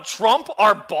 Donald Trump,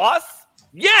 our boss?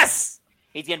 Yes!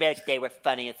 He's going to be like, they were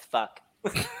funny as fuck.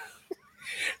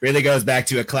 Really goes back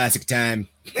to a classic time.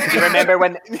 Do you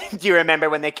remember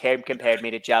when they compared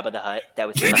me to Jabba the Hutt? That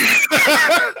was funny.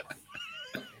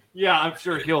 Yeah, I'm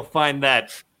sure he'll find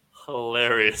that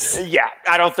hilarious. Yeah,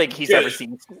 I don't think he's ever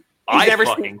seen. I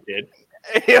fucking did.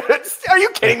 Are you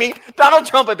kidding me? Donald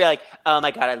Trump would be like, oh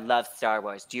my God, I love Star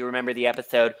Wars. Do you remember the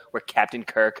episode where Captain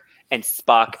Kirk and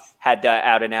Spock had the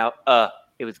out and out?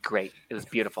 It was great. It was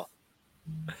beautiful.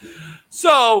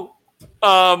 So,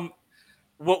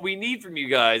 what we need from you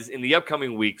guys in the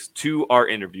upcoming weeks to our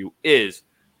interview is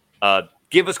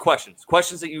give us questions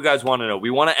that you guys want to know. We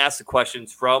want to ask the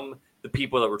questions from the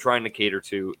people that we're trying to cater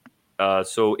to.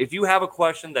 So if you have a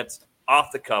question that's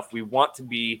off the cuff, we want to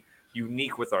be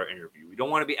unique with our interview. We don't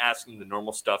want to be asking the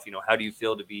normal stuff. How do you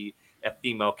feel to be a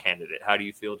female candidate? How do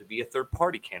you feel to be a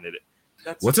third-party candidate?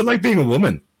 What's it like being a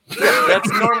woman? That's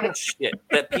normal shit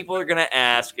that people are going to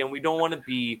ask, and we don't want to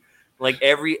be like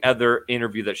every other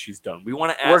interview that she's done. We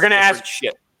want to ask. We're going to ask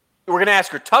shit. We're going to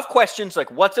ask her tough questions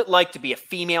like, "What's it like to be a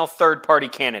female third-party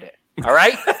candidate?" All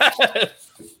right.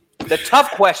 The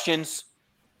tough questions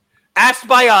asked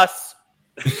by us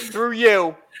through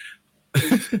you.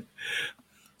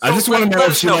 I just want to know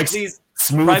if she likes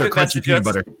smooth or crunchy peanut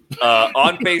butter.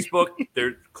 On Facebook,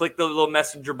 click the little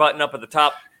messenger button up at the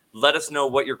top. Let us know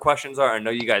what your questions are. I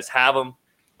know you guys have them.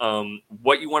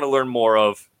 What you want to learn more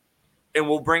of, and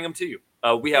we'll bring them to you.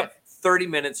 We have 30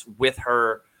 minutes with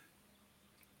her,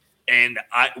 and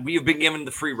we have been given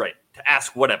the free right to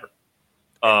ask whatever.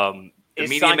 The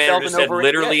media manager said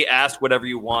literally ask whatever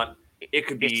you want. It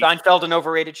could be Seinfeld an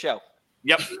overrated show.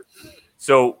 Yep.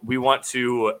 So we want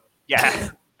to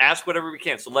ask whatever we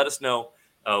can. So let us know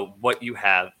what you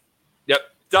have. Yep.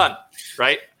 Done.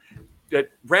 Right?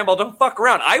 Ramball, don't fuck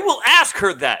around. I will ask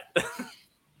her that.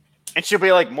 And she'll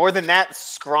be like, more than that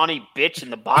scrawny bitch in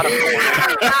the bottom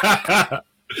corner.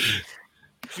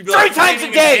 3 times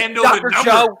a day, Dr.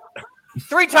 Joe.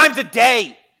 3 times a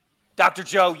day, Dr.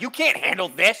 Joe. You can't handle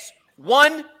this.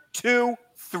 1, 2,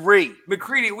 3.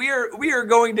 McCready, we are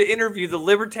going to interview the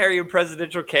Libertarian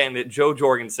presidential candidate, Jo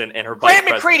Jorgensen, and her vice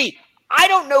president. McCready, I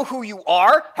don't know who you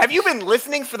are. Have you been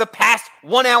listening for the past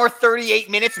 1 hour, 38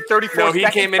 minutes, and 34 seconds? No,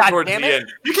 he came in towards the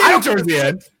end. You came in towards the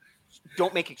end.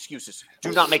 Don't make excuses.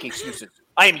 Do not make excuses.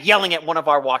 I am yelling at one of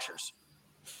our washers.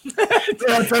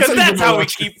 That's how we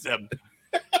keep them.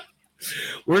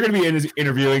 We're going to be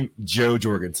interviewing Jo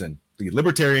Jorgensen, the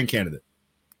Libertarian candidate.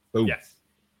 Boom. Yes.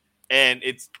 And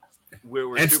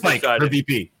we're and super Spike, excited. her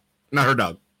VP, not her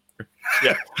dog.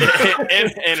 Yeah.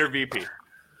 and her VP.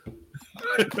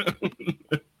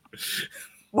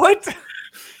 What?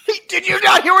 Did you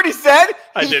not hear what he said?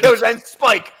 I He didn't. goes, and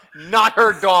Spike, not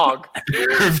her dog.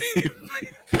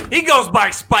 He goes by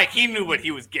Spike. He knew what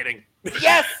he was getting.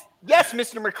 Yes,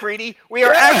 Mr. McCready. We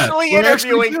are Yeah, actually we're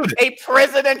actually interviewing doing a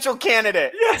presidential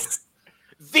candidate. Yes.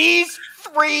 These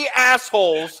 3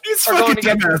 assholes These are going fucking to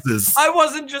get dumbasses. I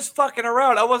wasn't just fucking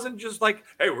around. I wasn't just like,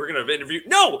 hey, we're going to interview.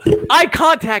 No, I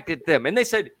contacted them and they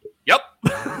said, yep.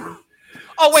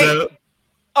 Oh wait. So,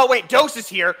 Oh wait, Dose is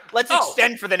here. Let's Oh.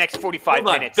 extend for the next 45 Hold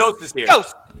on, minutes. Dose is here.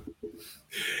 Dose.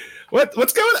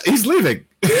 what's going on? He's leaving.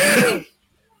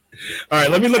 All right,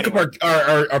 let me look up our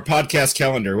podcast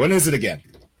calendar. When is it again?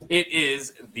 It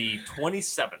is the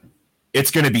 27th. It's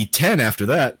going to be 10 after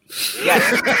that.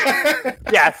 Yes.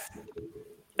 Yes.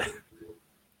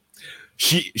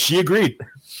 She agreed.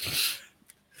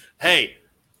 Hey,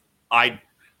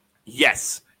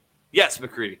 yes,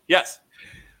 McCready, yes.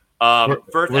 First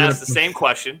we're asked gonna- the same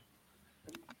question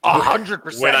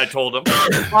 100%. when I told him.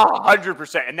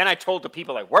 100%. And then I told the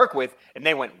people I work with, and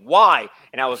they went, "Why?"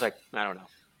 And I was like, "I don't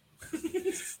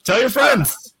know." Tell your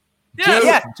friends. Yes.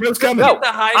 Yeah. Joe's coming. No,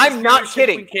 The highest I'm not viewership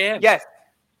kidding. we can. Yes,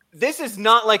 this is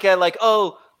not like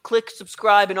oh, click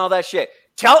subscribe and all that shit.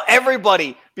 Tell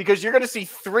everybody, because you're going to see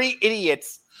 3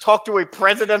 idiots talk to a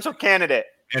presidential candidate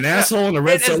An asshole in a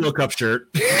red And as- Solo Cup shirt.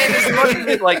 And as much as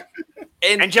it, like,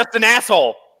 and just an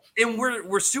asshole. and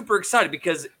we're super excited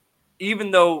because even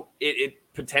though it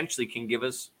potentially can give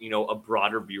us, a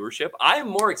broader viewership, I am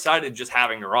more excited just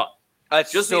having her on.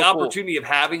 It's Just so the cool. opportunity of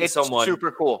having It's someone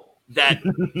super cool. that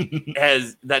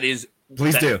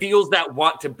Please do. feels that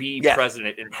want to be Yeah.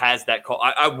 president and has that call.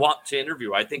 I want to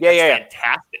interview. I think Yeah, that's yeah, yeah.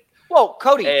 fantastic. Well,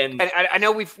 Cody, And- and I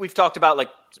know we've talked about, like,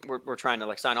 we're trying to,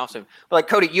 like, sign off soon, but, like,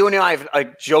 Cody, you and I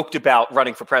have joked about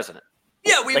running for president.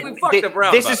 Yeah, we Like, fucked up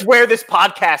around. this about is it. where this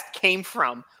podcast came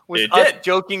from, was It us did.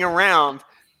 joking around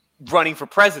running for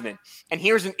president. And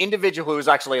here's an individual who is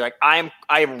actually like, I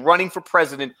am running for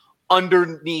president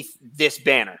underneath this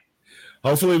banner.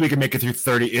 Hopefully we can make it through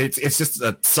 30. It's just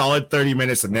a solid 30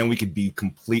 minutes, and then we could be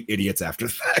complete idiots after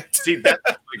that. See, that's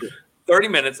like 30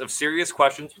 minutes of serious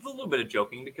questions with a little bit of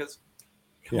joking because,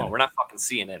 come Yeah. on, we're not fucking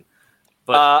CNN.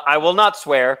 But I will not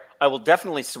swear. I will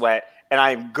definitely sweat, and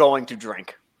I am going to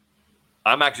drink.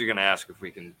 I'm actually going to ask if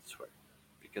we can swear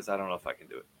because I don't know if I can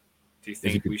do it. Do you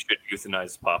think we should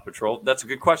euthanize Paw Patrol? That's a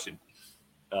good question,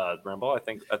 Rambo. I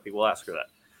think we'll ask her that.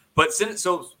 But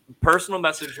personal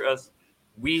message to us.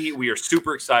 We are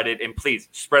super excited, and please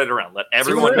spread it around. Let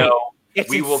everyone know. It's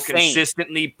We will insane.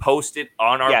 consistently post it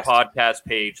on our Yes. podcast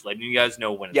page, letting you guys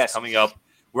know when it's Yes. coming up.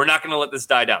 We're not going to let this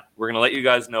die down. We're going to let you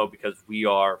guys know because we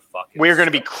are fucking. We're going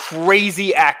to be stoked.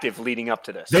 crazy active leading up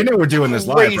to this. They know we're doing this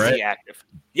live, Crazy right? active.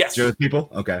 Yes. Joe's people?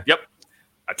 Okay. Yep.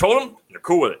 I told them they're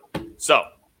cool with it. So.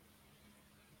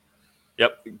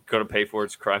 Yep. Going to pay for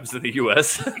its crimes in the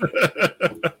U.S.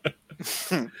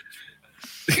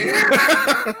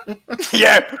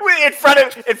 Yeah, in front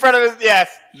of us.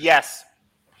 Yes.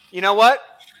 You know what?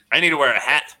 I need to wear a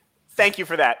hat. Thank you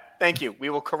for that. Thank you. We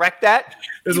will correct that.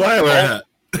 That's why I wear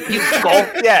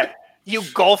a hat. You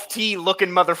golf tee looking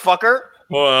motherfucker.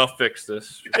 Well, I'll fix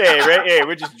this. Hey,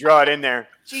 we just draw it in there.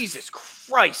 Jesus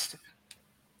Christ.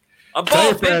 I'm Tell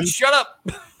your bald, bitch. friends. Shut up.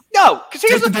 No, because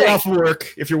here's Take the the day thing. off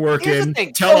work if you're working. Here's the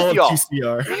thing, Tell both all of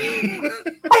y'all. TCR.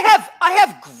 I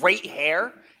have great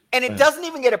hair, and it doesn't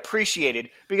even get appreciated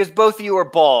because both of you are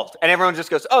bald, and everyone just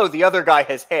goes, "Oh, the other guy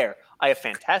has hair." I have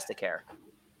fantastic hair.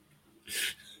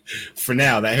 For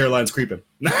now, that hairline's creeping.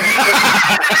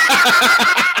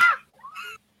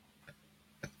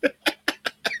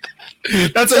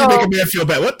 That's how you make a man feel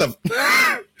bad. What the?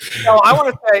 No, I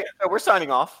want to say we're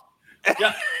signing off.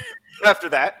 Yeah. After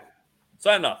that,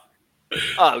 Sign off.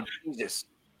 oh Jesus,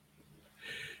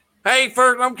 Hey,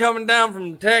 first, I'm coming down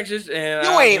from Texas, and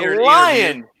you I'm ain't here to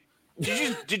lying.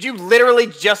 Did you literally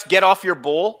just get off your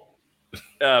bull?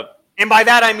 interview. And by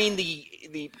that I mean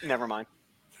the. Never mind.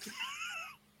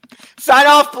 Sign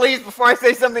off, please, before I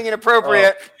say something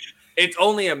inappropriate. It's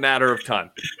only a matter of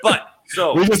time. But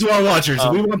so We just want watchers.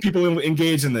 We want people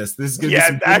engaged in this. This is going to Yeah, be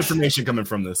some good that's- information coming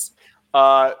from this.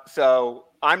 So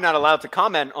I'm not allowed to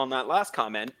comment on that last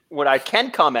comment. What I can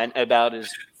comment about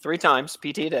is 3 times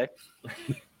PT a day.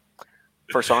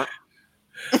 For song.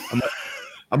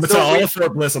 I'm going to So tell all we- of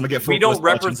Fort Bliss. I'm going to get Fort we don't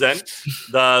Bliss watching. represent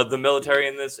the military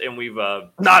in this, and we've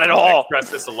Not at all. expressed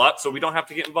this a lot, so we don't have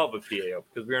to get involved with PAO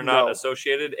because we are not No.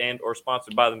 associated and or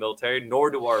sponsored by the military,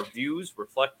 nor do our views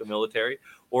reflect the military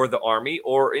or the Army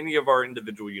or any of our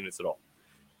individual units at all.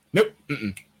 Nope.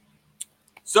 Mm-mm.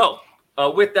 So,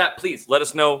 with that, please let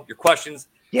us know your questions.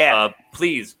 Yeah.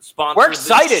 Please sponsor We're the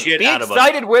excited. shit Be out of us.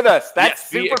 excited with us. That's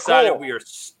Yes, be super excited. cool. We are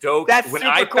stoked. That's when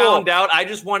super I cool. found out, I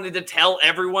just wanted to tell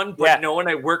everyone, but Yeah. no one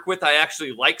I work with I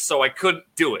actually like, so I couldn't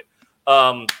do it.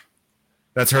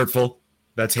 That's hurtful.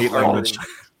 That's hate Oh. language.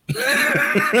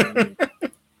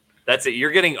 That's it.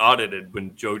 You're getting audited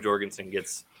when Joe Jorgensen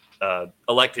gets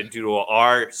elected due to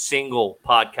our single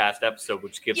podcast episode,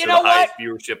 which gives You her know the highest what?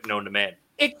 viewership known to man.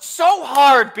 It's so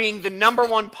hard being the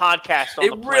 #1 podcast on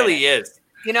the It planet. really is.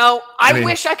 You know, I mean-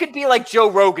 wish I could be like Joe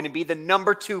Rogan and be the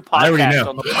number 2 I already podcast know.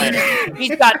 on the planet.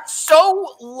 He's got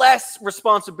so less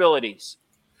responsibilities.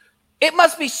 It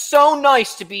must be so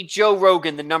nice to be Joe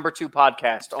Rogan, the number 2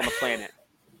 podcast on the planet.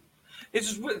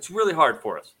 It's really hard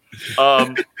for us.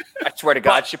 I swear to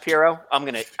God, Shapiro, I'm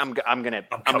gonna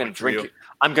coming for drink. you.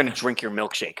 I'm gonna drink your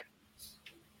milkshake.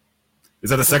 Is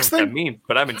that a sex I thing? mean,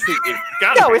 but I'm intrigued. It's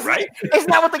gotta No, be, isn't, right? isn't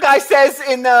that what the guy says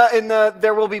in the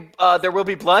There Will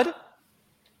Be Blood?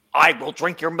 I will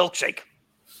drink your milkshake.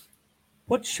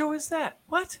 What show is that?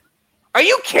 What? Are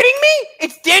you kidding me?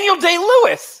 It's Daniel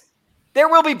Day-Lewis. There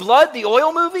Will Be Blood, the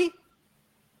oil movie.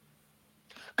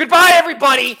 Goodbye,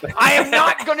 everybody. I am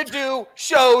not going to do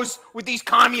shows with these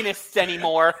communists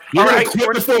anymore. You're All gonna right,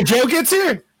 quit before Joe gets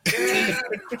here?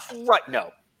 right?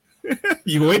 No.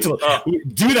 You wait till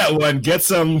do that one, get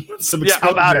some Yeah, exposure, how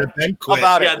about it? then How quit.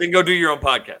 about Yeah, it? then go do your own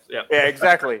podcast. Yeah. Yeah,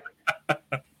 exactly.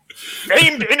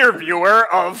 Famed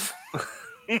interviewer of.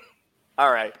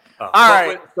 All right. All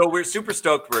right. So we're super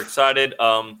stoked. We're excited.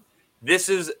 This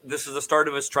is the start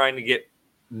of us trying to get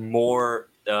more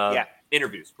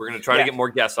interviews. We're going to try to get more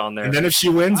guests on there. And then if she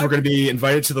wins, we're going to be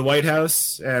invited to the White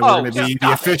House, and Oh, we're going to be stop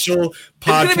the it. official It's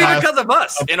going to be podcast, because of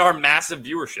us and our massive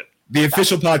viewership. the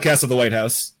official podcast of the White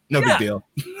House. No Yeah. big deal.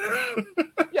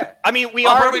 Yeah. I mean, we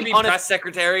I'll are probably be press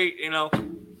secretary.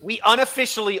 we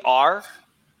unofficially are.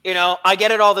 You know, I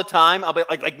get it all the time. I'll be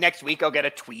like next week I'll get a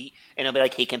tweet and it'll be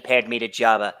like, he compared me to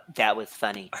Jabba. That was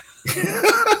funny.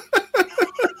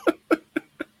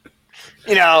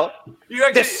 You know, You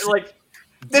actually This- like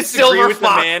the disagree silver with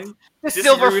fox. the man. The Disagree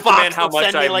silver with the man fox how will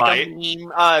much send me I like a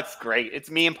meme. It's great. It's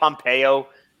me and Pompeo.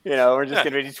 You know, we're just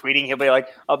gonna be tweeting. He'll be like,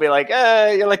 I'll be like,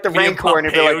 you're like the Me and Rancor, and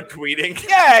he'll be Pompeo like, tweeting.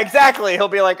 yeah, exactly. He'll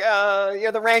be like,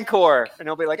 you're the Rancor, and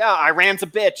he'll be like, Iran's a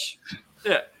bitch.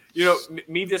 Yeah, you know,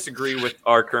 me disagree with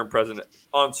our current president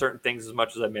on certain things as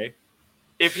much as I may.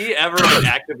 If he ever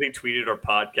actively tweeted our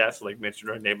podcast, like mentioned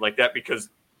our name like that, because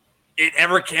it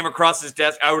ever came across his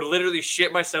desk, I would literally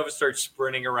shit myself and start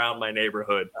sprinting around my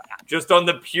neighborhood, just on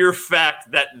the pure fact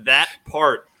that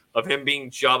part of him being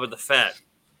Jabba the Fett.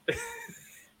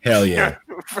 Hell yeah.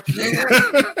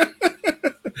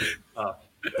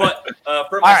 But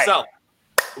for right. myself,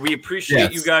 we appreciate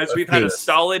Yes, you guys. We've let's had do a this.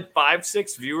 solid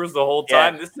 5-6 viewers the whole Yeah.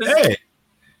 time. This is Hey,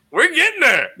 we're getting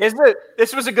there.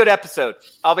 This was a good episode.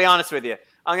 I'll be honest with you.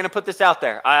 I'm gonna put this out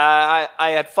there. I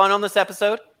had fun on this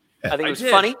episode. I think I it was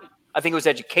did. funny. I think it was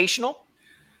educational.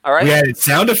 All right. we had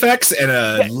sound effects and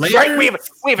a layer. Right. We have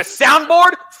a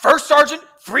soundboard. First sergeant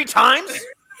 3 times.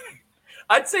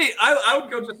 I'd say I would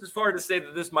go just as far to say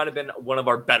that this might have been one of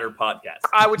our better podcasts.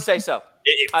 I would say so.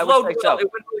 It I would flowed say well. so.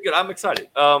 It went really good. I'm excited.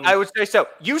 I would say so.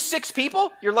 You 6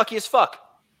 people, you're lucky as fuck.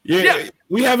 Yeah,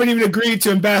 we haven't even agreed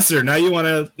to ambassador. Now you want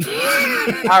to?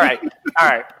 All right. All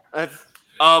right.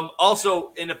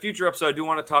 Also, in a future episode, I do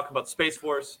want to talk about Space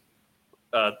Force.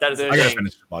 That is The- a I gotta thing.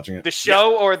 finish watching it. The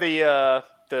show or the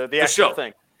actual show.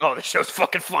 thing? Oh, the show's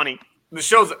fucking funny. The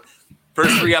show's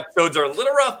first 3 episodes are a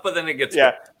little rough, but then it gets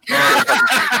Yeah.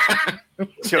 good.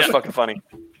 Show's fucking funny.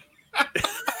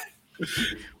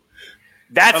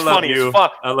 That's I love funny you. as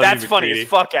fuck. I love That's you, funny McCready. as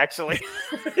fuck, actually.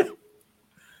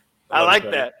 I love like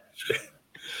you, that.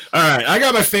 All right, I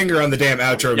got my finger on the damn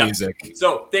outro Yeah. music.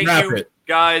 So thank Wrap you, it.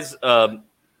 guys.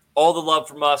 All the love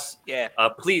from us. Yeah,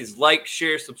 Please like,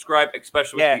 share, subscribe,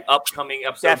 especially Yeah. with the upcoming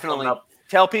episodes definitely. coming up.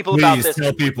 Tell people about Please this.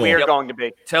 tell people. We are Yep. going to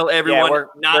be. Tell everyone, we're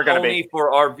not gonna only be.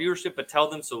 for our viewership, but tell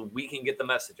them so we can get the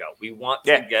message out. We want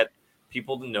to Yeah. get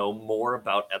people to know more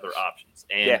about other options.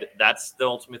 And Yeah. that's the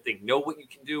ultimate thing. Know what you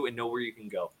can do and know where you can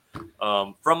go.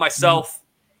 From myself,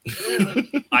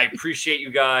 I appreciate you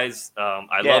guys.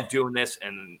 I Yeah. love doing this.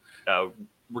 And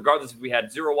regardless if we had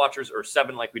 0 watchers or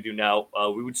 7 like we do now,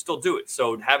 we would still do it.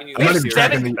 So having you I'm guys not here even is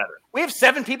tracking better. We have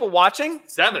 7 people watching.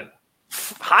 7.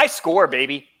 High score,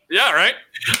 baby. Yeah, right?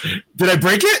 Did I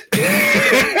break it?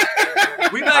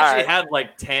 We've All actually right. had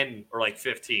like 10 or like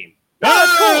 15.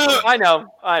 Oh, cool. I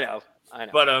know.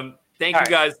 But thank All you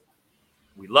guys.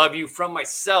 We love you. From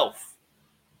myself,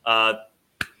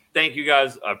 thank you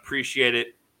guys. I appreciate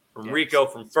it. From Yes. Rico,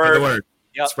 from Spread the Ferg. word.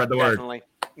 Yep, Spread the word. definitely.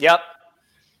 Yep.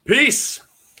 Peace.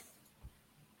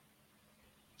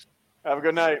 Have a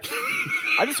good night.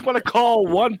 I just want to call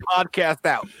one podcast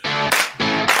out.